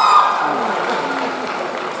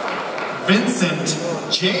 Vincent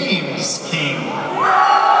James King.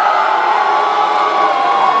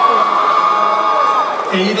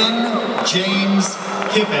 Aiden James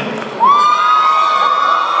Kippen.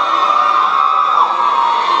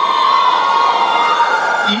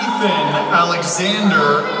 Ethan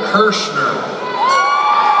Alexander Kirschner.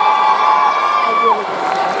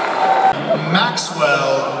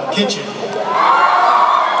 Maxwell Kitchen.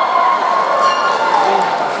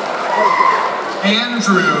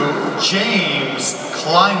 Andrew James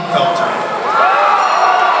Kleinfelter.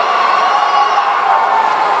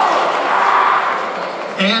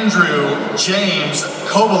 Andrew James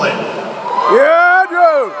Kobalin. Yeah,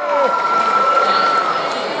 Andrew!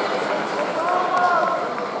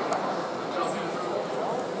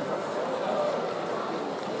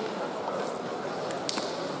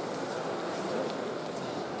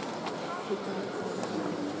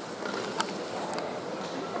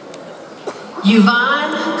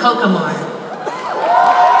 Yvonne Kokomore.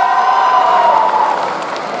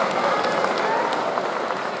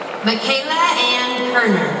 Michaela Ann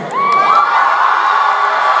Kerner.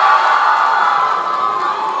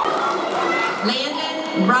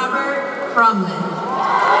 Landon Robert Cromlin.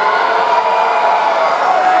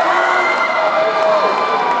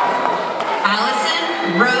 Allison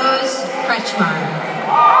Rose Kretschmar.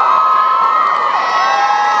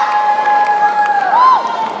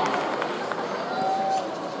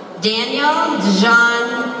 Daniel Dejan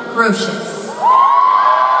Grotius.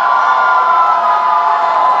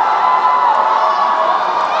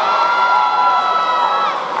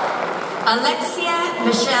 Alexia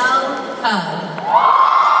Michelle Cub.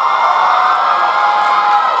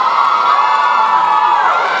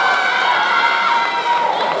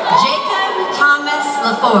 Jacob Thomas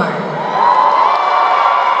LaFord.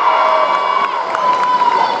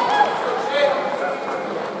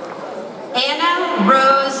 Anna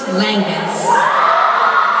Rose Langus.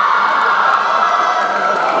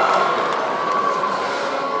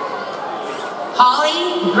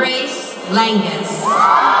 Holly Grace Langus.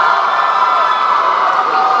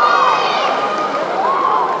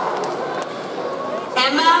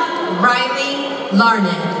 Emma Riley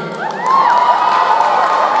Larned.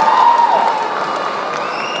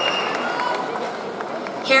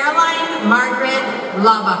 Caroline Margaret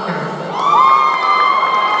Laubacher.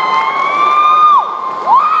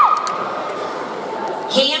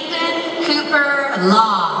 Camden Cooper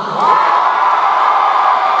Law.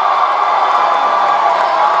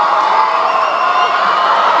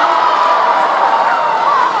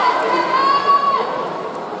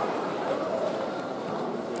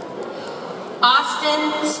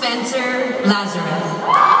 Austin Spencer Lazarus.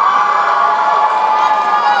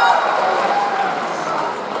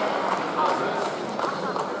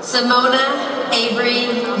 Simona Avery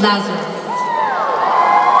Lazarus.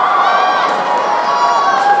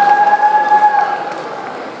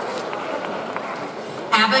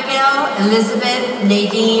 Abigail Elizabeth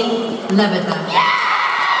Nadine Lebeda.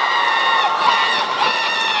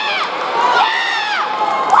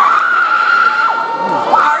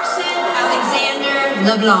 Carson Alexander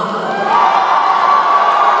LeBlanc.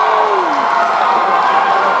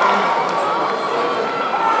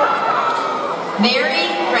 Mary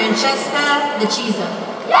Francesca Lechiza.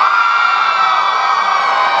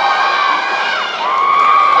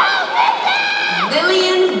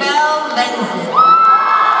 Lillian Bell Lenzen.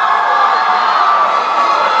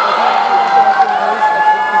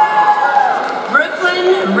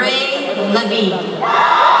 Brooklyn Ray Levine.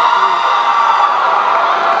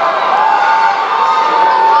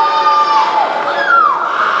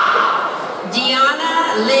 Deanna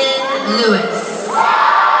Lynn Lewis.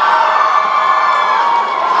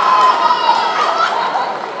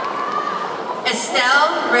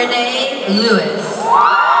 Estelle Renee Lewis.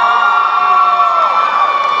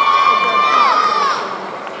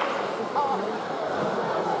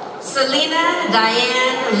 Selena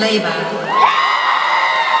Diane Leba.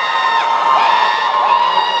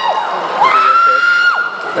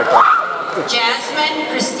 Jasmine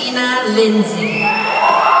Christina Lindsay.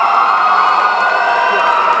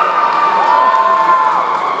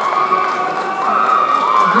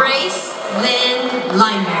 Grace Lynn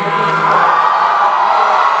Lineberry.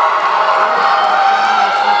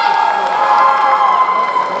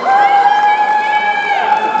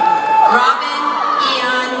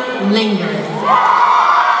 Linger.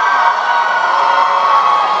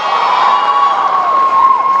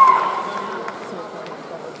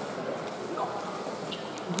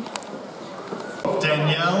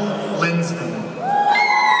 Danielle Linsman.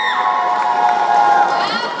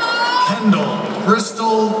 Kendall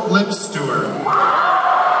Bristol Lipstewart.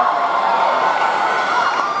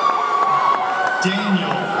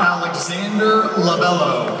 Daniel Alexander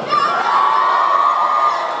Labello.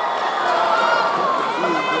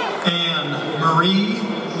 Marie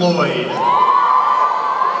Lloyd.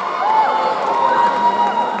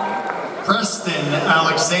 Preston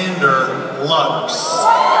Alexander Lux.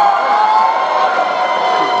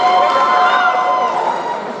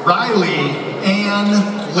 Riley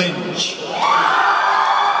Ann Lynch.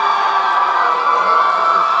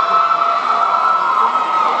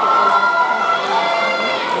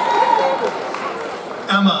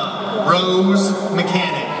 Emma Rose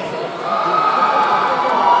Mechanic.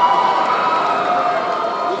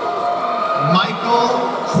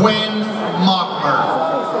 Quinn Mockmer.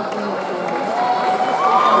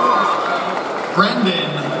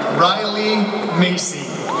 Brendan Riley Macy.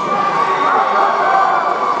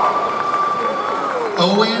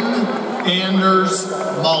 Owen Anders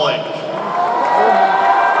Mullick.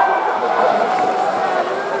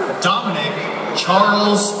 Dominic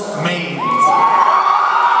Charles Maines.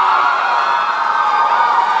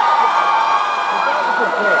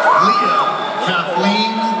 Leah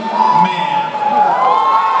Kathleen Mann.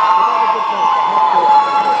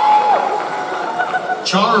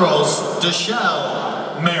 Charles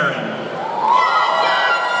Deshelle Marin.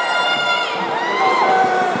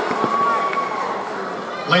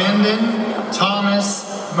 Landon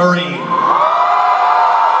Thomas Marine.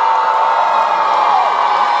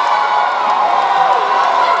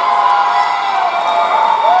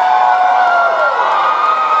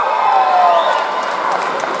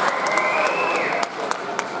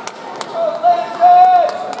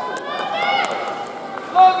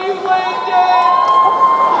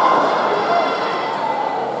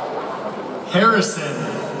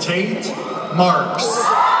 Harrison Tate Marks.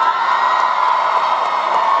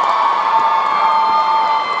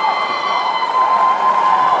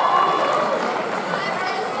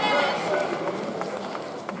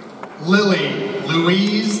 Lily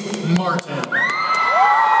Louise Martin.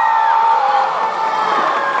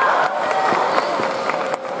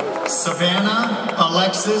 Savannah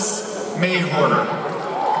Alexis Mayhorter.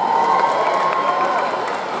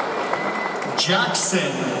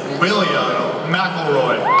 Jackson William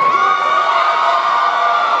McElroy.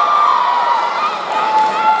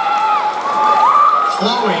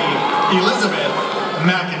 Chloe Elizabeth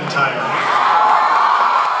McIntyre.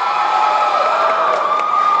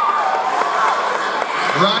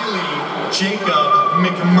 Riley Jacob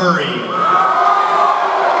McMurray.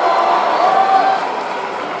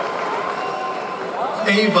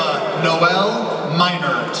 Ava Noel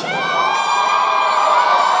Meinert.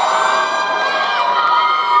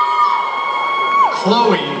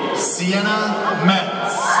 Chloe Sienna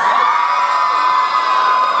Metz.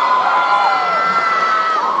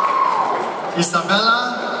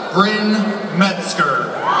 Isabella Bryn Metzger.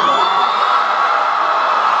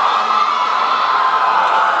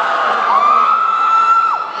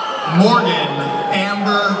 Morgan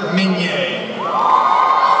Amber Minier.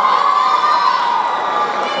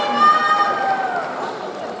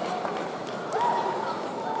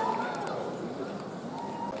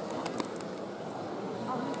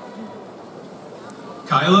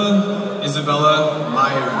 Kyla Isabella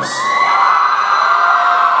Myers.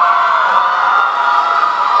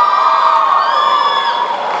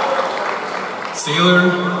 Sailor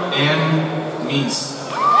Ann Meese.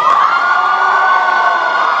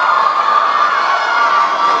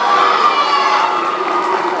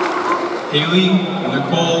 Haley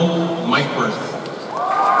Nicole Mikeworth.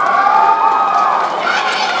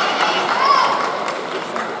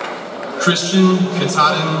 Christian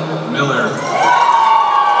Katahdin Miller.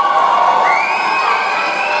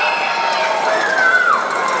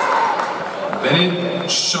 Bennett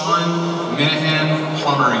Sean Minahan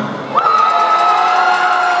Hommering.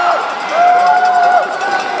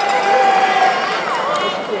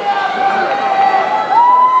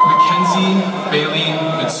 Mackenzie Bailey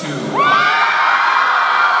Matu.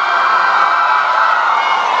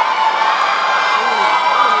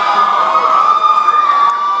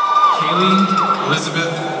 Kaylee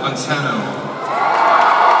Elizabeth Montano.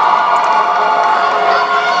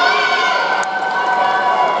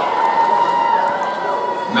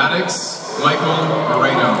 Maddox Michael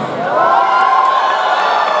Moreno.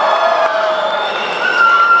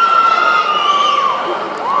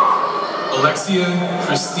 Alexia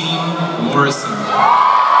Christine Morrison.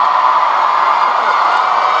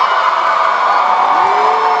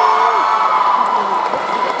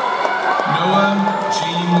 Noah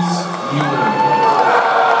James Mueller.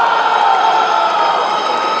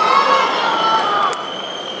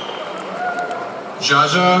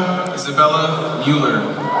 Jaja Isabella Mueller.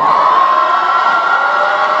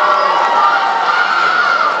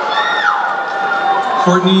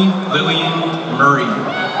 Courtney Lillian Murray.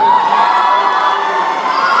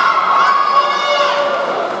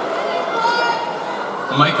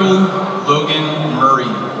 Michael Logan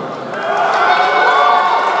Murray.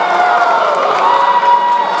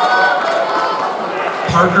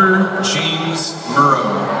 Parker James Murrow.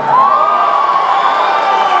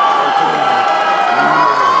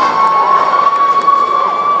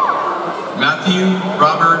 Matthew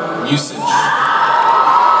Robert Musich.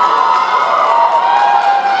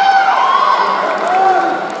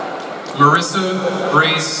 Marissa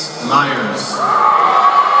Grace Myers.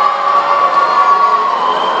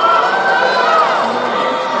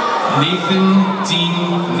 Nathan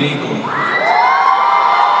Dean Nagel.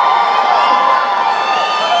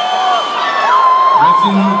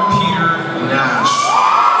 Griffin Peter Nash.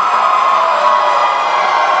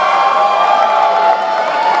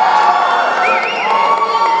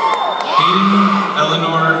 Hayden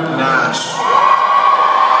Eleanor Nash.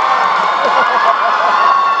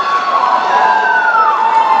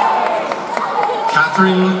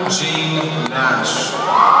 Catherine Jane Nash.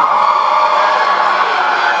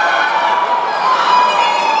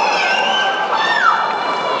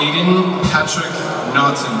 Aiden Patrick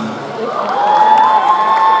Naughton.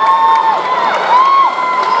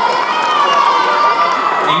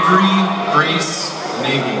 Avery Grace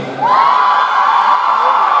Nagel.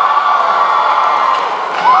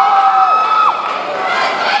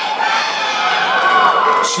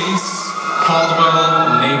 Chase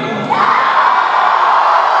Caldwell Nagel.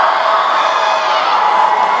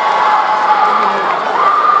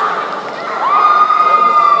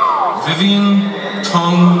 Vivian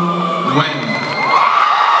Tong Nguyen.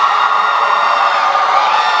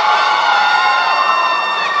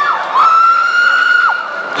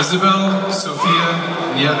 Isabel Sofia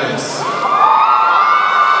Nieves.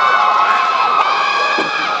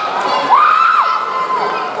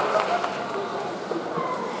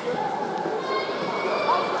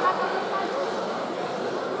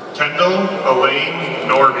 Kendall Elaine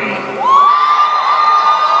Norby.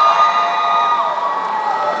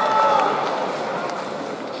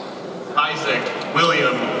 Isaac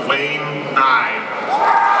William Wayne Nye.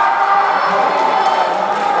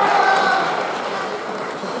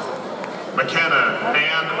 McKenna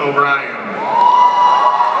Ann O'Brien.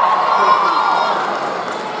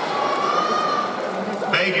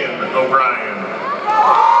 Megan O'Brien.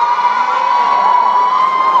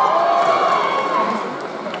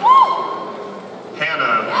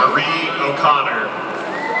 Hannah Marie O'Connor.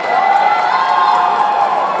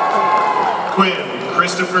 Quinn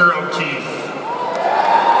Christopher O'Keefe.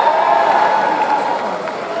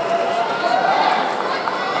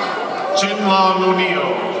 Chin Long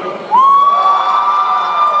O'Neill.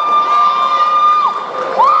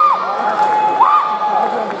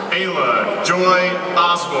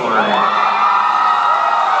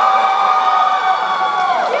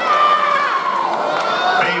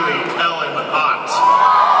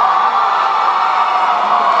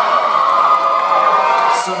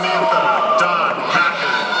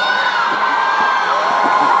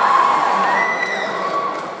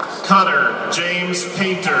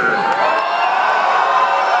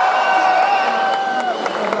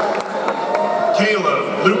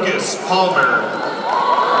 Caleb Lucas Palmer.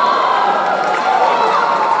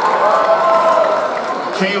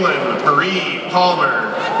 Kaylin Marie Palmer.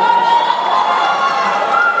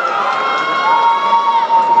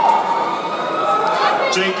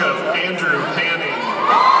 Jacob Andrew Panning.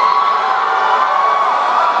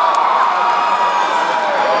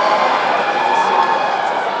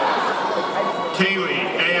 Kaylee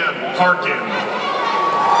Ann Parkin.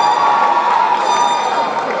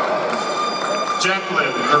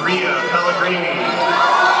 Jacqueline Maria Pellegrini.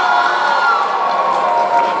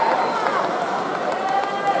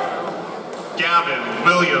 Gavin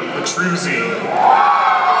William Petruzzi.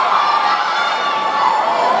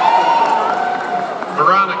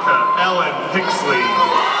 Veronica Ellen Pixley.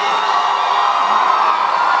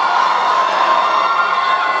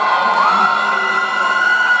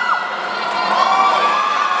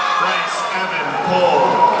 Bryce Evan Pohl.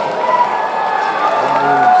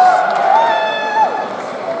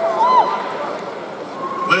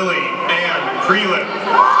 Lily Ann Prelip.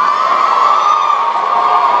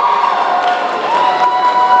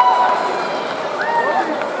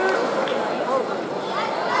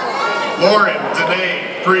 Lauren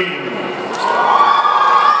Danae Breen.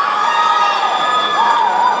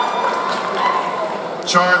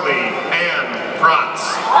 Charlie Ann Bratz.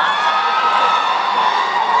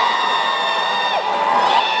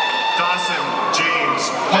 Dawson James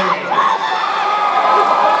Hogan.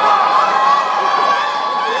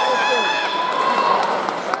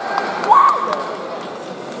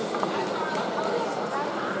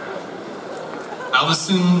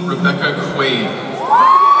 Allison Rebecca Quaid.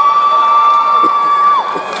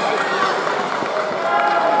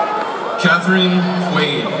 Catherine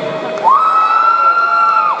Quaid.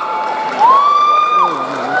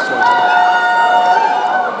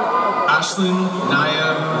 Ashlyn Naya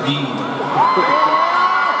Reed.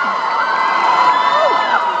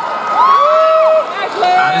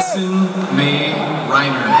 Addison May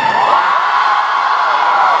Reiner.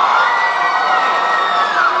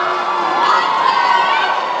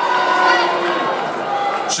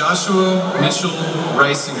 Joshua Mitchell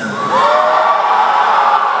Reisinger.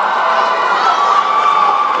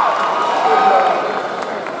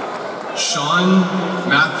 Sean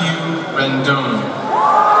Matthew Rendon.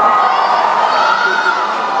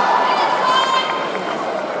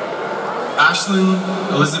 Ashlyn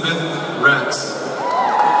Elizabeth Rex.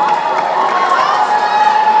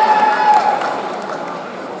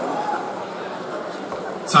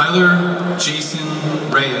 Tyler Jason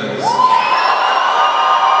Reyes.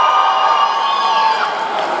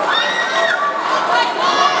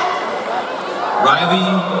 Riley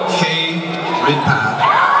K. Ridpath.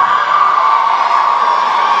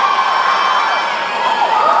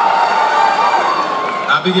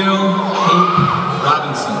 Abigail Hope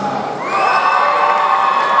Robinson.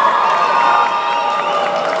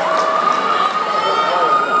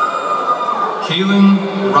 Kaylin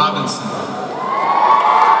Robinson.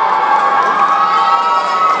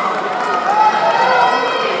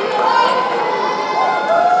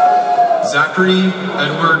 Zachary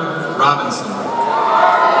Edward Robinson.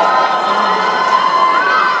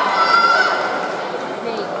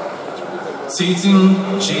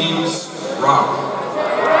 Satan James Rock.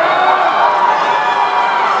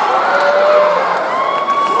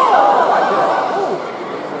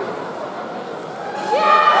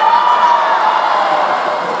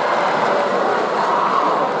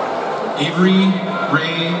 Avery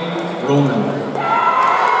Ray Roman.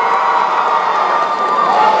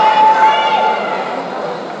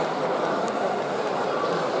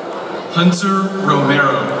 Hunter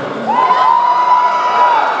Romero.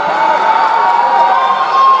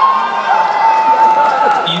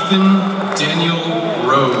 Ethan Daniel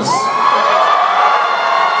Rose.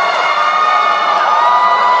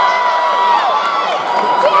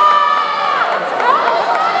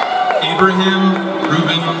 Abraham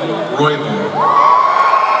Ruben Roybal.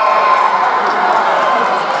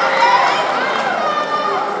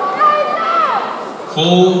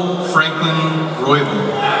 Cole Franklin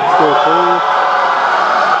Roybal.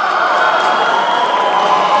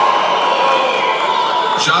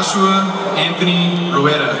 Joshua Anthony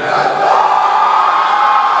Rueda.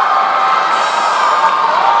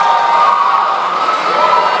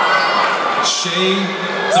 Shay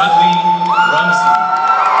Dudley Rumsey.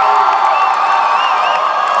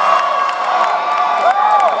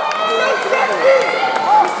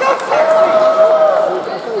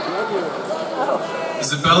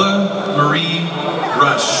 Isabella Marie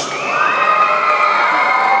Rush.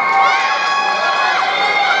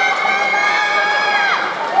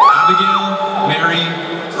 Abigail Mary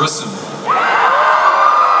Russell.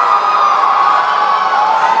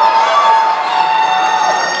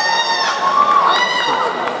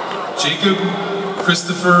 Jacob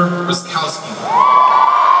Christopher Wiskowski.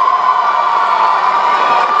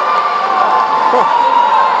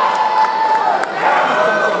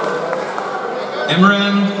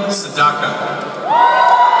 Imran Sadaka.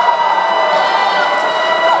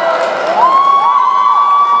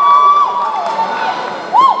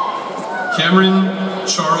 Cameron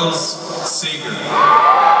Charles Sager.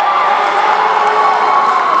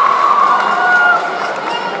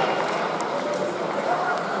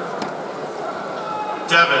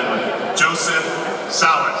 Devin Joseph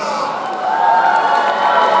Salas.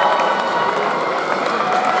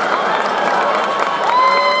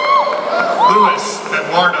 Luis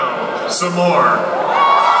Eduardo Zamor.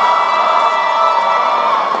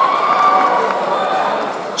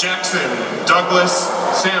 Jackson Douglas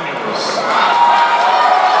Samuels.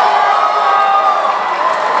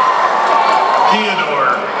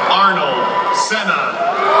 Theodore Arnold Senna.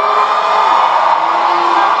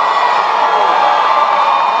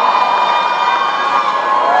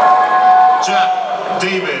 Jack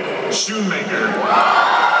David Schoonmaker.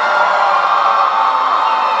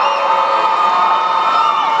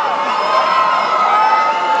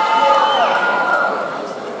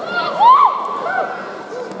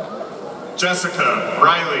 Jessica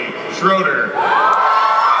Riley Schroeder.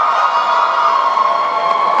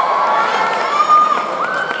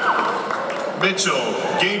 Mitchell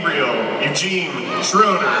Gabriel Eugene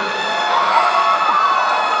Schroeder.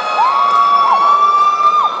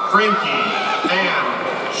 Frankie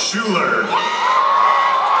Ann Schuler.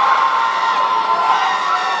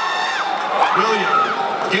 William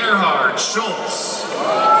Gerhard Schultz.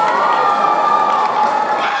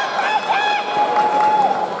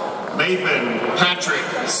 Nathan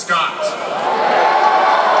Patrick Scott.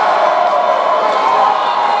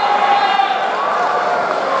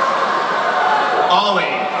 Ollie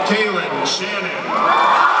Kaylin Shannon.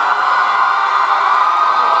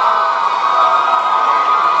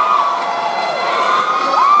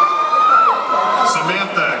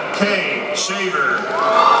 Samantha K. Shaver.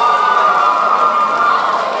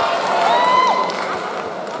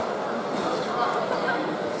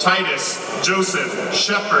 Titus Joseph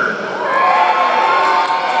Shepard.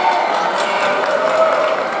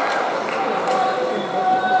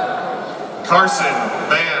 Carson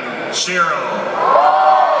Van Sherrill.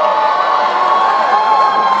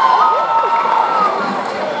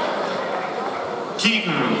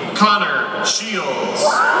 Keaton Connor Shields.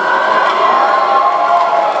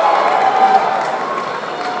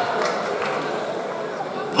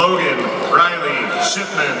 Logan Riley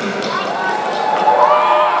Shipman.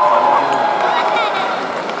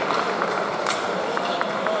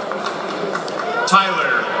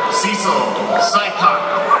 Tyler Cecil Sycock.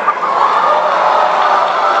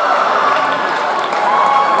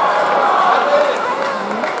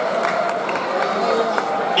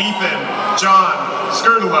 Ethan John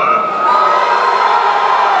Skirtula.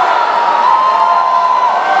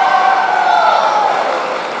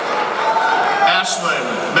 Ashlyn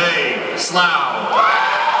May Slough.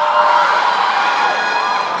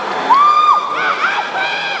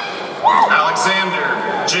 Alexander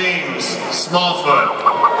James Smallfoot.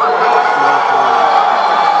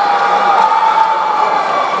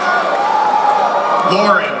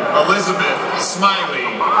 Lauren Elizabeth Smiley.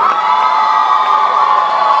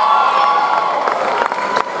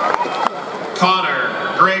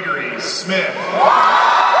 Connor Gregory Smith.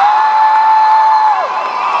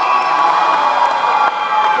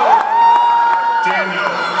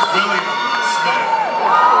 Daniel William Smith.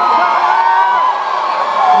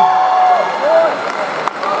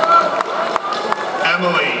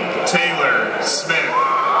 Emily Taylor Smith.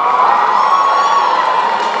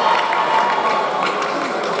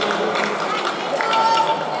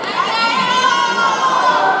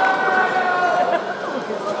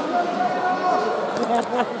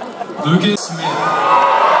 Lucas Smith.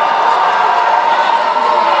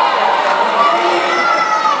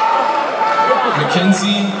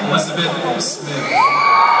 Mackenzie Elizabeth Smith.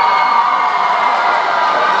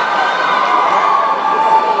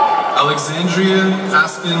 Alexandria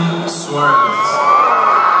Aspen Suarez.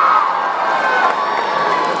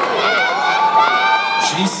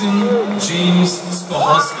 Jason James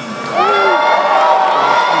Spahalski.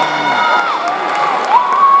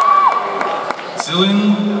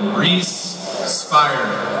 Dylan Reese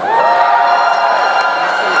Spire.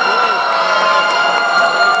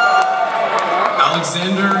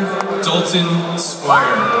 Alexander Dalton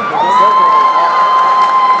Squire.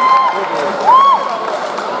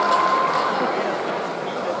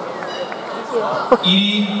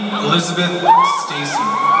 Edie Elizabeth Stacy.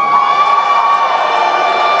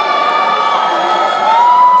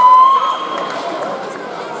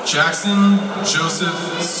 Jackson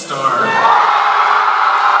Joseph Starr.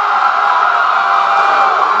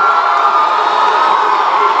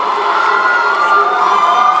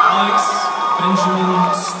 Alex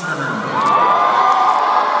Benjamin Sterner.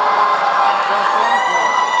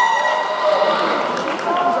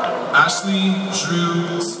 Ashley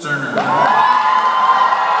Drew Sterner.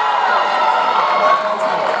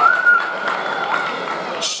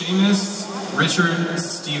 Seamus Richard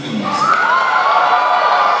Stevens.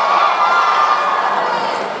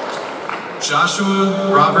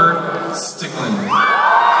 Joshua Robert Stickland.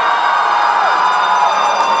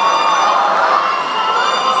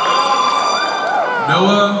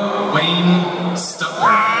 Noah Wayne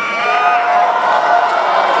Stutler.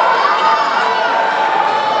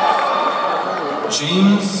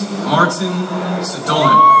 James Martin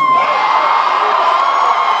Sedolnik.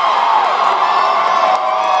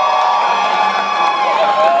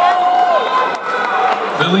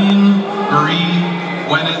 Lillian Marie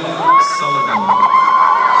Gwyneth Sullivan.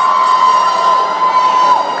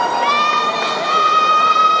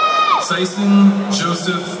 Tyson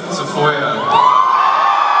Joseph Tafoya.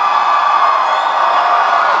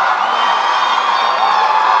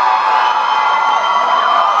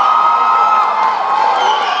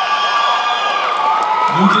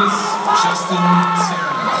 Lucas Justin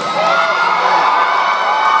Sarah.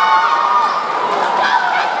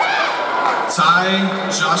 Ty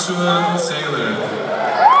Joshua Taylor.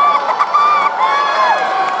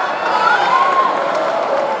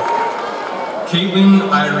 Caitlin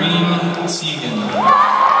Irene Teagan.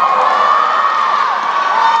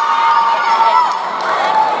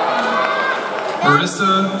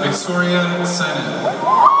 Marissa Victoria Sennett.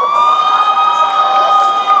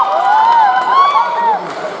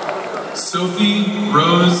 Sophie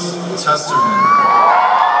Rose Testerman.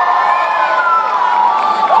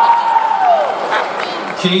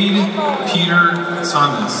 Cade Peter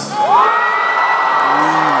Thomas.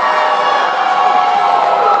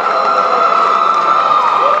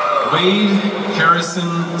 Wade Harrison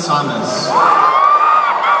Thomas.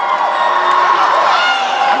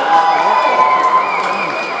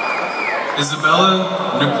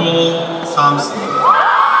 Isabella Nicole Thompson.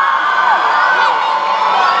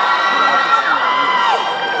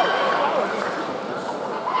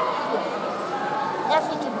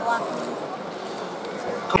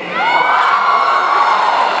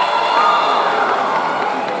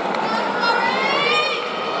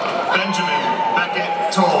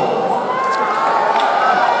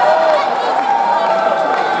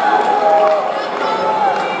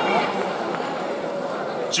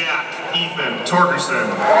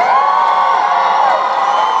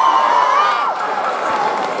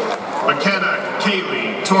 McKenna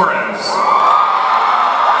Kaylee Torres.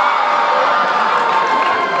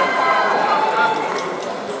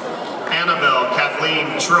 Annabelle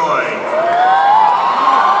Kathleen Troy.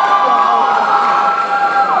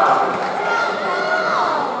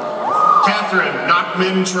 Catherine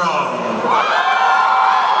Nakmin Trong.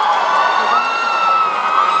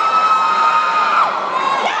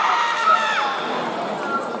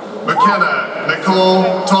 McKenna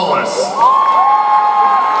Nicole Tullis.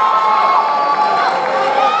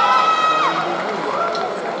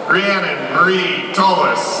 Rhiannon Marie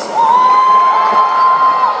Tullis.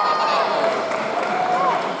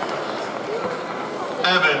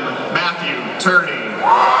 Evan Matthew Turney.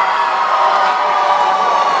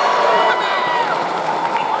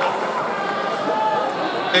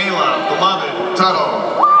 Ayla Beloved Tuttle.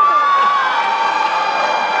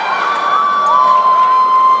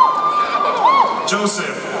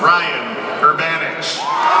 Joseph Ryan Urbanich.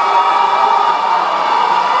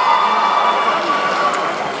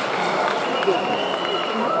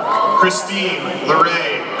 Christine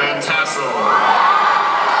Lorraine Van Tassel.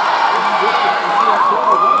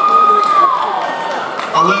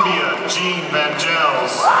 Olivia Jean Van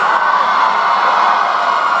Gels.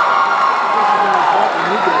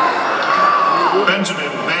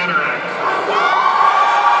 Benjamin Vanderek.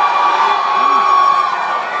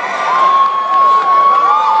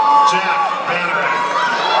 Jack Vanderek.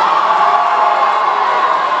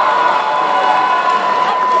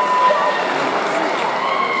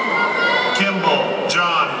 Kimball John.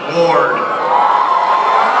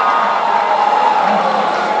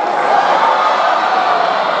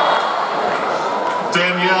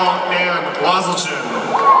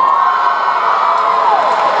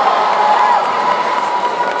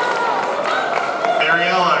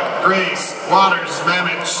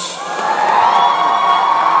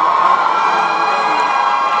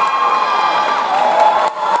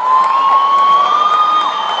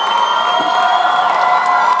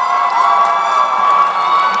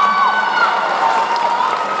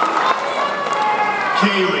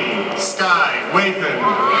 Sky Wathan.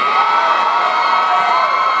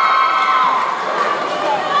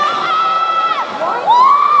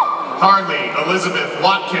 Harley Elizabeth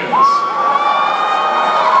Watkins.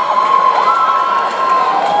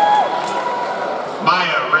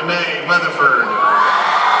 Maya Renee Weatherford.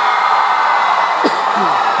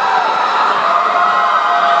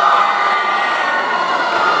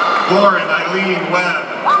 Lauren Eileen Webb.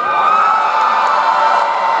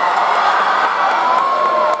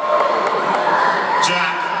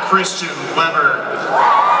 Jack Christian Weber.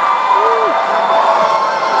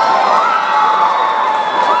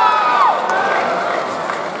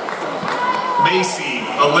 Macy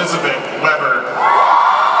Elizabeth Weber.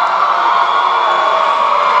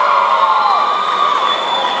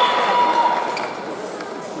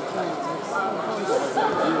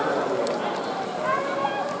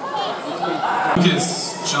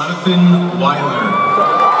 Lucas Jonathan Weiler.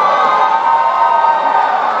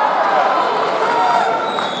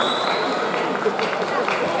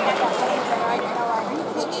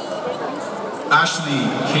 Ashley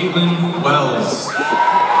Caitlin Wells.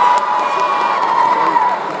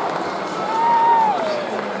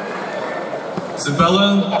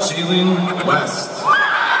 Isabella Jalen West.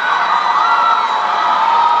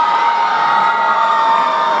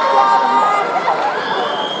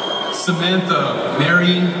 Samantha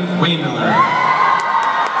Mary Waymiller.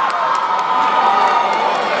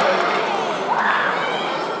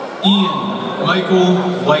 Ian Michael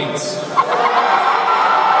White.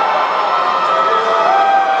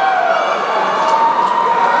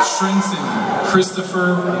 Trenton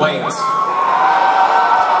Christopher White.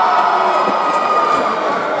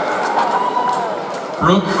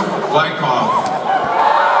 Brooke Wyckoff.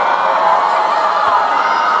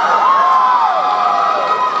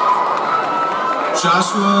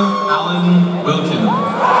 Joshua Allen Wilkin.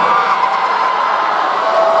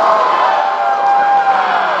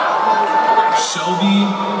 Shelby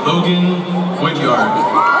Logan Woodyard.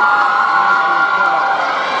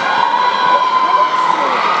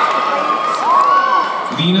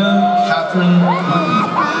 Lena Catherine Wooten.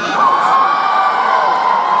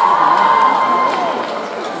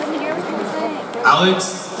 Alex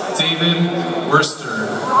David Worster.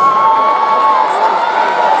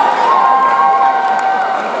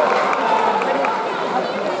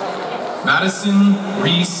 Madison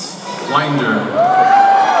Reese Winder.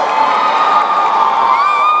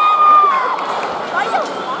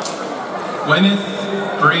 Gwyneth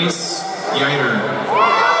Grace Yider.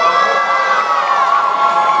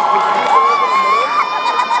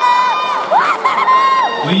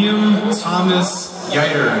 Liam Thomas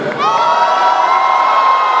Yider.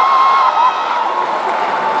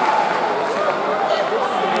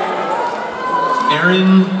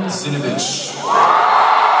 Aaron Zinovich.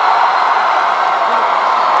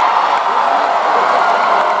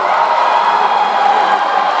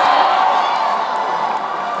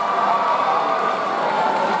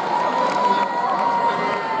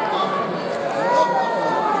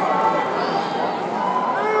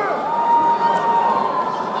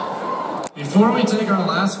 Before we take our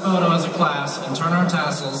last photo as a class and turn our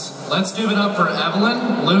tassels, let's give it up for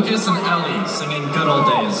Evelyn, Lucas, and Ellie singing Good Old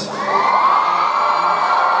Days.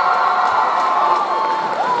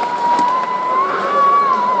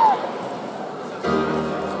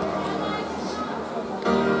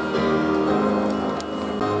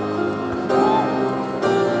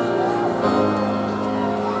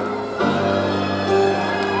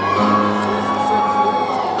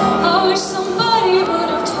 I wish somebody would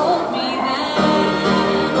have told me then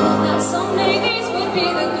that someday these would be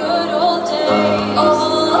the good old days.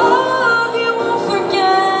 All of you won't forget,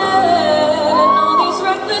 and all these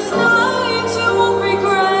reckless nights you won't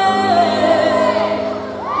regret.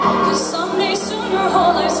 'Cause someday soon your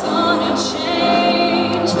whole life's gonna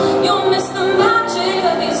change. You'll miss the magic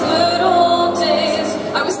of these good old days.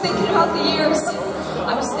 I was thinking about the years,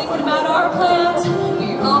 I was thinking about our plans.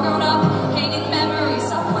 We've all grown up, hanging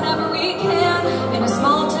memories up whenever we can. In a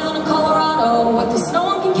small town in Colorado, with the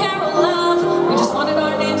snow and can carol laugh. We just wanted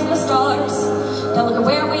our names in the stars. Now look at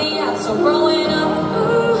where we at, so growing up,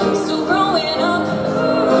 still growing up.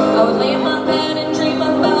 I would lay in my bed and dream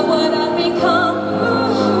about what I'd become.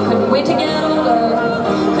 Couldn't wait to get older,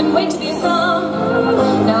 couldn't wait to be some.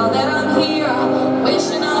 Now that I'm here,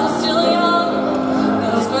 wishing I was still young.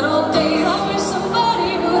 Those good old days, I wish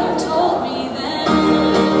somebody would have told me then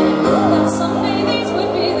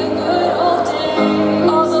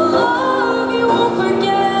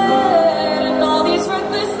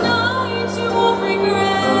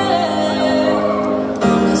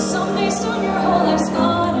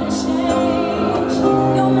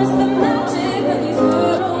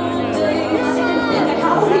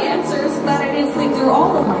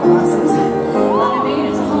glasses. Glad I made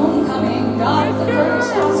it to homecoming. God, if the courage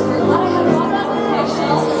to ask for. Glad I had a bottle with my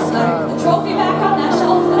shells. Glad I put the trophy back on that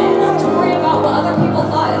shelf. That I didn't have to worry about what other people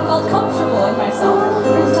thought. I felt comfortable in myself.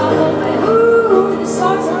 Rooftop open. Ooh, the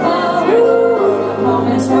stars above. Ooh,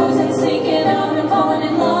 moments frozen, sinking out and falling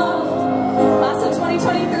in love. Class of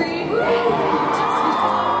 2023.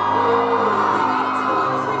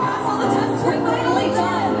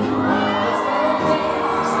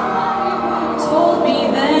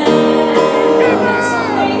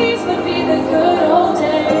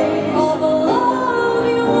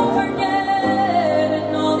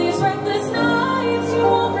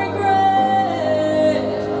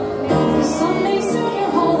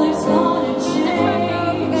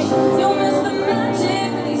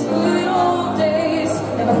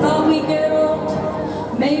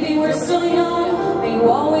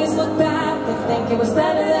 It was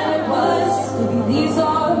better than it was. Maybe these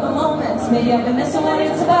are the moments. Maybe I've been missing what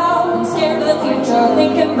it's about. I'm scared of the future,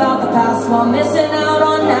 thinking about the past while missing out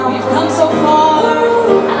on now. We've come so far,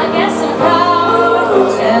 and I guess I'm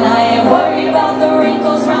proud. And I ain't worried about the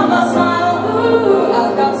wrinkles around my smile. Ooh,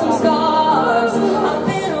 I've got some scars. I've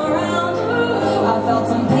been around. I've felt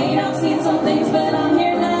some pain. I've seen some things, but I'm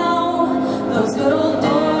here now. Those good old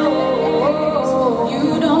days.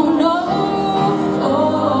 You don't know.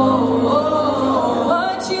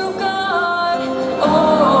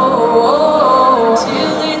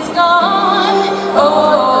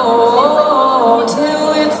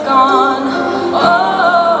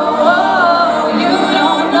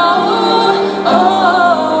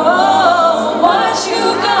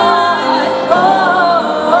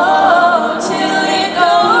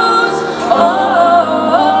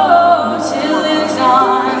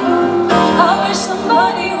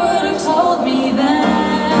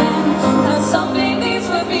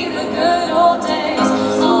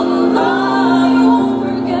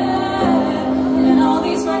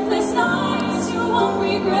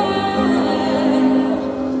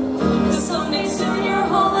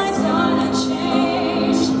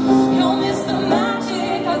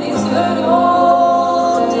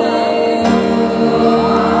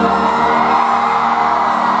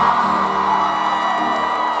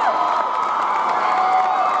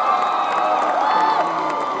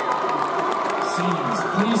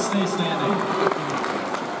 Please stay standing.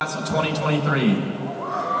 Class of 2023.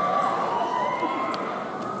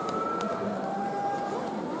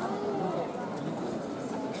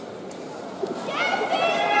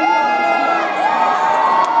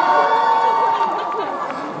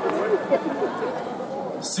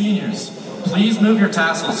 Seniors, please move your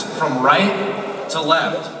tassels from right to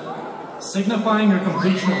left, signifying your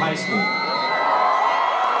completion of high school.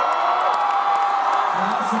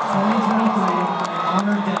 Class of 2023.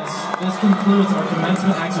 Honored guests, this concludes our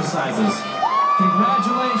commencement exercises.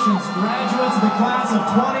 Congratulations, graduates of the class of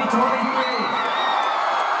 2023!